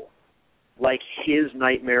feel like his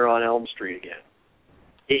Nightmare on Elm Street again.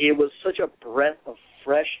 It was such a breath of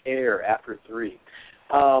fresh air after 3.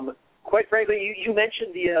 Quite frankly, you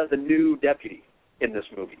mentioned the new deputy in this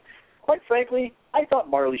movie. Quite frankly, I thought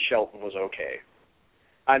Marley Shelton was okay.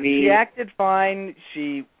 I mean, she acted fine.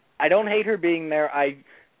 I don't hate her being there.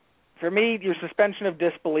 For me, your suspension of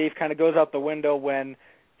disbelief kind of goes out the window when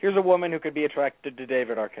here's a woman who could be attracted to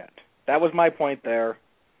David Arquette. That was my point there.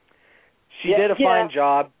 She did a fine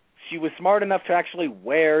job. She was smart enough to actually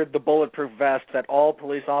wear the bulletproof vest that all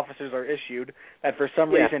police officers are issued, that for some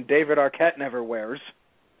reason David Arquette never wears.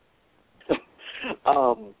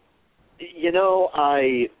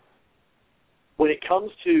 When it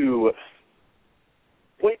comes to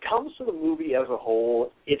the movie as a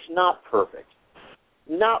whole, it's not perfect,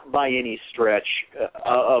 not by any stretch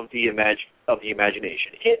of the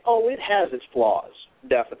imagination. It has its flaws,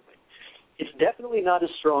 definitely. It's definitely not as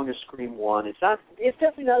strong as Scream 1. It's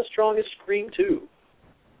definitely not as strong as Scream 2.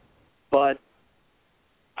 But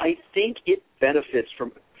I think it benefits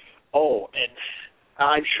from... Oh, and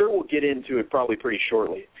I'm sure we'll get into it probably pretty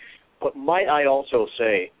shortly. But might I also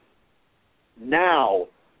say, now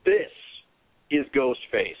this is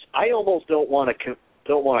Ghostface. I almost don't want to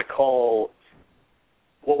call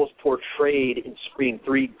what was portrayed in Scream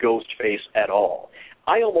 3 Ghostface at all.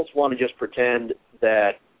 I almost want to just pretend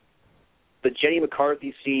that the Jenny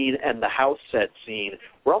McCarthy scene and the house set scene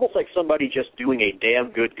were almost like somebody just doing a damn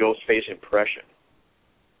good Ghostface impression.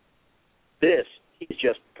 This is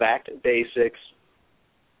just back to basics,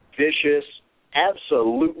 vicious,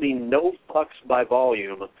 absolutely no fucks by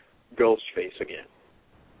volume Ghostface again.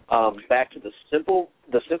 Back to the simple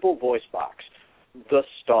voice box, the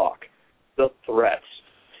stalk, the threats.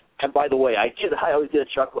 And by the way, I always get a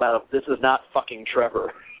chuckle out of this is not fucking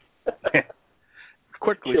Trevor.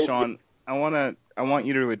 Quickly, Sean, I want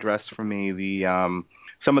you to address for me the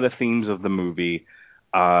some of the themes of the movie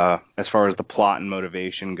as far as the plot and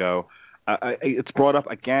motivation go. It's brought up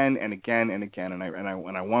again and again and again, and I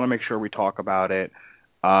want to make sure we talk about it.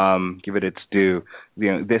 Give it its due.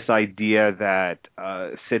 This idea that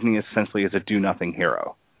Sydney essentially is a do-nothing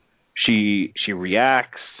hero. She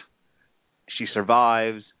reacts, she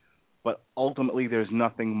survives, but ultimately there's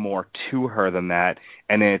nothing more to her than that,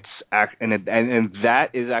 and that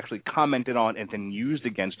is actually commented on and then used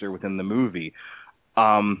against her within the movie.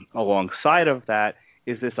 Alongside of that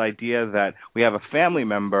is this idea that we have a family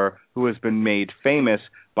member who has been made famous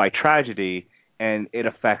by tragedy, and it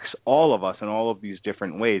affects all of us in all of these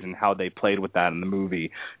different ways, and how they played with that in the movie.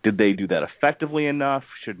 Did they do that effectively enough?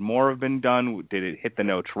 Should more have been done? Did it hit the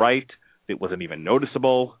notes right? It wasn't even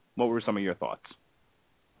noticeable. What were some of your thoughts?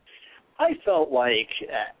 I felt like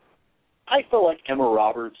Emma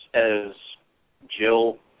Roberts as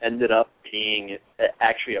Jill ended up being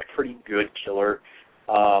actually a pretty good killer.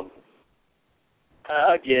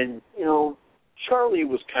 Again, Charlie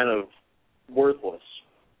was kind of worthless,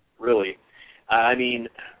 really. I mean,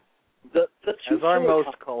 the two as are most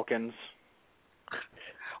Culkins.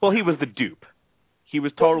 Well, he was the dupe. He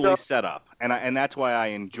was totally set up, and that's why I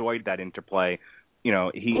enjoyed that interplay. He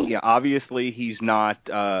obviously he's not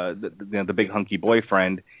the big hunky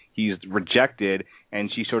boyfriend. He's rejected,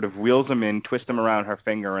 and she sort of reels him in, twists him around her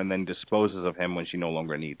finger, and then disposes of him when she no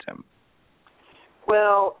longer needs him.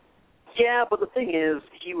 Well, yeah, but the thing is,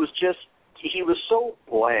 he was so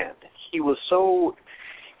bland. He was so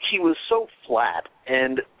flat.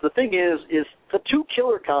 And the thing is the two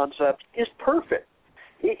killer concept is perfect.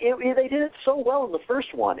 They did it so well in the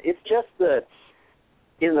first one. It's just that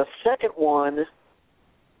in the second one,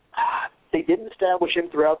 they didn't establish him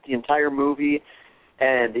throughout the entire movie,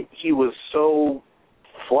 and he was so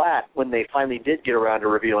flat when they finally did get around to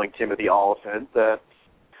revealing Timothy Oliphant that,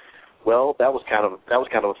 well, that was kind of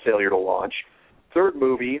a failure to launch. Third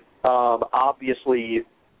movie, obviously,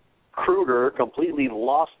 Kruger completely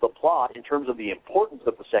lost the plot in terms of the importance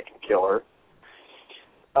of the second killer,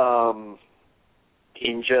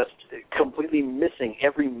 in just completely missing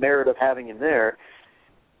every merit of having him there.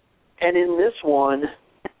 And in this one,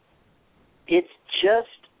 it's just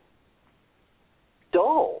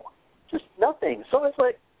dull. Just nothing. So it's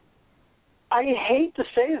like, I hate to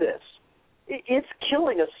say this. It's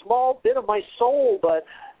killing a small bit of my soul, but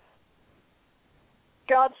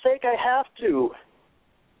God's sake, I have to.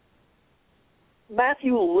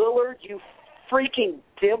 Matthew Lillard, you freaking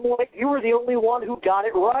dimwit, you were the only one who got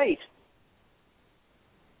it right.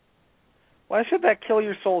 Why should that kill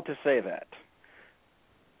your soul to say that?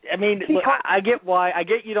 I mean, look, I get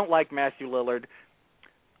you don't like Matthew Lillard.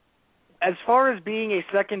 As far as being a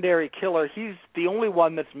secondary killer, he's the only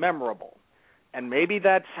one that's memorable. And maybe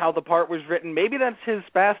that's how the part was written. Maybe that's his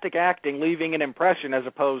spastic acting leaving an impression, as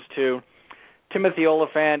opposed to Timothy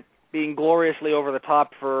Oliphant being gloriously over the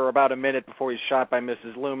top for about a minute before he's shot by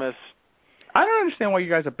Mrs. Loomis. I don't understand why you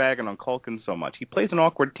guys are bagging on Culkin so much. He plays an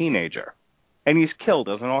awkward teenager, and he's killed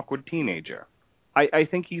as an awkward teenager. I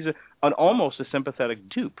think he's almost a sympathetic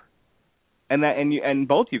dupe, and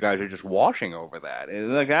both you guys are just washing over that.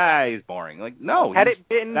 And like, he's boring. Like, no,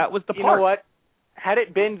 that was the part. You know what? Had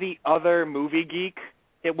it been the other movie geek,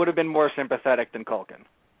 it would have been more sympathetic than Culkin.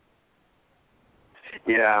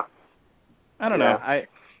 Yeah. I don't know.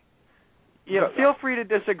 Feel free to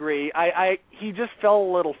disagree. He just fell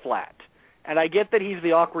a little flat. And I get that he's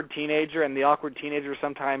the awkward teenager, and the awkward teenager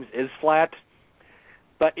sometimes is flat,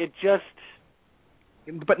 but it just...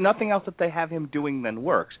 But nothing else that they have him doing then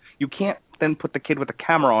works. You can't then put the kid with the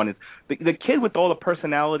camera on. The kid with all the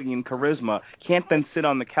personality and charisma can't then sit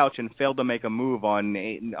on the couch and fail to make a move on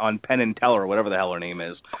Penn and Teller or whatever the hell her name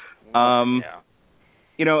is.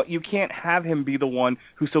 You can't have him be the one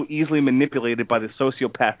who's so easily manipulated by the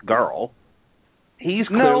sociopath girl. He's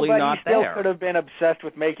clearly not there. No, but he still could have been obsessed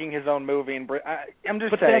with making his own movie. And I'm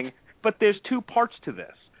just saying. But there's two parts to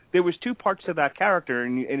this. There was two parts to that character,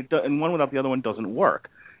 and one without the other one doesn't work.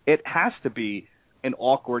 It has to be an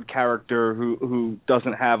awkward character who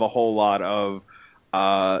doesn't have a whole lot of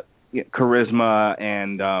charisma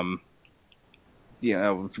and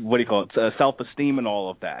self-esteem and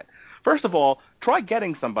all of that. First of all, try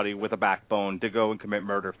getting somebody with a backbone to go and commit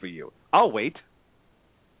murder for you. I'll wait.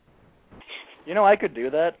 I could do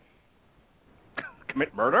that.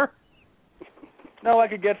 commit murder? No, I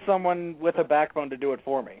could get someone with a backbone to do it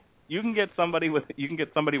for me. You can get somebody with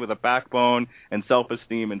a backbone and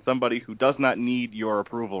self-esteem, and somebody who does not need your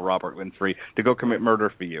approval, Robert Winfree, to go commit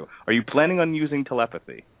murder for you. Are you planning on using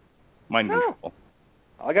telepathy? Mind control.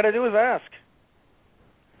 All I got to do is ask.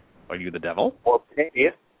 Are you the devil? Well,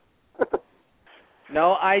 pay.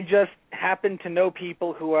 No, I just happen to know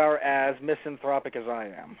people who are as misanthropic as I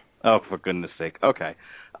am. Oh, for goodness sake. Okay.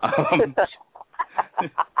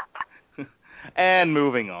 And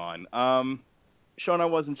moving on. Sean, I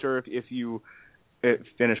wasn't sure if you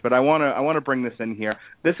finished, but I want to bring this in here.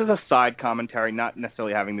 This is a side commentary, not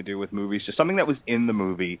necessarily having to do with movies, just something that was in the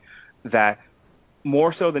movie that,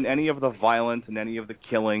 more so than any of the violence and any of the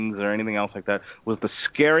killings or anything else like that, was the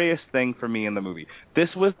scariest thing for me in the movie. This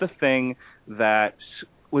was the thing that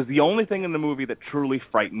was the only thing in the movie that truly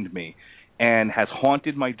frightened me and has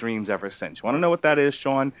haunted my dreams ever since. You want to know what that is,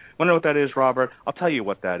 Sean? Want to know what that is, Robert? I'll tell you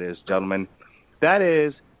what that is, gentlemen. That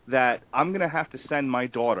is that I'm going to have to send my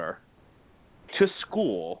daughter to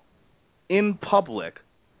school in public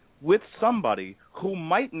with somebody who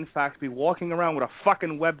might, in fact, be walking around with a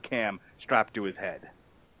fucking webcam strapped to his head.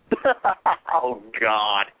 Oh,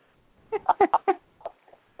 God.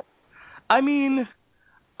 I mean,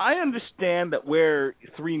 I understand that we're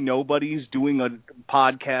three nobodies doing a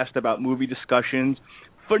podcast about movie discussions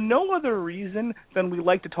for no other reason than we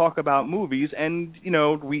like to talk about movies, and, you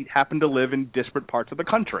know, we happen to live in disparate parts of the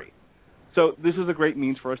country. So this is a great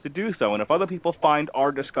means for us to do so, and if other people find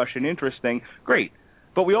our discussion interesting, great.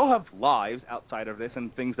 But we all have lives outside of this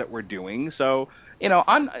and things that we're doing, so, you know,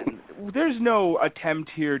 there's no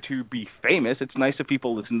attempt here to be famous. It's nice if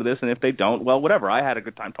people listen to this, and if they don't, well, whatever. I had a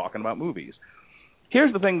good time talking about movies.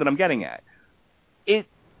 Here's the thing that I'm getting at. It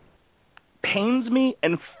pains me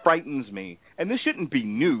and frightens me, and this shouldn't be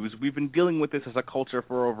news. We've been dealing with this as a culture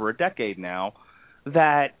for over a decade now,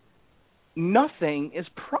 that nothing is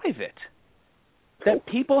private. That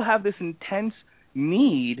people have this intense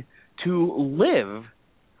need to live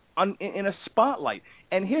in a spotlight.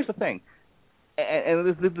 And here's the thing,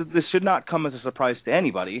 and this should not come as a surprise to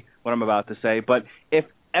anybody, what I'm about to say, but if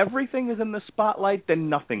everything is in the spotlight, then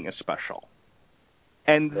nothing is special.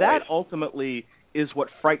 And that ultimately is what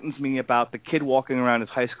frightens me about the kid walking around his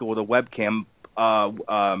high school with a webcam,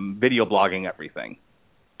 video blogging everything.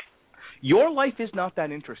 Your life is not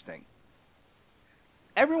that interesting.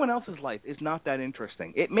 Everyone else's life is not that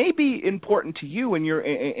interesting. It may be important to you and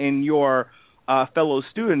your fellow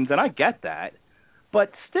students, and I get that,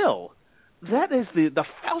 but still, that is the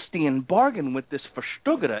Faustian bargain with this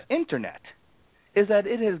verstugete internet, is that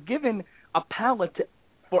it has given a palette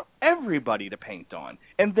for everybody to paint on,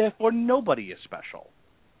 and therefore nobody is special.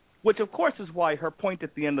 Which, of course, is why her point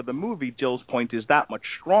at the end of the movie, Jill's point, is that much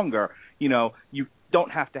stronger. You know, you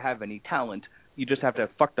don't have to have any talent. You just have to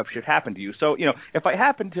have fucked up shit happen to you. So, you know, if I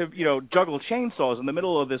happen to, you know, juggle chainsaws in the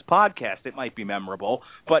middle of this podcast, it might be memorable.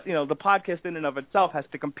 But, you know, the podcast in and of itself has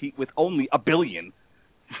to compete with only 1 billion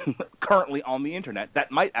currently on the internet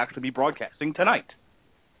that might actually be broadcasting tonight.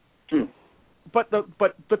 But the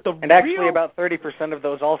and actually about 30% of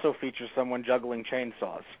those also feature someone juggling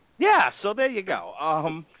chainsaws. Yeah, so there you go.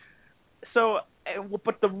 But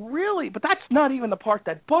that's not even the part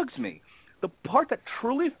that bugs me. The part that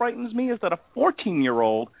truly frightens me is that a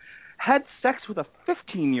 14-year-old had sex with a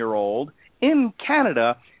 15-year-old in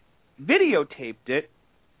Canada, videotaped it,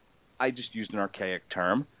 I just used an archaic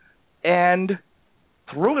term, and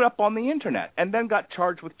threw it up on the internet, and then got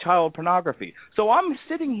charged with child pornography. So I'm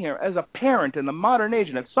sitting here as a parent in the modern age,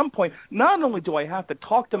 and at some point, not only do I have to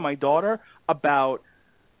talk to my daughter about,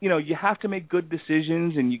 you know, you have to make good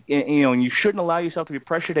decisions, and you shouldn't allow yourself to be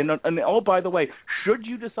pressured. And oh, by the way, should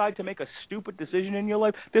you decide to make a stupid decision in your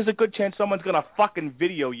life, there's a good chance someone's gonna fucking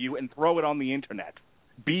video you and throw it on the internet.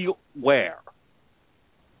 Beware.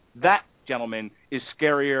 That, gentlemen, is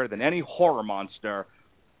scarier than any horror monster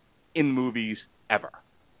in movies ever.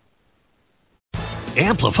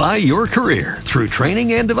 Amplify your career through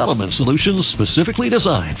training and development solutions specifically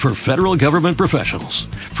designed for federal government professionals.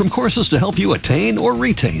 From courses to help you attain or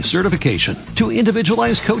retain certification, to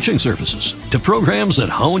individualized coaching services, to programs that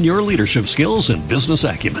hone your leadership skills and business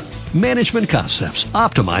acumen, Management Concepts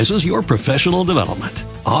optimizes your professional development.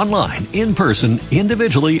 Online, in person,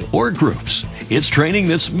 individually, or groups, it's training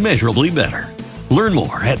that's measurably better. Learn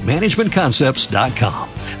more at managementconcepts.com.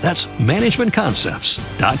 That's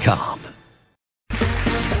managementconcepts.com.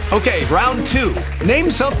 Okay, round 2. Name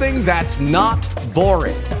something that's not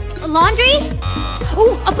boring. A laundry?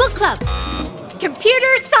 Ooh, a book club.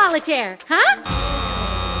 Computer solitaire, huh?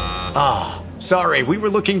 Ah, sorry, we were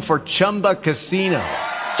looking for Chumba Casino.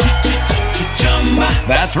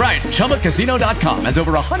 That's right. ChumbaCasino.com has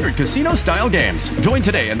over 100 casino-style games. Join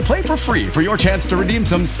today and play for free for your chance to redeem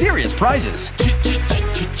some serious prizes.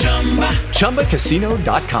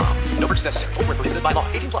 ChumbaCasino.com. No purchase necessary. Void where prohibited by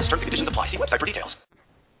law. 18 plus. Terms and conditions apply. See website for details.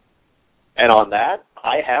 And on that,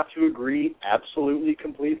 I have to agree absolutely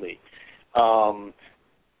completely.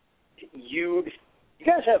 You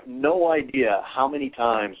guys have no idea how many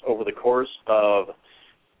times over the course of,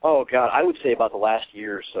 I would say about the last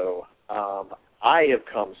year or so, I have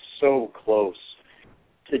come so close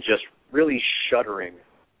to just really shuttering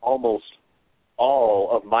almost all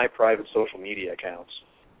of my private social media accounts.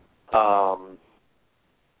 I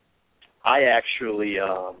actually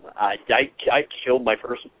I killed my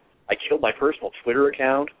personal Twitter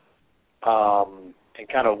account, and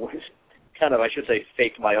kind of I should say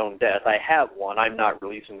faked my own death. I have one. I'm not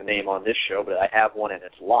releasing the name on this show, but I have one and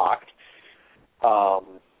it's locked.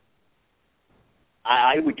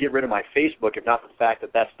 I would get rid of my Facebook if not for the fact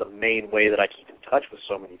that that's the main way that I keep in touch with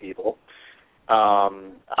so many people.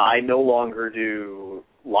 I no longer do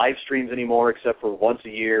live streams anymore except for once a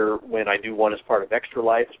year when I do one as part of Extra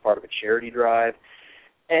Life, as part of a charity drive.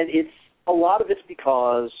 And a lot of it's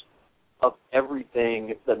because of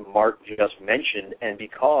everything that Mark just mentioned, and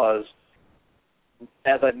because,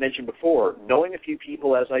 as I've mentioned before, knowing a few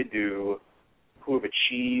people as I do who have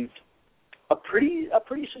achieved a pretty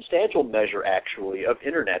substantial measure, actually, of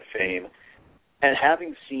Internet fame, and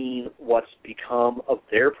having seen what's become of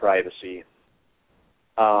their privacy,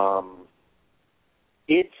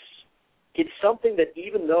 it's something that,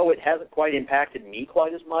 even though it hasn't quite impacted me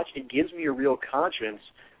quite as much, it gives me a real conscience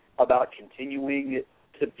about continuing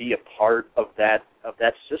to be a part of that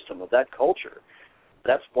system, of that culture.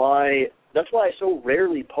 That's why I so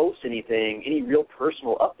rarely post any real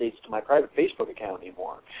personal updates to my private Facebook account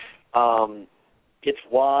anymore. It's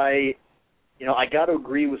why, I got to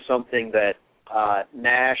agree with something that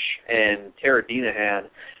Nash and Tara Dinahan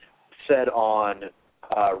said on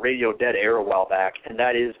Radio Dead Air a while back, and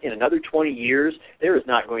that is, in another 20 years, there is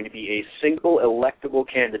not going to be a single electable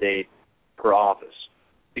candidate for office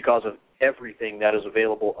because of everything that is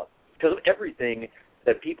available, because of everything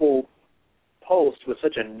that people post with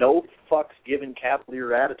such a no-fucks-given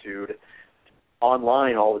cavalier attitude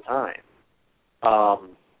online all the time.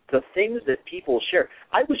 The things that people share.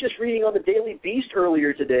 I was just reading on the Daily Beast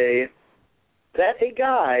earlier today that a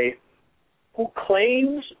guy who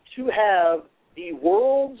claims to have the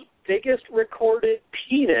world's biggest recorded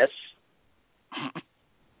penis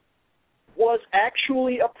was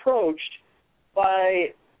actually approached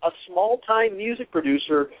by a small-time music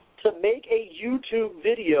producer to make a YouTube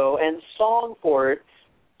video and song for it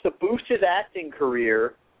to boost his acting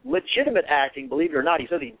career, legitimate acting, believe it or not. He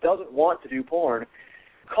says he doesn't want to do porn,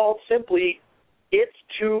 called simply "It's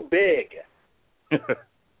Too Big."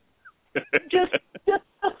 just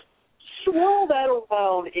swirl that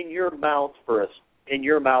around in your mouth for a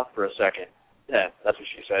second. Yeah, that's what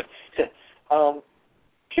she said.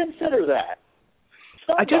 Consider that.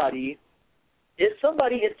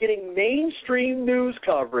 Somebody is getting mainstream news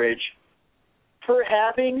coverage for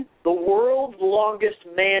having the world's longest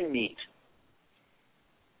man meat.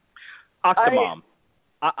 Octomom.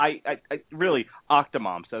 I really,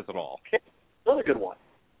 Octomom says it all. Another good one.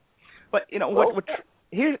 But,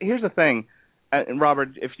 here's the thing, and Robert,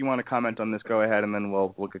 if you want to comment on this, go ahead, and then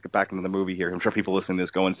we'll get back into the movie here. I'm sure people listening to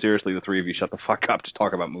this going, seriously, the three of you shut the fuck up to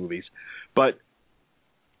talk about movies. But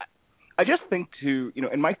I just think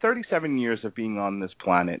in my 37 years of being on this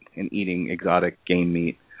planet and eating exotic game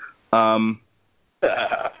meat, I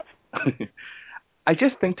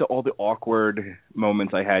just think to all the awkward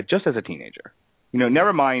moments I had just as a teenager.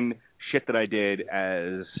 Never mind shit that I did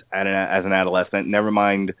as an adolescent. Never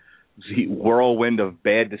mind the whirlwind of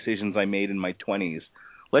bad decisions I made in my 20s.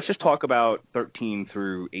 Let's just talk about 13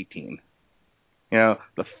 through 18.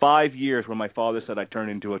 The 5 years when my father said I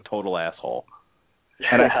turned into a total asshole.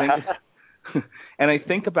 And I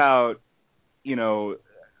think about,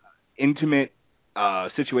 intimate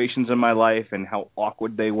situations in my life and how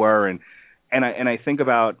awkward they were, and I think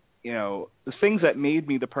about the things that made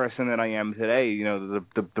me the person that I am today.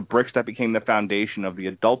 The bricks that became the foundation of the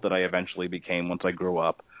adult that I eventually became once I grew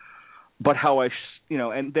up. But how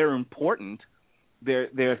and they're important.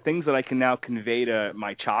 They're things that I can now convey to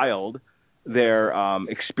my child. They're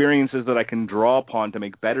experiences that I can draw upon to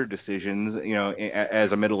make better decisions,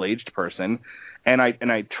 as a middle-aged person, and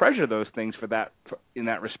I treasure those things in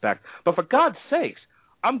that respect. But for God's sakes,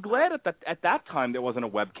 I'm glad at that time there wasn't a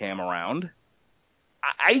webcam around.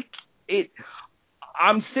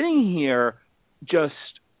 I'm sitting here just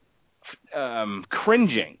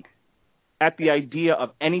cringing at the idea of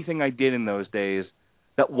anything I did in those days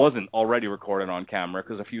that wasn't already recorded on camera,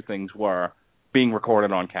 because a few things were being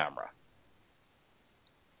recorded on camera.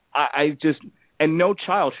 And no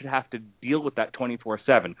child should have to deal with that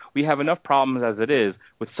 24/7. We have enough problems as it is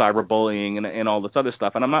with cyberbullying and all this other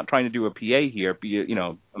stuff. And I'm not trying to do a PA here.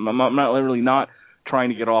 I'm not literally not trying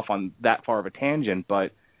to get off on that far of a tangent,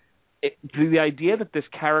 but the idea that this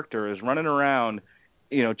character is running around,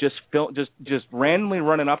 just randomly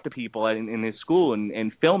running up to people in his school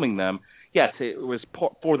and filming them. Yes, it was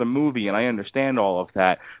for the movie, and I understand all of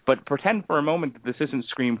that. But pretend for a moment that this isn't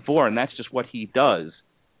Scream 4, and that's just what he does.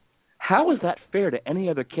 How is that fair to any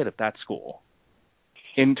other kid at that school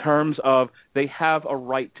in terms of they have a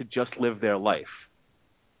right to just live their life?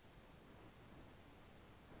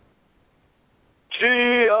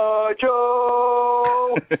 G.I.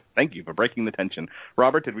 Joe! Thank you for breaking the tension.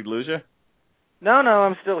 Robert, did we lose you? No,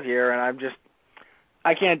 I'm still here, and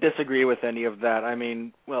I can't disagree with any of that. I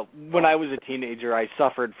mean, well, when I was a teenager, I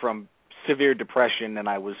suffered from severe depression, and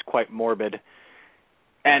I was quite morbid.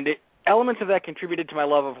 And elements of that contributed to my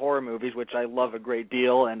love of horror movies, which I love a great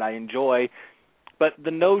deal and I enjoy. But the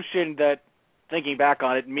notion that, thinking back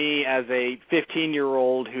on it, me as a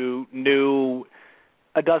 15-year-old who knew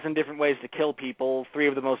a dozen different ways to kill people, 3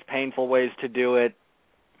 of the most painful ways to do it,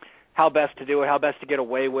 how best to do it, how best to get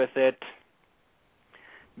away with it,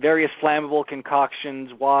 various flammable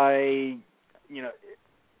concoctions, why,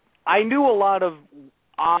 I knew a lot of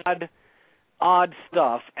odd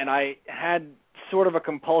stuff, and I had sort of a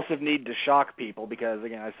compulsive need to shock people because,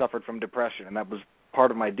 again, I suffered from depression, and that was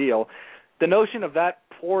part of my deal. The notion of that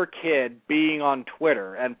poor kid being on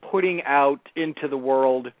Twitter and putting out into the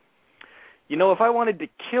world, if I wanted to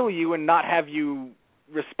kill you and not have you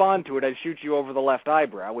respond to it, I'd shoot you over the left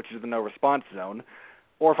eyebrow, which is the no-response zone.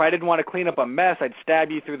 Or if I didn't want to clean up a mess, I'd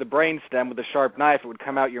stab you through the brainstem with a sharp knife. It would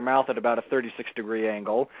come out your mouth at about a 36-degree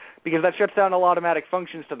angle, because that shuts down all automatic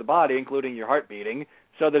functions to the body, including your heart beating,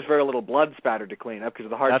 so there's very little blood spatter to clean up, because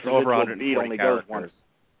the heart's residual beat only goes once.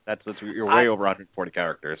 You're way over 140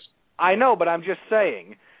 characters. I know, but I'm just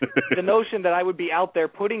saying, the notion that I would be out there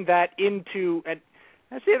putting that into, and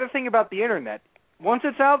that's the other thing about the Internet. Once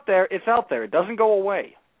it's out there, it's out there. It doesn't go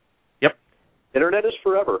away. Yep. Internet is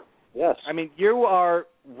forever. Yes. I mean, you are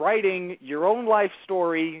writing your own life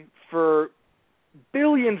story for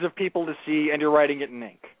billions of people to see, and you're writing it in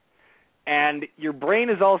ink. And your brain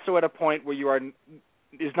is also at a point where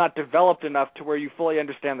is not developed enough to where you fully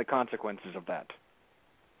understand the consequences of that.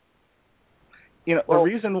 The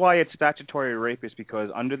reason why it's statutory rape is because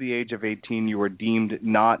under the age of 18, you are deemed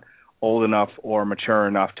not old enough or mature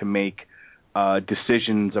enough to make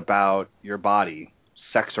decisions about your body,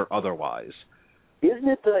 sex or otherwise. Isn't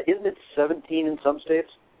it 17 in some states?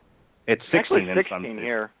 It's 16 Actually, in 16 some states.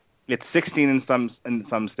 here. It's 16 in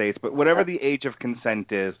some states, but whatever the age of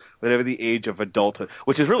consent is, whatever the age of adulthood,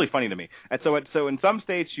 which is really funny to me. And so in some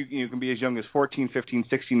states you can be as young as 14, 15,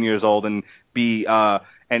 16 years old and be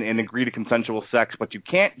and agree to consensual sex, but you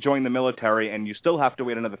can't join the military, and you still have to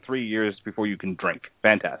wait another 3 years before you can drink.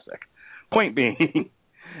 Fantastic. Point being,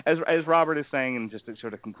 as Robert is saying, and just to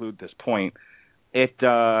sort of conclude this point,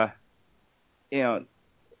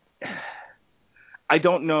 I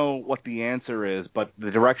don't know what the answer is, but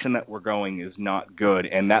the direction that we're going is not good.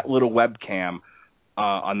 And that little webcam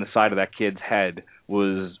on the side of that kid's head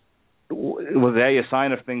was A, a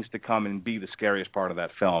sign of things to come, and B, the scariest part of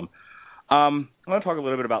that film. I'm going to talk a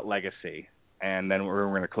little bit about legacy, and then we're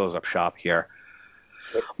going to close up shop here.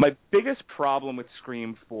 My biggest problem with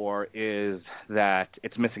Scream 4 is that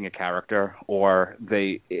it's missing a character, or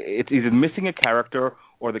it's either missing a character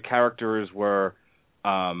or the characters were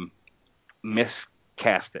miscasted.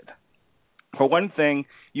 For one thing,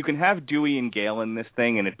 you can have Dewey and Gale in this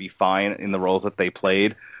thing and it'd be fine in the roles that they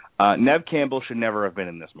played. Neve Campbell should never have been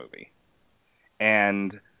in this movie.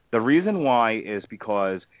 And the reason why is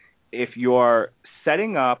because if you're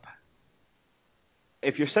setting up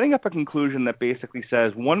a conclusion that basically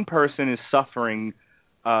says one person is suffering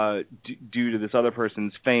due to this other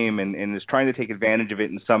person's fame and is trying to take advantage of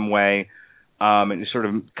it in some way, and sort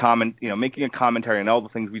of making a commentary on all the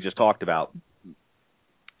things we just talked about,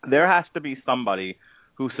 there has to be somebody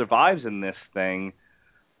who survives in this thing.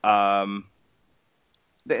 There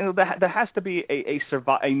has to be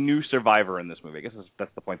a new survivor in this movie. I guess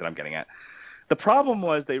that's the point that I'm getting at. The problem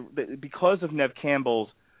was because of Neve Campbell's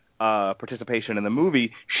participation in the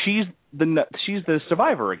movie, she's the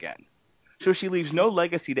survivor again. So she leaves no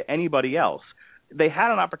legacy to anybody else. They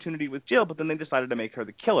had an opportunity with Jill, but then they decided to make her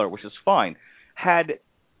the killer, which is fine. Had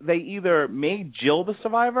they either made Jill the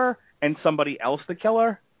survivor and somebody else the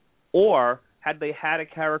killer, or had they had a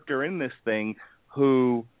character in this thing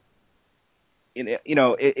who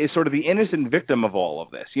is sort of the innocent victim of all of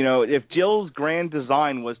this. If Jill's grand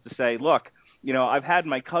design was to say, look, I've had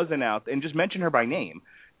my cousin out, and just mention her by name.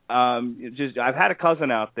 I've had a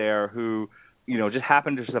cousin out there who, just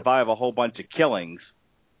happened to survive a whole bunch of killings.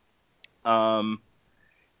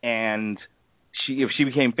 And if she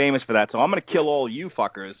became famous for that, so I'm going to kill all you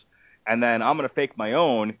fuckers, and then I'm going to fake my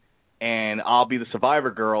own, and I'll be the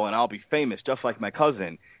survivor girl, and I'll be famous just like my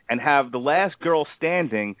cousin. And have the last girl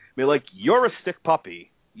standing be like, "You're a sick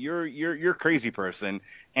puppy. You're a crazy person,"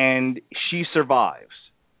 and she survives.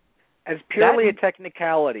 As purely a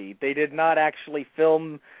technicality, they did not actually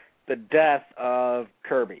film the death of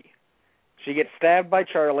Kirby. She gets stabbed by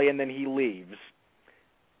Charlie, and then he leaves.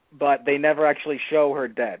 But they never actually show her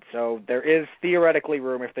dead. So there is theoretically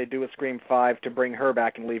room, if they do a Scream 5, to bring her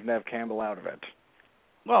back and leave Neve Campbell out of it.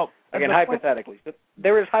 Well, again, hypothetically.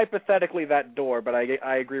 There is hypothetically that door, but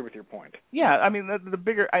I agree with your point. Yeah, I mean, the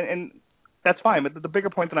bigger, and that's fine, but the bigger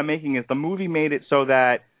point that I'm making is the movie made it so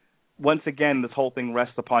that, once again, this whole thing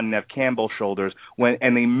rests upon Neve Campbell's shoulders,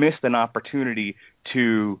 and they missed an opportunity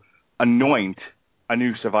to anoint a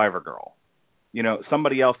new survivor girl.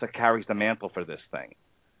 Somebody else that carries the mantle for this thing.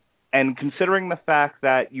 And considering the fact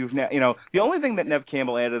that the only thing that Neve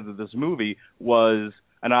Campbell added to this movie was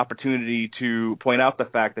an opportunity to point out the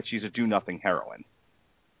fact that she's a do-nothing heroine.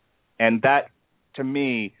 And that, to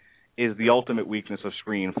me, is the ultimate weakness of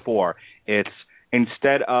Scream 4. It's,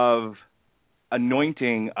 instead of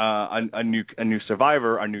anointing a new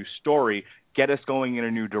survivor, a new story, get us going in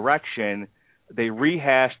a new direction, they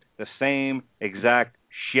rehashed the same exact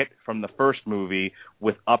shit from the first movie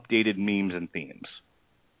with updated memes and themes.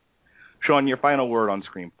 Sean, your final word on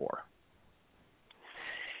Scream 4.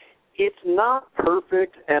 It's not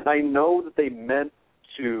perfect, and I know that they meant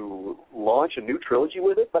to launch a new trilogy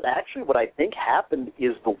with it, but actually what I think happened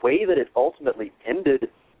is the way that it ultimately ended,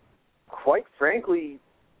 quite frankly,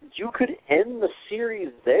 you could end the series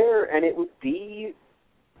there and it would be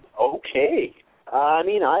okay. I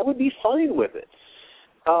mean, I would be fine with it.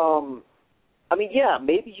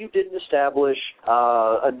 Maybe you didn't establish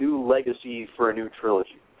a new legacy for a new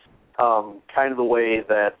trilogy, kind of the way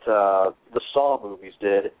that the Saw movies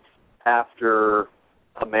did after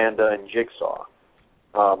Amanda and Jigsaw.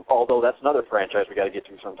 Although that's another franchise we got to get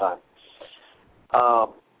to sometime.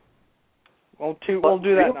 We'll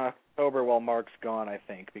do that in October while Mark's gone, I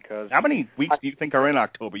think, because... How many weeks do you think are in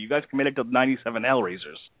October? You guys committed to 97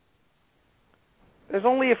 Hellraisers. There's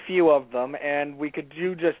only a few of them, and we could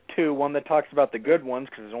do just two, one that talks about the good ones,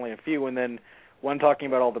 because there's only a few, and then one talking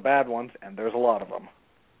about all the bad ones, and there's a lot of them.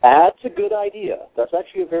 That's a good idea. That's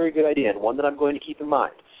actually a very good idea, and one that I'm going to keep in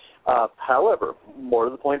mind. However, more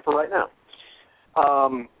to the point for right now.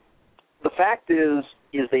 The fact is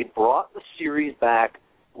they brought the series back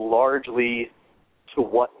largely to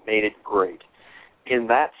what made it great. In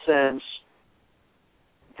that sense,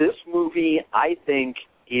 this movie, I think,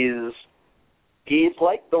 is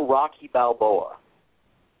like the Rocky Balboa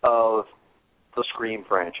of the Scream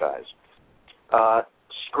franchise.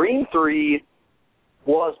 Scream 3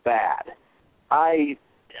 was bad.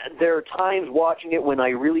 There are times watching it when I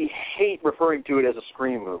really hate referring to it as a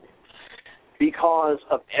Scream movie because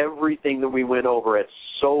of everything that we went over at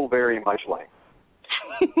so very much length.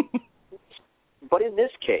 But in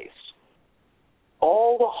this case,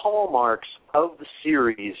 all the hallmarks of the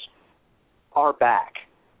series are back.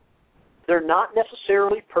 They're not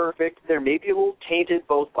necessarily perfect. They're maybe a little tainted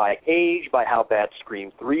both by age, by how bad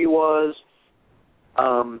Scream 3 was,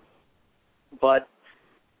 but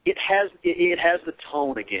it has the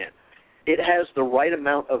tone again. It has the right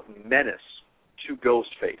amount of menace to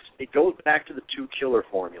Ghostface. It goes back to the two-killer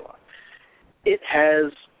formula. It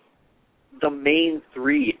has the main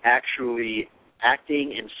three actually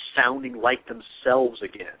acting and sounding like themselves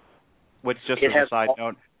again. Which, just as a side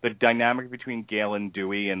note, the dynamic between Gale and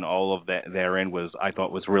Dewey and all of that therein I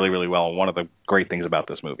thought was really, really well, and one of the great things about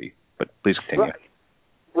this movie. But please continue.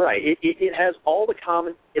 Right. It has all the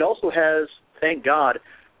it also has, thank God,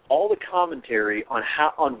 all the commentary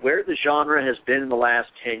on where the genre has been in the last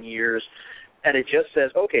 10 years, and it just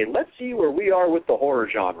says, okay, let's see where we are with the horror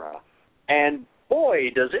genre. And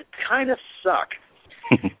boy, does it kind of suck.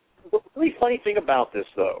 The really funny thing about this,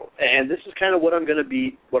 though, and this is kind of what I'm going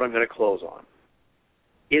to close on,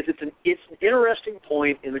 is it's an interesting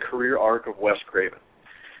point in the career arc of Wes Craven,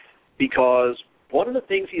 because one of the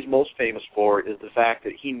things he's most famous for is the fact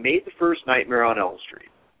that he made the first Nightmare on Elm Street.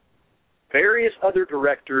 Various other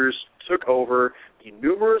directors took over the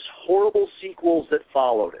numerous horrible sequels that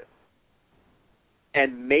followed it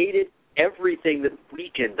and made it everything that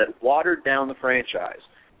watered down the franchise.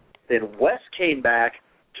 Then Wes came back,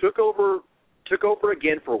 took over took over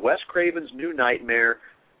again for Wes Craven's New Nightmare,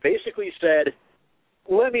 basically said,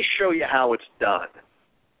 let me show you how it's done.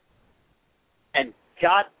 And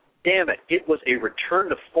God damn it, it was a return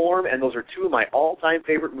to form, and those are two of my all-time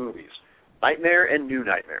favorite movies, Nightmare and New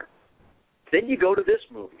Nightmare. Then you go to this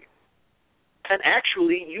movie, and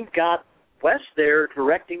actually you've got Wes there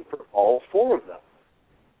directing for all four of them.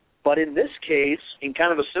 But in this case, in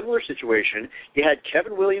kind of a similar situation, you had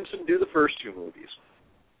Kevin Williamson do the first two movies,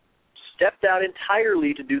 stepped out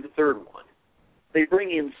entirely to do the third one. They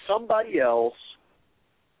bring in somebody else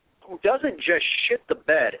who doesn't just shit the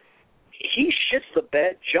bed. He shits the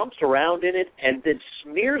bed, jumps around in it, and then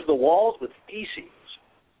smears the walls with feces.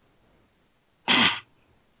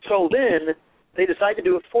 So then they decide to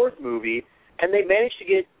do a fourth movie, and they manage to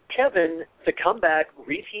get Kevin to come back,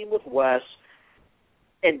 reteam with Wes,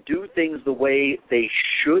 and do things the way they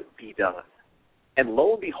should be done. And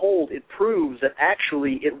lo and behold, it proves that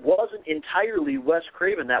actually it wasn't entirely Wes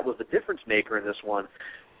Craven that was the difference maker in this one.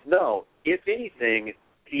 No, if anything,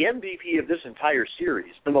 the MVP of this entire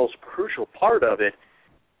series, the most crucial part of it,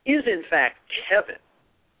 is in fact Kevin.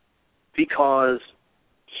 Because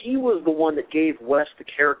he was the one that gave Wes the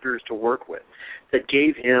characters to work with, that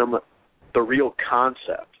gave him the real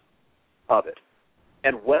concept of it.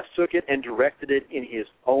 And Wes took it and directed it in his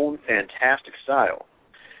own fantastic style.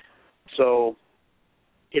 So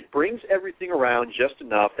it brings everything around just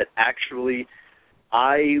enough that actually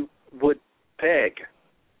I would beg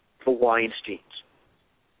the Weinsteins,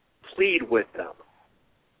 plead with them,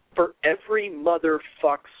 for every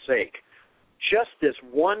motherfuck's sake, just this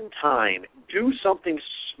one time, do something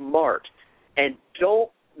smart and don't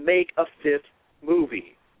make a fifth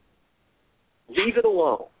movie. Leave it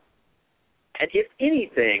alone. And if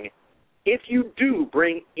anything, if you do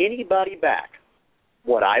bring anybody back,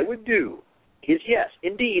 what I would do is, yes,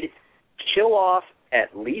 indeed, kill off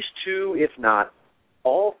at least two, if not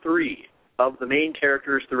all three, of the main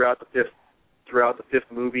characters throughout the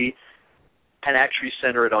fifth movie, and actually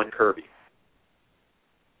center it on Kirby.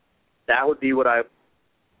 That would be what I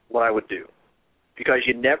would do, because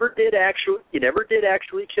you never did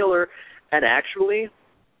actually kill her, and actually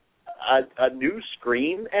a new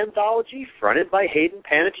Scream anthology fronted by Hayden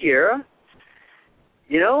Panettiere.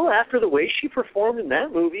 You know, after the way she performed in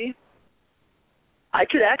that movie, I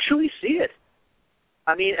could actually see it.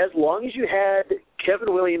 I mean, as long as you had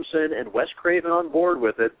Kevin Williamson and Wes Craven on board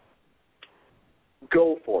with it,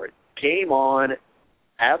 go for it. Game on.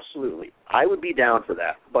 Absolutely. I would be down for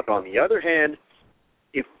that. But on the other hand,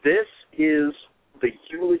 if this is the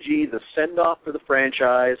eulogy, the send-off for the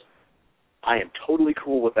franchise, I am totally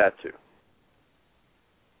cool with that too.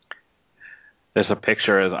 There's a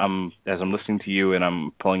picture as I'm listening to you, and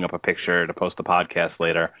I'm pulling up a picture to post the podcast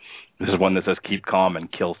later. This is one that says "Keep calm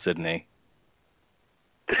and kill Sydney."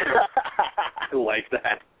 I like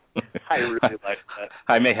that. I really like that.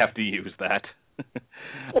 I may have to use that.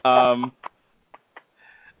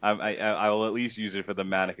 I will at least use it for the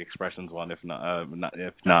Manic Expressions one, if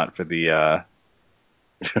not for the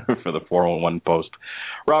for the 411 post.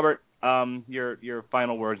 Robert, your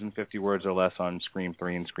final words in 50 words or less on Scream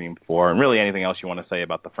 3 and Scream 4, and really anything else you want to say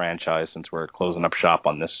about the franchise, since we're closing up shop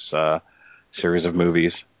on this series of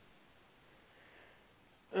movies.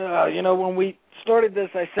 When we started this,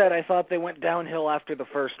 I said I thought they went downhill after the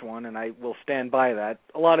first one, and I will stand by that.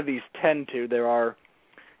 A lot of these tend to. There are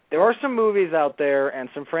some movies out there and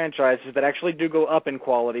some franchises that actually do go up in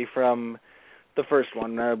quality from the first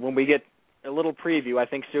one. When we get a little preview, I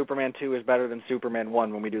think Superman 2 is better than Superman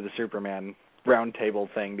 1 when we do the Superman roundtable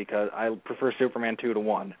thing, because I prefer Superman 2 to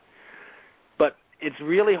 1. But it's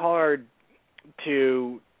really hard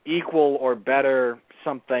to equal or better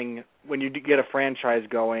something when you get a franchise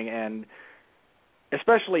going, and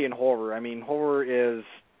especially in horror. I mean, horror is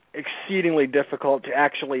exceedingly difficult to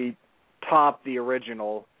actually top the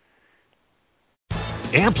original.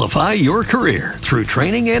 Amplify your career through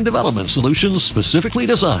training and development solutions specifically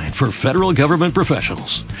designed for federal government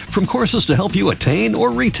professionals. From courses to help you attain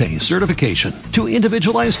or retain certification, to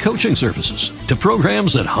individualized coaching services, to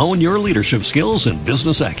programs that hone your leadership skills and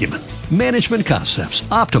business acumen, Management Concepts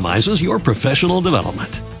optimizes your professional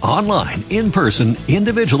development. Online, in person,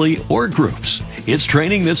 individually, or groups, it's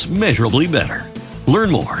training that's measurably better.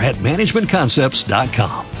 Learn more at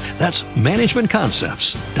managementconcepts.com. That's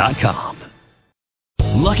managementconcepts.com.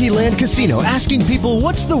 Lucky Land Casino, asking people,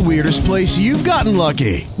 what's the weirdest place you've gotten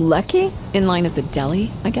lucky? Lucky? In line at the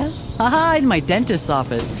deli, I guess? Aha, in my dentist's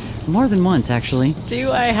office. More than once, actually.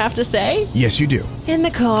 Do I have to say? Yes, you do. In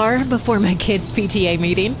the car before my kids' PTA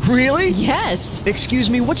meeting. Really? Yes. Excuse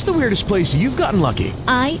me, what's the weirdest place you've gotten lucky?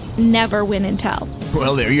 I never win and tell.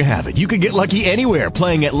 Well, there you have it. You can get lucky anywhere,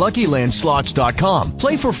 playing at LuckyLandSlots.com.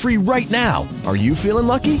 Play for free right now. Are you feeling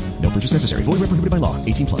lucky? No purchase necessary. Void where prohibited by law.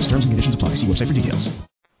 18 plus. Terms and conditions apply. See website for details.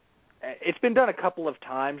 It's been done a couple of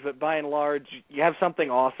times, but by and large, you have something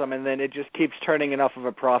awesome, and then it just keeps turning enough of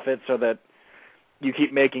a profit so that you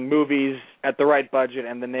keep making movies at the right budget,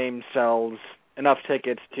 and the name sells enough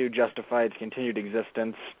tickets to justify its continued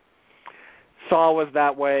existence. Saw was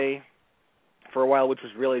that way for a while, which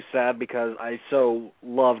was really sad because I so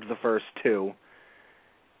loved the first two.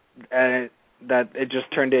 And that it just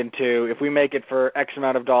turned into, if we make it for X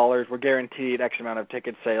amount of dollars, we're guaranteed X amount of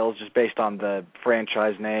ticket sales just based on the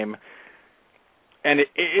franchise name. And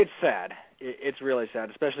it's sad. It's really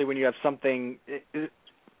sad, especially when you have something...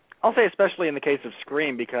 I'll say especially in the case of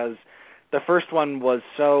Scream, because the first one was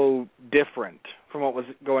so different from what was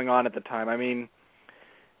going on at the time. I mean...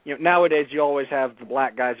 You know, nowadays you always have the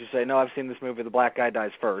black guys who say, "No, I've seen this movie. The black guy dies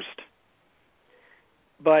first."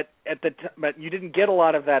 But but you didn't get a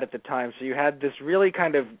lot of that at the time. So you had this really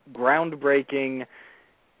kind of groundbreaking,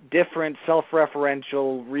 different,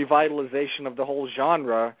 self-referential revitalization of the whole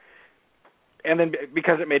genre. And then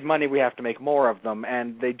because it made money, we have to make more of them.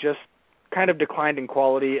 And they just kind of declined in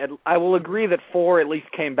quality. And I will agree that 4 at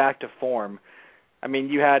least came back to form. I mean,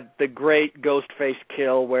 you had the great Ghostface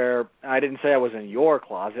kill where I didn't say I was in your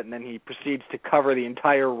closet, and then he proceeds to cover the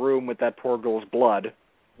entire room with that poor girl's blood.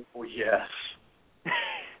 Oh, yes.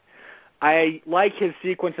 I like his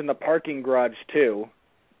sequence in the parking garage, too,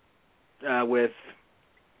 with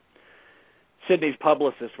Sydney's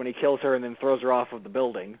publicist when he kills her and then throws her off of the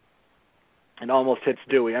building and almost hits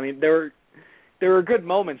Dewey. I mean, there are good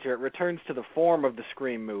moments here. It returns to the form of the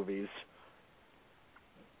Scream movies.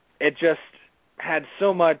 It just... had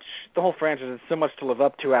so much, the whole franchise had so much to live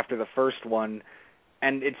up to after the first one,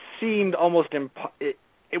 and it seemed almost,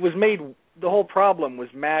 it was made, the whole problem was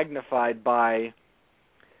magnified by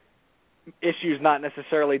issues not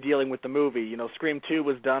necessarily dealing with the movie. You know, Scream 2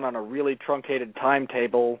 was done on a really truncated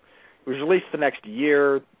timetable. It was released the next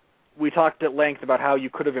year. We talked at length about how you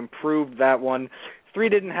could have improved that one. 3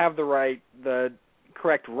 didn't have the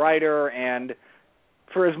correct writer, and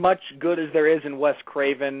for as much good as there is in Wes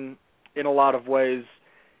Craven, in a lot of ways,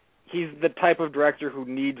 he's the type of director who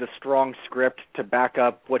needs a strong script to back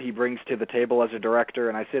up what he brings to the table as a director,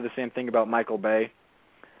 and I say the same thing about Michael Bay.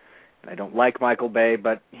 And I don't like Michael Bay,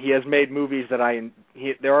 but he has made movies that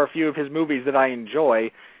there are a few of his movies that I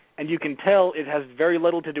enjoy, and you can tell it has very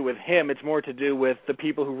little to do with him. It's more to do with the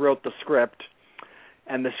people who wrote the script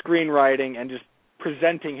and the screenwriting and just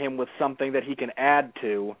presenting him with something that he can add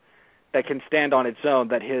to that can stand on its own,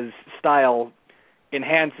 that his style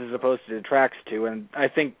enhances as opposed to detracts to. And I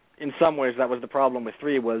think in some ways that was the problem with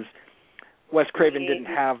 3, was Wes Craven didn't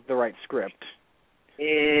have the right script.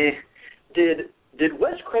 Did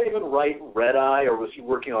Wes Craven write Red Eye, or was he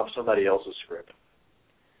working off somebody else's script?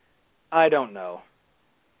 I don't know.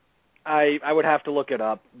 I would have to look it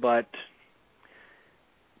up, but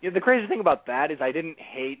the crazy thing about that is I didn't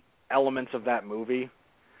hate elements of that movie.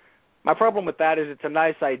 My problem with that is it's a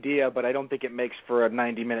nice idea, but I don't think it makes for a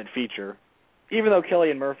 90-minute feature. Even though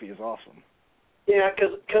Cillian Murphy is awesome. Yeah,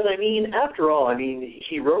 because I mean, after all, I mean,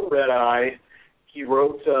 he wrote Red Eye, he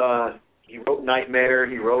wrote Nightmare,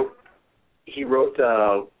 he wrote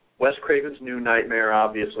Wes Craven's New Nightmare,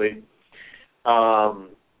 obviously.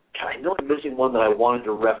 I know I'm missing one that I wanted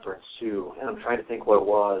to reference too, and I'm trying to think what it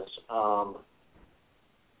was.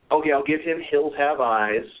 Okay, I'll give him Hills Have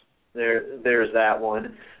Eyes. There's that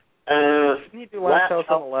one. Last House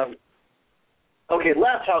on the Left. Okay,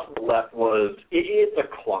 Last House on the Left it's a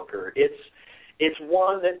clunker. It's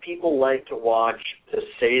one that people like to watch to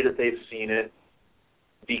say that they've seen it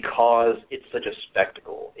because it's such a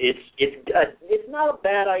spectacle. It's not a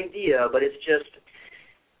bad idea, but it's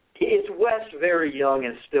Wes very young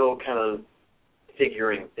and still kind of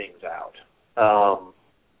figuring things out.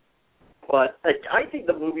 But I think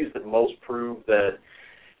the movies that most prove that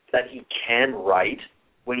he can write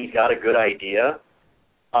when he's got a good idea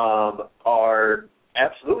are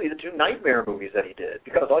absolutely the 2 Nightmare movies that he did.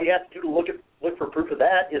 Because all you have to do to look for proof of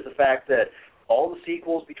that is the fact that all the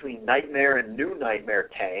sequels between Nightmare and New Nightmare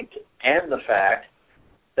tanked, and the fact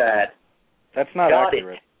that that's not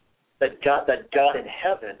accurate. God in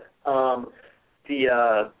Heaven,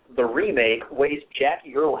 the remake wastes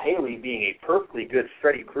Jackie Earle Haley being a perfectly good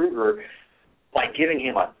Freddy Krueger by giving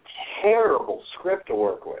him a terrible script to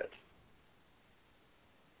work with.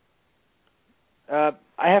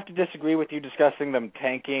 I have to disagree with you discussing them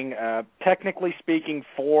tanking. Technically speaking,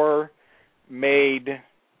 4 made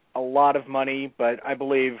a lot of money, but I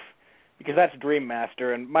believe, because that's Dream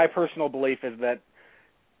Master, and my personal belief is that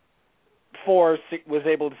 4 was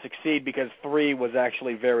able to succeed because 3 was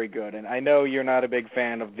actually very good. And I know you're not a big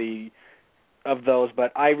fan of those,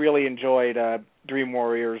 but I really enjoyed Dream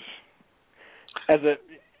Warriors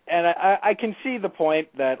and I can see the point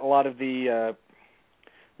that a lot of the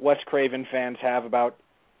Wes Craven fans have about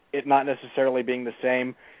it not necessarily being the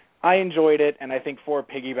same. I enjoyed it, and I think 4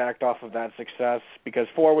 piggybacked off of that success because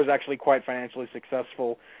 4 was actually quite financially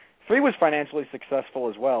successful. 3 was financially successful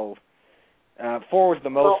as well. 4 was the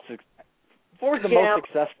most most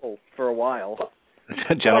successful for a while.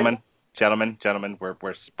 Gentlemen,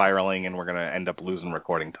 we're spiraling, and we're going to end up losing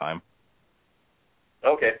recording time.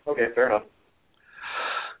 Okay, fair enough.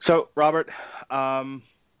 So, Robert,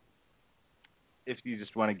 if you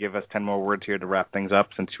just want to give us 10 more words here to wrap things up,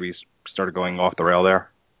 since we started going off the rail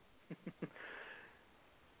there.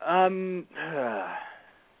 I'm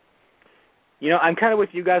kind of with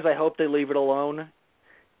you guys. I hope they leave it alone.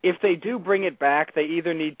 If they do bring it back, they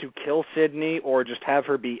either need to kill Sydney or just have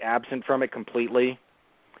her be absent from it completely.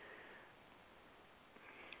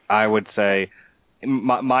 I would say,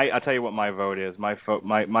 I'll tell you what my vote is. My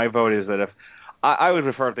vote is that if I would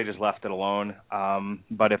prefer if they just left it alone.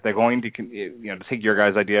 But if they're going to, to take your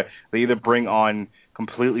guys' idea, they either bring on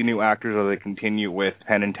completely new actors or they continue with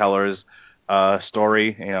Penn and Teller's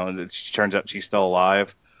story. It turns out she's still alive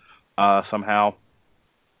somehow.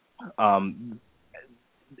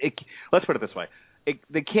 Let's put it this way: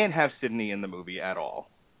 they can't have Sydney in the movie at all.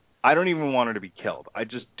 I don't even want her to be killed. I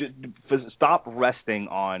just stop resting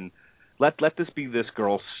on let this be this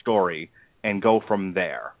girl's story and go from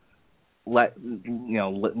there.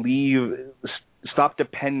 Stop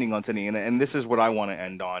depending on Sydney, and this is what I want to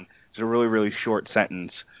end on. It's a really, really short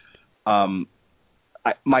sentence.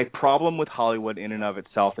 My problem with Hollywood in and of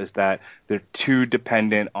itself is that they're too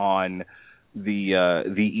dependent on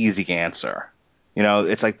the easy answer.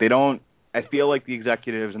 It's like they don't. I feel like the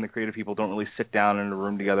executives and the creative people don't really sit down in a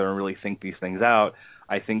room together and really think these things out.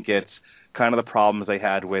 I think it's kind of the problems they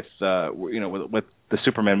had with with the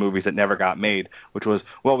Superman movies that never got made, which was,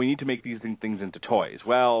 well, we need to make these things into toys.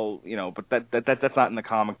 Well, but that's not in the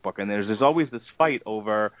comic book, and there's always this fight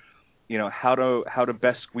over, how to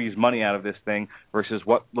best squeeze money out of this thing versus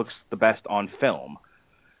what looks the best on film.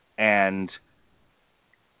 And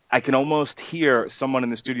I can almost hear someone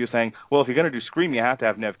in the studio saying, well, if you're going to do Scream, you have to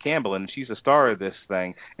have Neve Campbell, and she's a star of this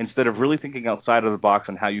thing, instead of really thinking outside of the box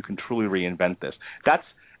on how you can truly reinvent this. That's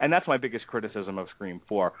my biggest criticism of Scream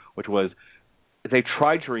 4, which was they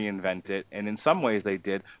tried to reinvent it, and in some ways they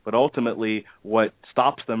did, but ultimately what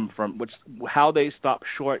stops them from, how they stop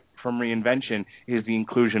short from reinvention is the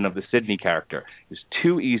inclusion of the Sydney character. It was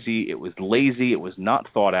too easy, it was lazy, it was not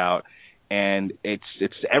thought out, and it's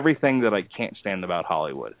everything that I can't stand about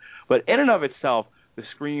Hollywood. But in and of itself, the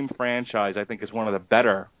Scream franchise, I think, is one of the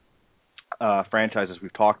better franchises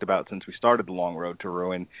we've talked about since we started The Long Road to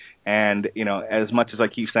Ruin. And, as much as I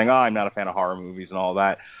keep saying, I'm not a fan of horror movies and all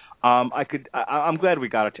that, I'm glad we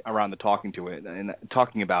got around to talking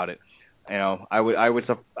about it. I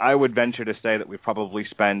would venture to say that we've probably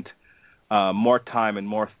spent more time and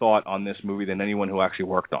more thought on this movie than anyone who actually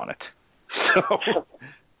worked on it. So,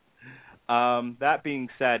 that being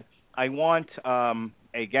said, I want,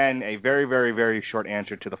 again, a very, very, very short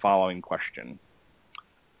answer to the following question.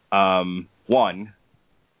 One,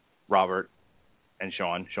 Robert and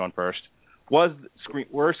Sean first,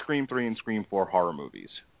 were Scream 3 and Scream 4 horror movies?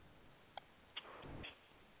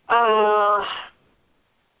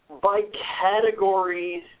 By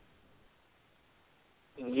category,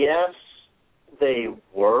 yes, they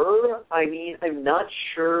were. I mean, I'm not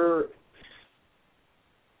sure.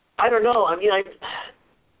 I don't know. I mean,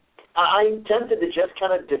 I'm tempted to just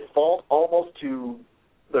kind of default almost to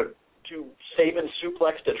Saban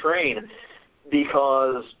suplex to train,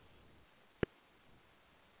 because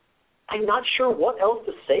I'm not sure what else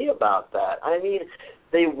to say about that. I mean,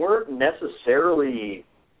 they weren't necessarily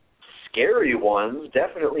scary ones,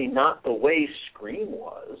 definitely not the way Scream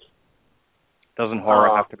was. Doesn't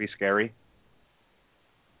horror have to be scary?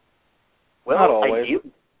 Well, not always.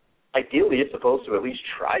 Ideally, it's supposed to at least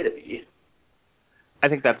try to be. I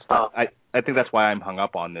think that's I think that's why I'm hung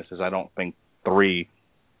up on this. Is I don't think 3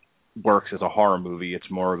 works as a horror movie. It's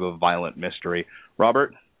more of a violent mystery.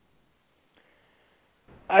 Robert?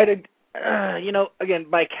 Again,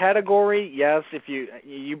 by category, yes. If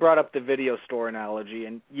you brought up the video store analogy,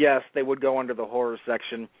 and yes, they would go under the horror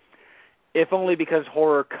section, if only because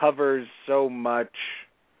horror covers so much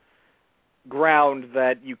ground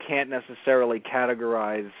that you can't necessarily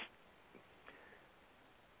categorize.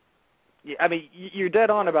 I mean, you're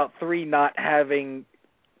dead on about 3 not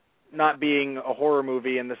being a horror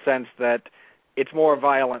movie in the sense that it's more a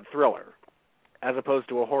violent thriller. as opposed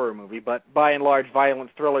to a horror movie, but by and large, violent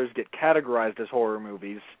thrillers get categorized as horror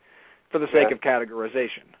movies for the sake of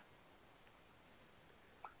categorization.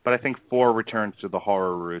 But I think 4 returns to the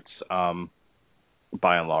horror roots,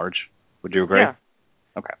 by and large. Would you agree? Yeah.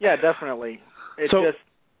 Okay. Yeah, definitely. It's so, just...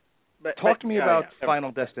 talk to me about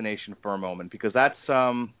Final Destination for a moment, because that's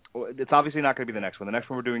it's obviously not going to be the next one. The next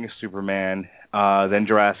one we're doing is Superman, then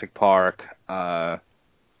Jurassic Park, and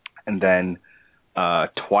then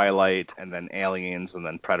Twilight, and then Aliens, and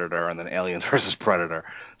then Predator, and then Aliens versus Predator.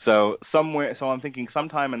 So I'm thinking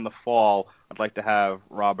sometime in the fall, I'd like to have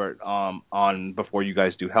Robert on before you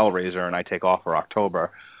guys do Hellraiser, and I take off for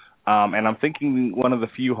October. And I'm thinking one of the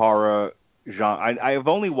few horror genre. I have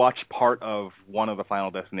only watched part of one of the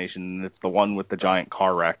Final Destination, and it's the one with the giant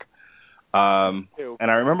car wreck. And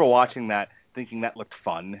I remember watching that, thinking that looked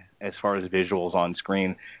fun as far as visuals on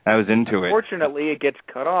screen. And I was into it. Unfortunately, it gets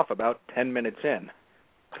cut off about 10 minutes in.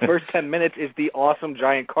 The first 10 minutes is the awesome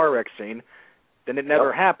giant car wreck scene. Then it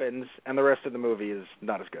never happens, and the rest of the movie is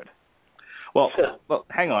not as good. Well,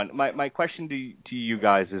 hang on. My question to you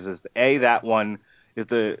guys is A, that one, is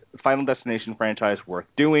the Final Destination franchise worth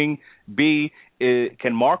doing? B,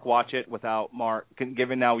 can Mark watch it without Mark?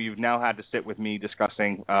 Given now you've now had to sit with me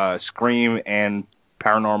discussing Scream and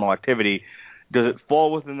Paranormal Activity, does it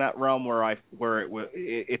fall within that realm where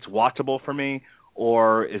it's watchable for me,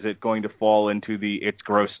 or is it going to fall into the it's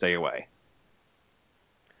gross, stay away?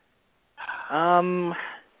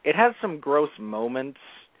 It has some gross moments.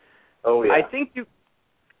 Oh yeah. I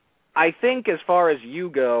think as far as you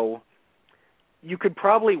go, you could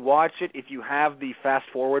probably watch it if you have the fast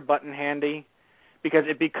forward button handy, because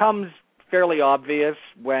it becomes fairly obvious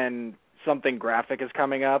when something graphic is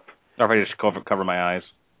coming up. Or if I just cover my eyes.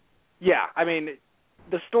 Yeah, I mean,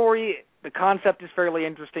 the story, the concept is fairly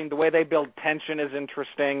interesting. The way they build tension is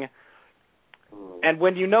interesting. And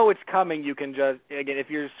when you know it's coming, you can just, again, if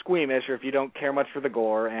you're squeamish or if you don't care much for the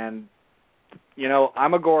gore, and, you know,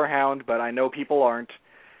 I'm a gore hound, but I know people aren't,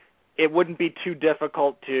 it wouldn't be too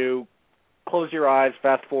difficult to close your eyes,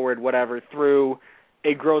 fast forward, whatever, through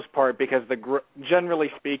a gross part, because generally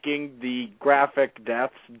speaking, the graphic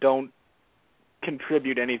deaths don't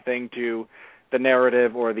contribute anything to the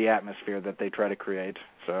narrative or the atmosphere that they try to create.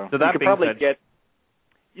 So that you could probably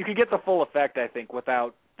you could get the full effect, I think,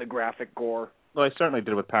 without the graphic gore. Well, I certainly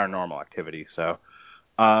did with Paranormal Activity, so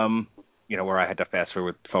you know, where I had to fast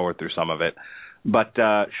forward through some of it. But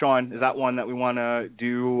Sean, is that one that we want to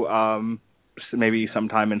do maybe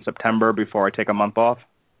sometime in September before I take a month off?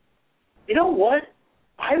 You know what?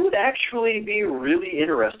 I would actually be really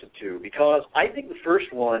interested to, because I think the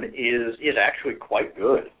first one is actually quite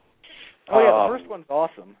good. Oh yeah, the first one's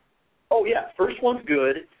awesome. Oh yeah, first one's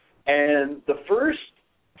good, and the first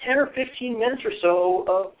 10 or 15 minutes or so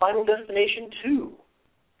of Final Destination 2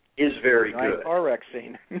 is very good. Car wreck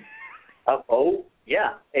scene. Oh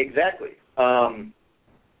yeah, exactly. I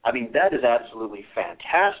mean, that is absolutely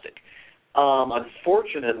fantastic.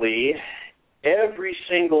 Unfortunately, every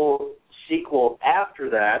single sequel after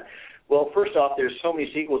that, well, first off, there's so many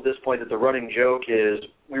sequels at this point that the running joke is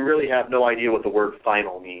we really have no idea what the word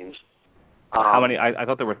final means. How many? I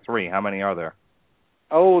thought there were 3. How many are there?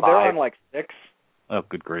 Oh, they're on like 6. Oh,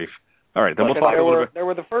 good grief. All right, then we'll talk a little bit.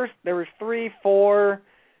 There was 3, 4,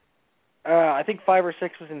 I think 5 or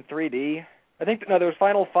 6 was in 3D. There was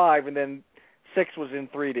Final 5, and then 6 was in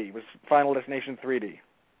 3D. It was Final Destination 3D.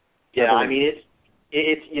 Yeah, I mean,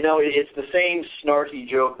 it's you know, it's the same snarky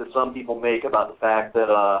joke that some people make about the fact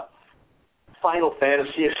that Final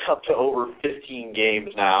Fantasy is up to over 15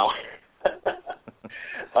 games now.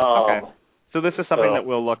 Okay, so this is something that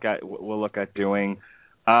we'll look at doing.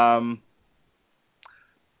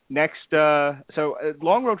 Next, so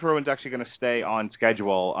Long Road to Ruin's actually going to stay on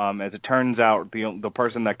schedule. As it turns out, the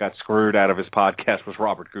person that got screwed out of his podcast was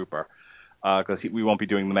Robert Cooper, because we won't be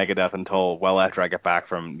doing the Megadeth until well after I get back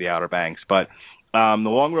from the Outer Banks. But the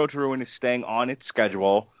Long Road to Ruin is staying on its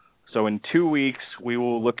schedule. So in 2 weeks, we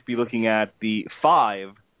will be looking at the five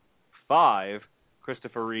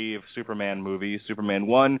Christopher Reeve Superman movies: Superman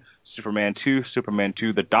 1, Superman 2, Superman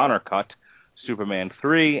 2, the Donner Cut, Superman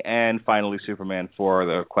 3, and finally Superman 4,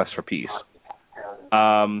 the Quest for Peace.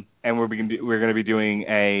 And we're going to be doing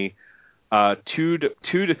a 2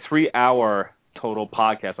 to 3 hour total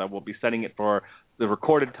podcast. I will be setting it for the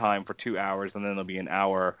recorded time for 2 hours, and then there'll be an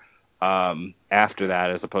hour after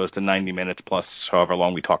that, as opposed to 90 minutes plus however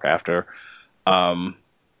long we talk after.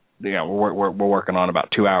 We're working on about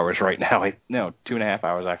 2 hours right now. 2.5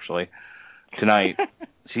 hours actually tonight.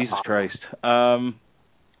 Jesus Christ.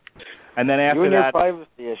 And then after you and that, your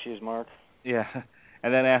privacy issues, Mark. Yeah,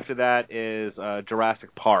 and then after that is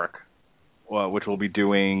Jurassic Park, which we'll be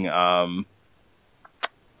doing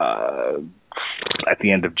at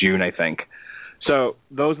the end of June, I think. So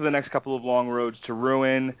those are the next couple of long roads to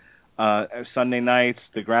ruin. Sunday nights,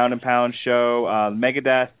 the Ground and Pound show,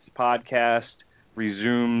 Megadeth podcast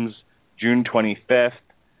resumes June 25th,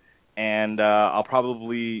 and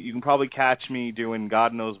you can probably catch me doing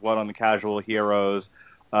God knows what on the Casual Heroes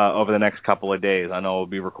over the next couple of days. I know we'll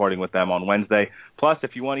be recording with them on Wednesday. Plus,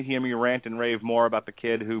 if you want to hear me rant and rave more about the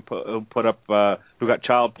kid who got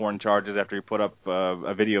child porn charges after he put up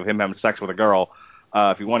a video of him having sex with a girl,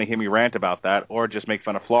 if you want to hear me rant about that, or just make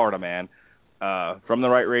fun of Florida Man, From the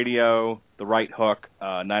Right Radio, The Right Hook,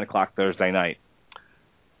 9 o'clock Thursday night.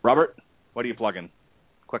 Robert, what are you plugging?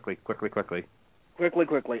 Quickly.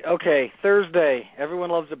 Okay, Thursday, Everyone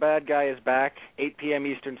Loves a Bad Guy is back, 8 p.m.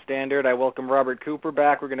 Eastern Standard. I welcome Robert Cooper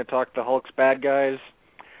back. We're going to talk the Hulk's bad guys,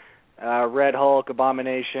 Red Hulk,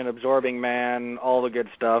 Abomination, Absorbing Man, all the good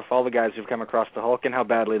stuff, all the guys who've come across the Hulk and how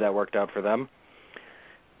badly that worked out for them.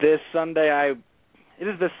 This Sunday I'm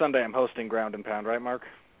hosting Ground and Pound, right, Mark?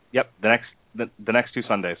 Yep, the next 2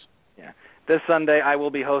 Sundays. Yeah. This Sunday I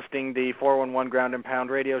will be hosting the 411 Ground and Pound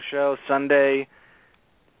radio show. Sunday,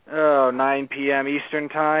 9 p.m. Eastern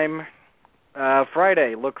Time.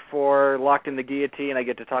 Friday, look for Locked in the Guillotine. I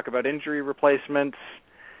get to talk about injury replacements.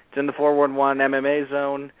 It's in the 411 MMA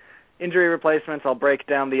zone. Injury replacements, I'll break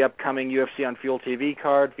down the upcoming UFC on Fuel TV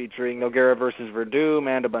card featuring Nogueira versus Verdum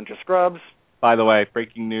and a bunch of scrubs. By the way,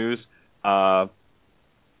 breaking news.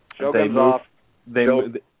 Shogun's off. They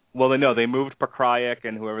moved Pokrayak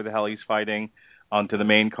and whoever the hell he's fighting onto the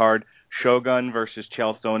main card. Shogun versus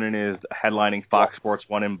Chael Sonnen is headlining Fox Sports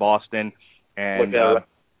 1 in Boston, and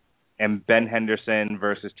Ben Henderson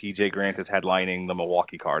versus TJ Grant is headlining the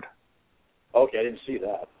Milwaukee card. Okay, I didn't see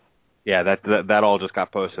that. Yeah, that all just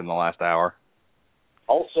got posted in the last hour.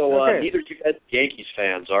 Also, neither of you guys Yankees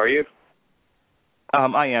fans, are you?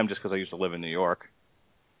 I am, just because I used to live in New York.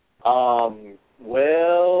 A-Rod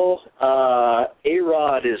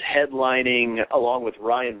is headlining, along with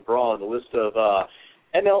Ryan Braun, the list of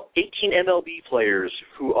 18 MLB players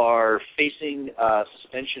who are facing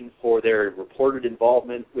suspension for their reported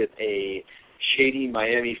involvement with a shady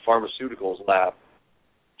Miami pharmaceuticals lab.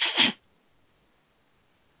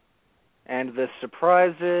 And the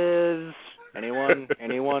surprises, anyone?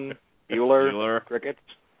 Bueller? Crickets?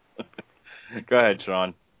 Go ahead,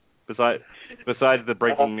 Sean. Besides the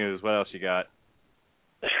breaking news, what else you got?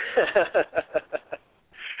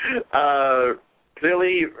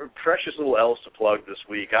 Clearly, precious little else to plug this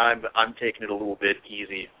week. I'm taking it a little bit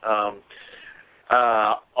easy.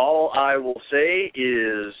 All I will say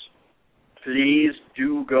is, please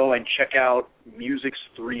do go and check out Music's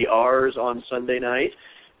 3 R's on Sunday night.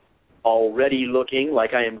 Already looking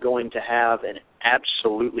like I am going to have an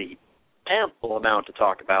absolutely ample amount to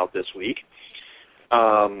talk about this week.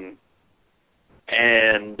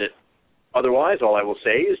 And otherwise, all I will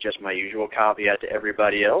say is just my usual caveat to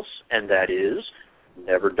everybody else, and that is,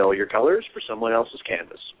 never dull your colors for someone else's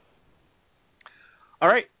canvas. All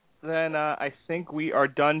right, then I think we are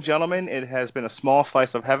done, gentlemen. It has been a small slice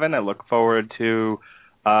of heaven. I look forward to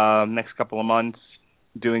next couple of months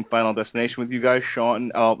doing Final Destination with you guys,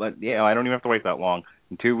 Sean. I don't even have to wait that long.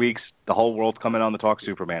 In 2 weeks, the whole world's coming on to talk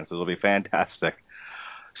Superman, so it'll be fantastic.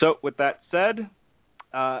 So with that said,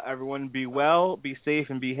 everyone be well, be safe,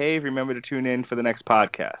 and behave. Remember to tune in for the next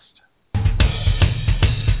podcast.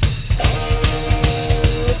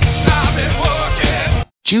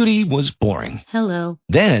 Judy was boring. Hello.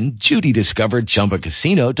 Then Judy discovered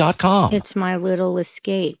ChumbaCasino.com. It's my little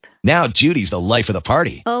escape. Now Judy's the life of the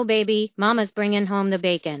party. Oh, baby, mama's bringing home the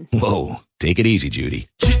bacon. Whoa, take it easy, Judy.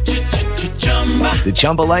 The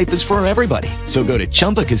Chumba life is for everybody. So go to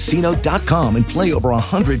ChumbaCasino.com and play over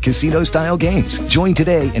 100 casino-style games. Join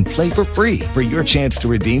today and play for free for your chance to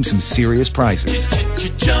redeem some serious prizes.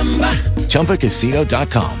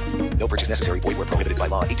 ChumbaCasino.com. No purchase necessary. Void where prohibited by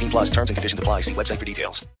law. 18 plus terms and conditions apply. See website for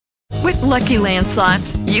details. With Lucky Land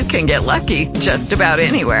Slots, you can get lucky just about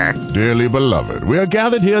anywhere. Dearly beloved, we are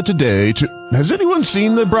gathered here today to... Has anyone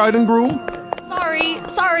seen the bride and groom?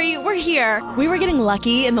 Sorry, we're here. We were getting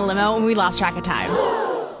lucky in the limo and we lost track of time.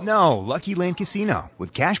 No, Lucky Land Casino,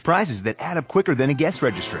 with cash prizes that add up quicker than a guest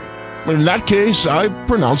registry. In that case, I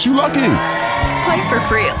pronounce you lucky. Play for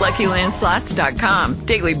free at LuckyLandSlots.com.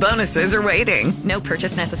 Daily bonuses are waiting. No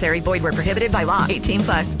purchase necessary. Void where prohibited by law. 18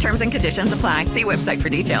 plus. Terms and conditions apply. See website for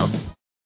details.